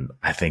 And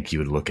I think you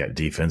would look at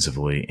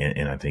defensively,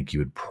 and I think you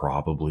would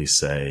probably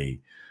say,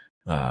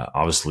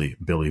 obviously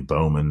Billy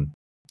Bowman,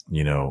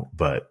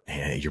 but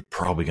you're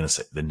probably going to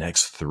say the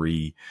next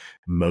three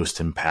most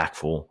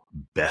impactful,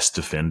 best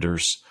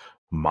defenders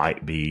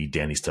might be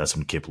Danny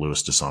Stutsman, Kip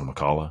Lewis, Dasan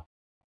McCullough,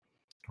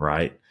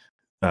 right?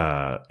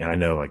 And I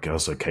know, like,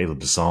 also Caleb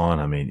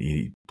Dasan,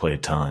 he played a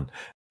ton.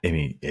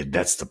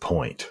 That's the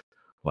point.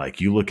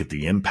 Like, you look at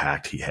the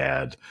impact he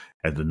had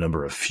at the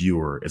number of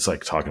fewer. It's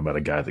like talking about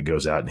a guy that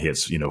goes out and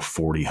hits,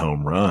 40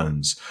 home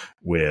runs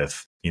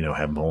with,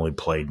 have only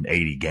played in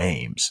 80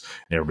 games.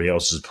 And everybody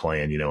else is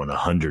playing, in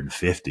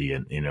 150.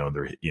 And,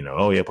 they're, he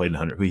played in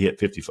 100. He hit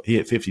 50. He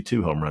hit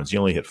 52 home runs. He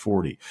only hit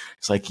 40.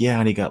 It's like, yeah,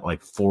 and he got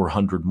like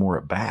 400 more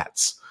at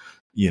bats.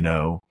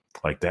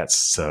 Like that's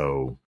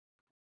so.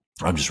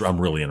 I'm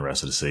really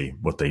interested to see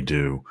what they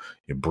do.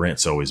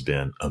 Brent's always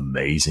been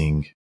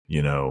amazing,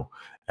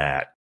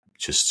 at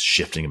just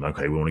shifting them.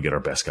 Okay, we want to get our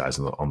best guys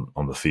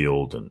on the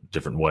field in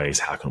different ways.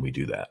 How can we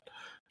do that?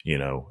 He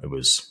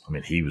was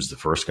the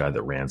first guy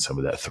that ran some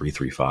of that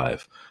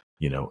 3-3-5,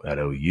 at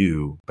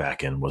OU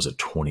back in, was it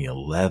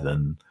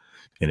 2011?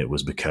 And it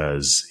was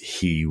because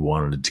he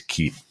wanted to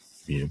keep,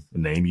 the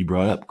name you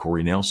brought up,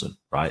 Corey Nelson,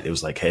 right? It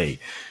was like, hey,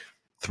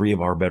 three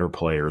of our better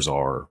players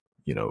are,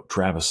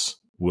 Travis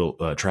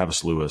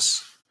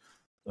Lewis,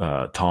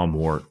 Tom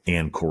Ward,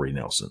 and Corey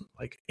Nelson,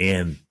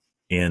 and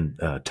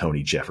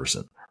Tony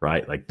Jefferson,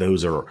 right? Like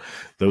those are,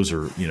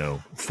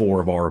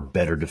 four of our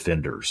better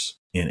defenders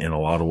in a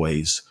lot of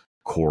ways.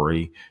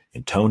 Corey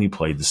and Tony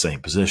played the same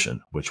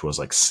position, which was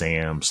like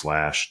Sam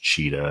 /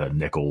 Cheetah,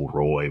 Nickel,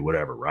 Roy,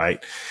 whatever,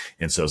 right?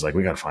 And so it's like,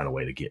 we got to find a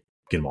way to get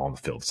them all on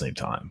the field at the same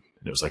time.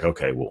 And it was like,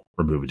 okay, we'll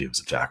remove a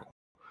defensive tackle,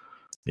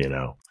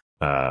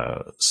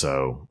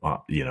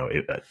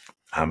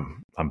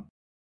 I'm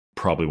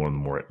probably one of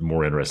the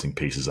more interesting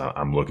pieces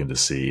I'm looking to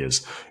see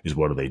is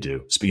what do they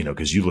do?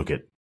 Because you look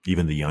at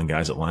even the young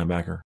guys at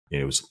linebacker.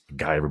 It was a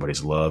guy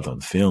everybody's loved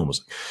on film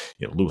was,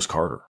 Lewis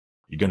Carter.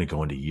 You're going to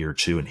go into year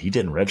 2, and he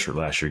didn't redshirt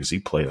last year because he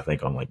played, I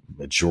think, on like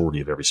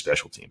majority of every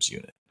special teams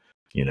unit.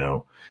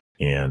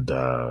 And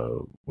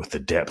with the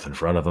depth in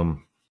front of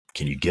him,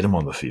 can you get him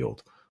on the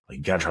field? Like,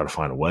 you got to try to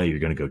find a way. You're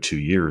going to go 2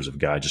 years of a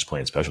guy just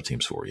playing special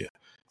teams for you,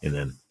 and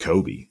then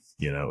Kobe.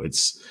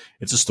 It's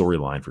a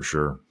storyline for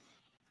sure.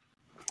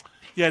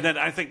 Yeah, then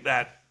I think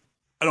that,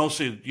 and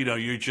also,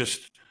 you're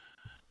just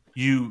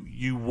you're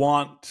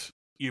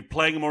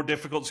playing a more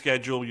difficult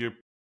schedule. You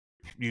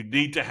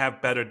need to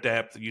have better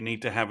depth. You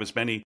need to have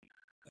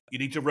you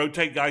need to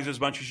rotate guys as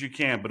much as you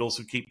can, but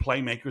also keep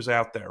playmakers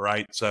out there,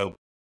 right? So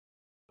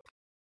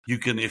you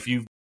can, if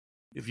you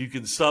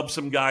can sub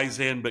some guys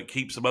in, but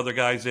keep some other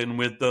guys in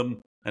with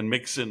them and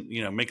mix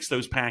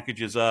those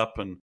packages up.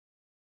 And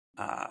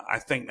I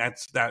think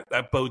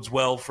that bodes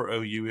well for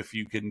OU if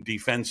you can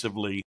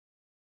defensively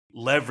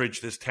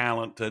leverage this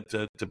talent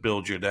to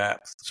build your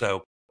depth.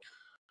 So,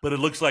 but it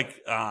looks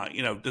like,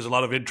 there's a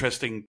lot of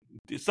interesting,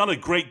 it's not a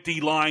great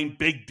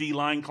big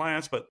D-line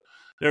class, but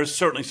there's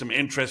certainly some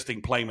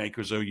interesting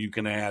playmakers OU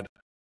can add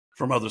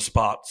from other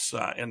spots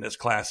in this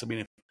class. If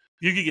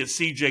you could get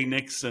CJ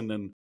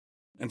Nixon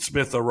and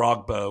Smith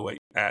Orogbo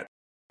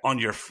on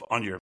your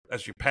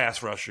as your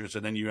pass rushers,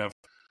 and then you have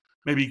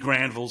maybe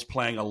Granville's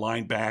playing a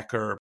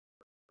linebacker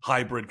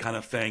hybrid kind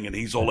of thing, and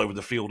he's all over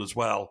the field as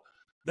well.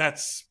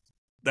 That's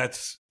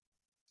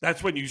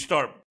when you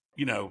start,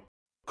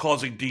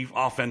 causing deep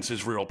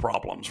offenses real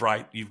problems,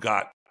 right? You've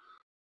got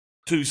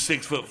 2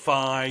 6'5",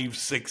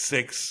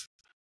 6'6",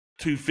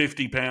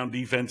 250-pound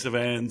defensive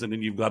ends, and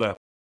then you've got a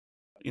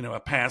a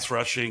pass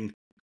rushing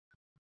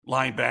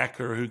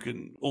linebacker who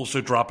can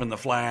also drop in the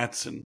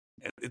flats, and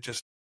it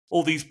just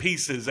all these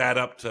pieces add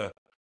up to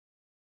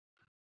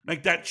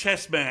make that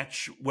chess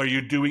match where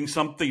you're doing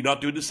something, you're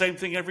not doing the same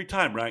thing every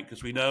time, right?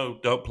 Because we know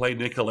don't play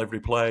nickel every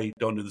play,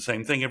 don't do the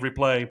same thing every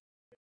play,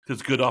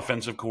 because good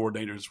offensive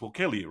coordinators will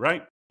kill you,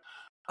 right?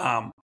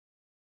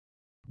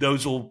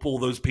 Those will pull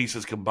those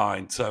pieces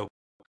combined. So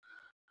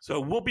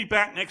we'll be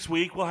back next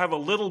week. We'll have a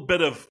little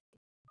bit of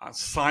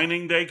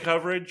signing day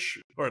coverage,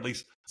 or at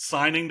least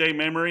signing day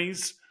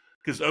memories,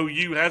 because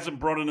OU hasn't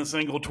brought in a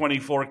single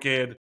 24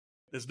 kid.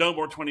 There's no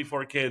more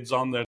 24 kids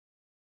on the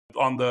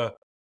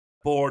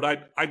board.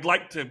 I'd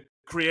like to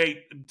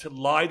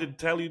lie to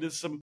tell you there's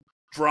some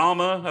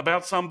drama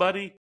about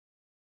somebody,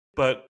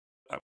 but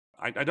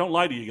I don't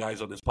lie to you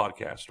guys on this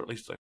podcast, or at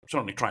least I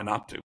certainly try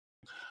not to.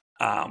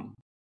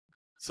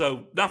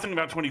 So nothing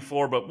about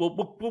 24, but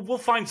we'll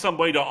find some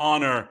way to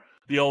honor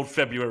the old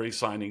February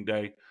signing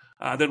day.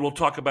 Then we'll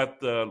talk about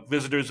the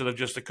visitors that have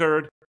just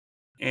occurred,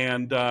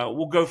 and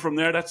we'll go from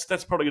there. That's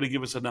probably going to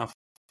give us enough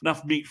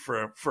meat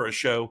for a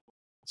show.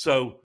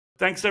 So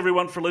thanks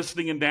everyone for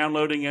listening and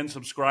downloading and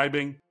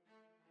subscribing.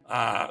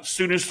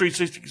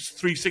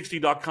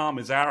 Sooners360.com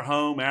is our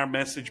home, our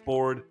message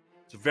board.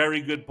 It's a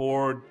very good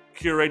board,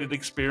 curated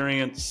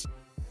experience,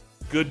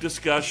 good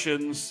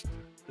discussions.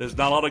 There's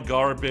not a lot of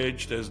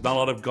garbage. There's not a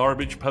lot of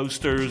garbage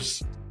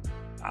posters.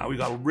 We've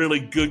got a really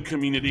good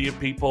community of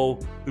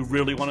people who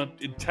really want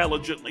to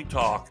intelligently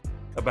talk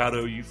about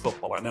OU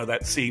football. I know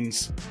that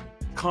seems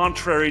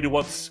contrary to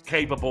what's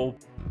capable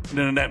an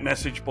internet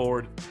message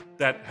board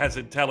that has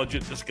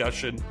intelligent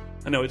discussion.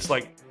 I know it's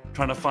like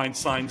trying to find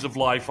signs of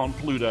life on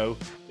Pluto.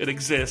 It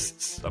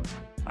exists.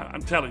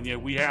 I'm telling you,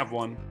 we have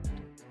one.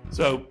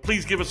 So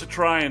please give us a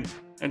try and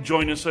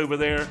join us over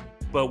there.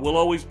 But we'll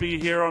always be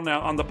here on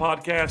the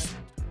podcast.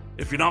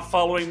 If you're not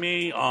following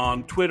me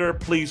on Twitter,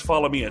 please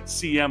follow me at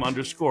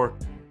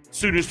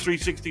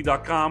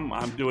CM_Sooners360.com.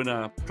 I'm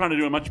trying to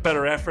do a much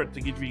better effort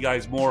to give you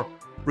guys more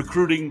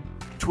recruiting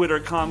Twitter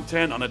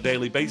content on a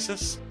daily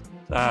basis.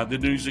 The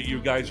news that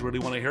you guys really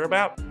want to hear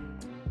about.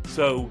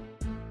 So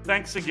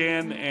thanks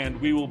again, and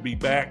we will be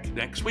back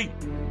next week.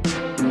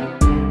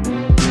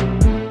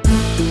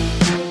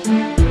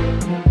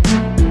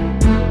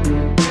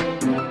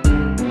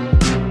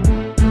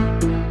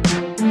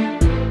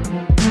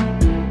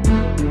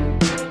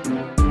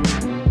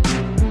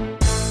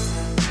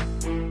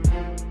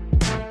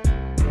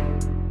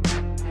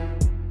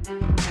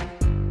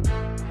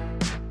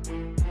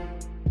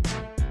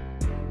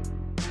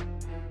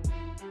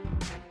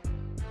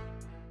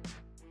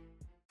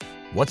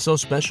 What's so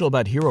special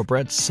about Hero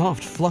Bread's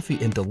soft,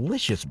 fluffy, and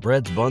delicious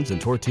breads, buns, and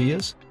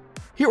tortillas?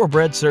 Hero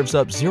Bread serves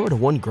up 0 to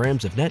 1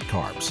 grams of net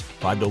carbs,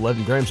 5 to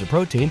 11 grams of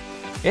protein,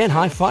 and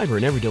high fiber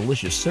in every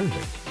delicious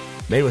serving.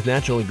 Made with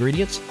natural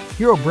ingredients,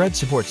 Hero Bread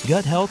supports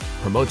gut health,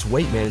 promotes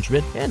weight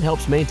management, and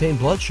helps maintain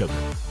blood sugar.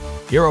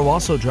 Hero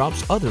also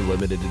drops other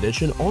limited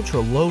edition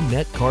ultra-low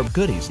net carb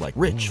goodies like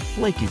rich,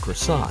 flaky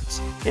croissants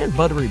and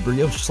buttery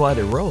brioche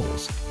slider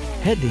rolls.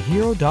 Head to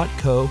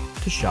hero.co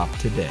to shop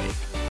today.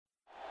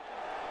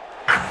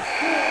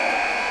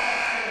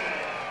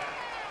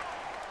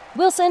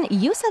 Wilson,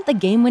 you sent the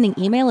game-winning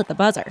email at the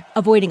buzzer,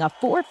 avoiding a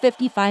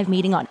 4:55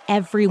 meeting on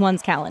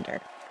everyone's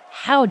calendar.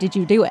 How did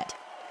you do it?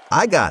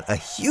 I got a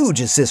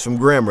huge assist from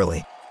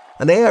Grammarly,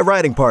 an AI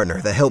writing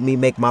partner that helped me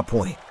make my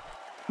point.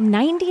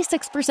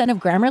 96% of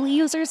Grammarly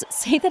users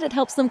say that it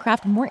helps them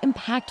craft more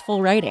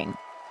impactful writing.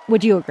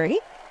 Would you agree?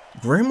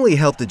 Grammarly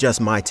helped adjust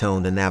my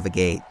tone to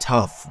navigate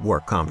tough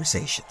work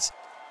conversations.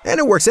 And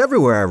it works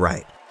everywhere I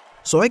write,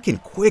 so I can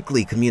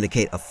quickly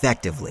communicate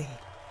effectively.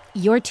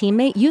 Your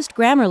teammate used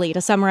Grammarly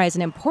to summarize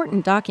an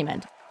important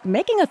document,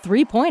 making a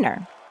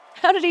 3-pointer.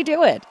 How did he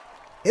do it?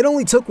 It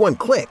only took one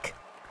click.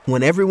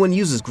 When everyone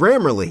uses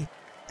Grammarly,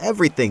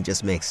 everything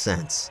just makes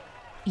sense.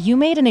 You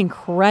made an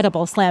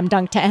incredible slam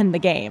dunk to end the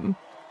game.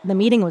 The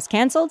meeting was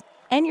canceled,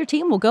 and your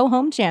team will go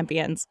home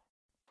champions.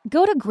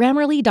 Go to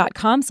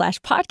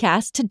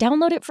Grammarly.com/podcast to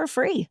download it for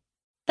free.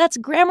 That's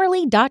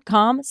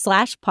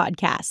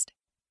Grammarly.com/podcast.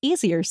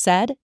 Easier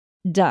said,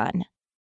 done.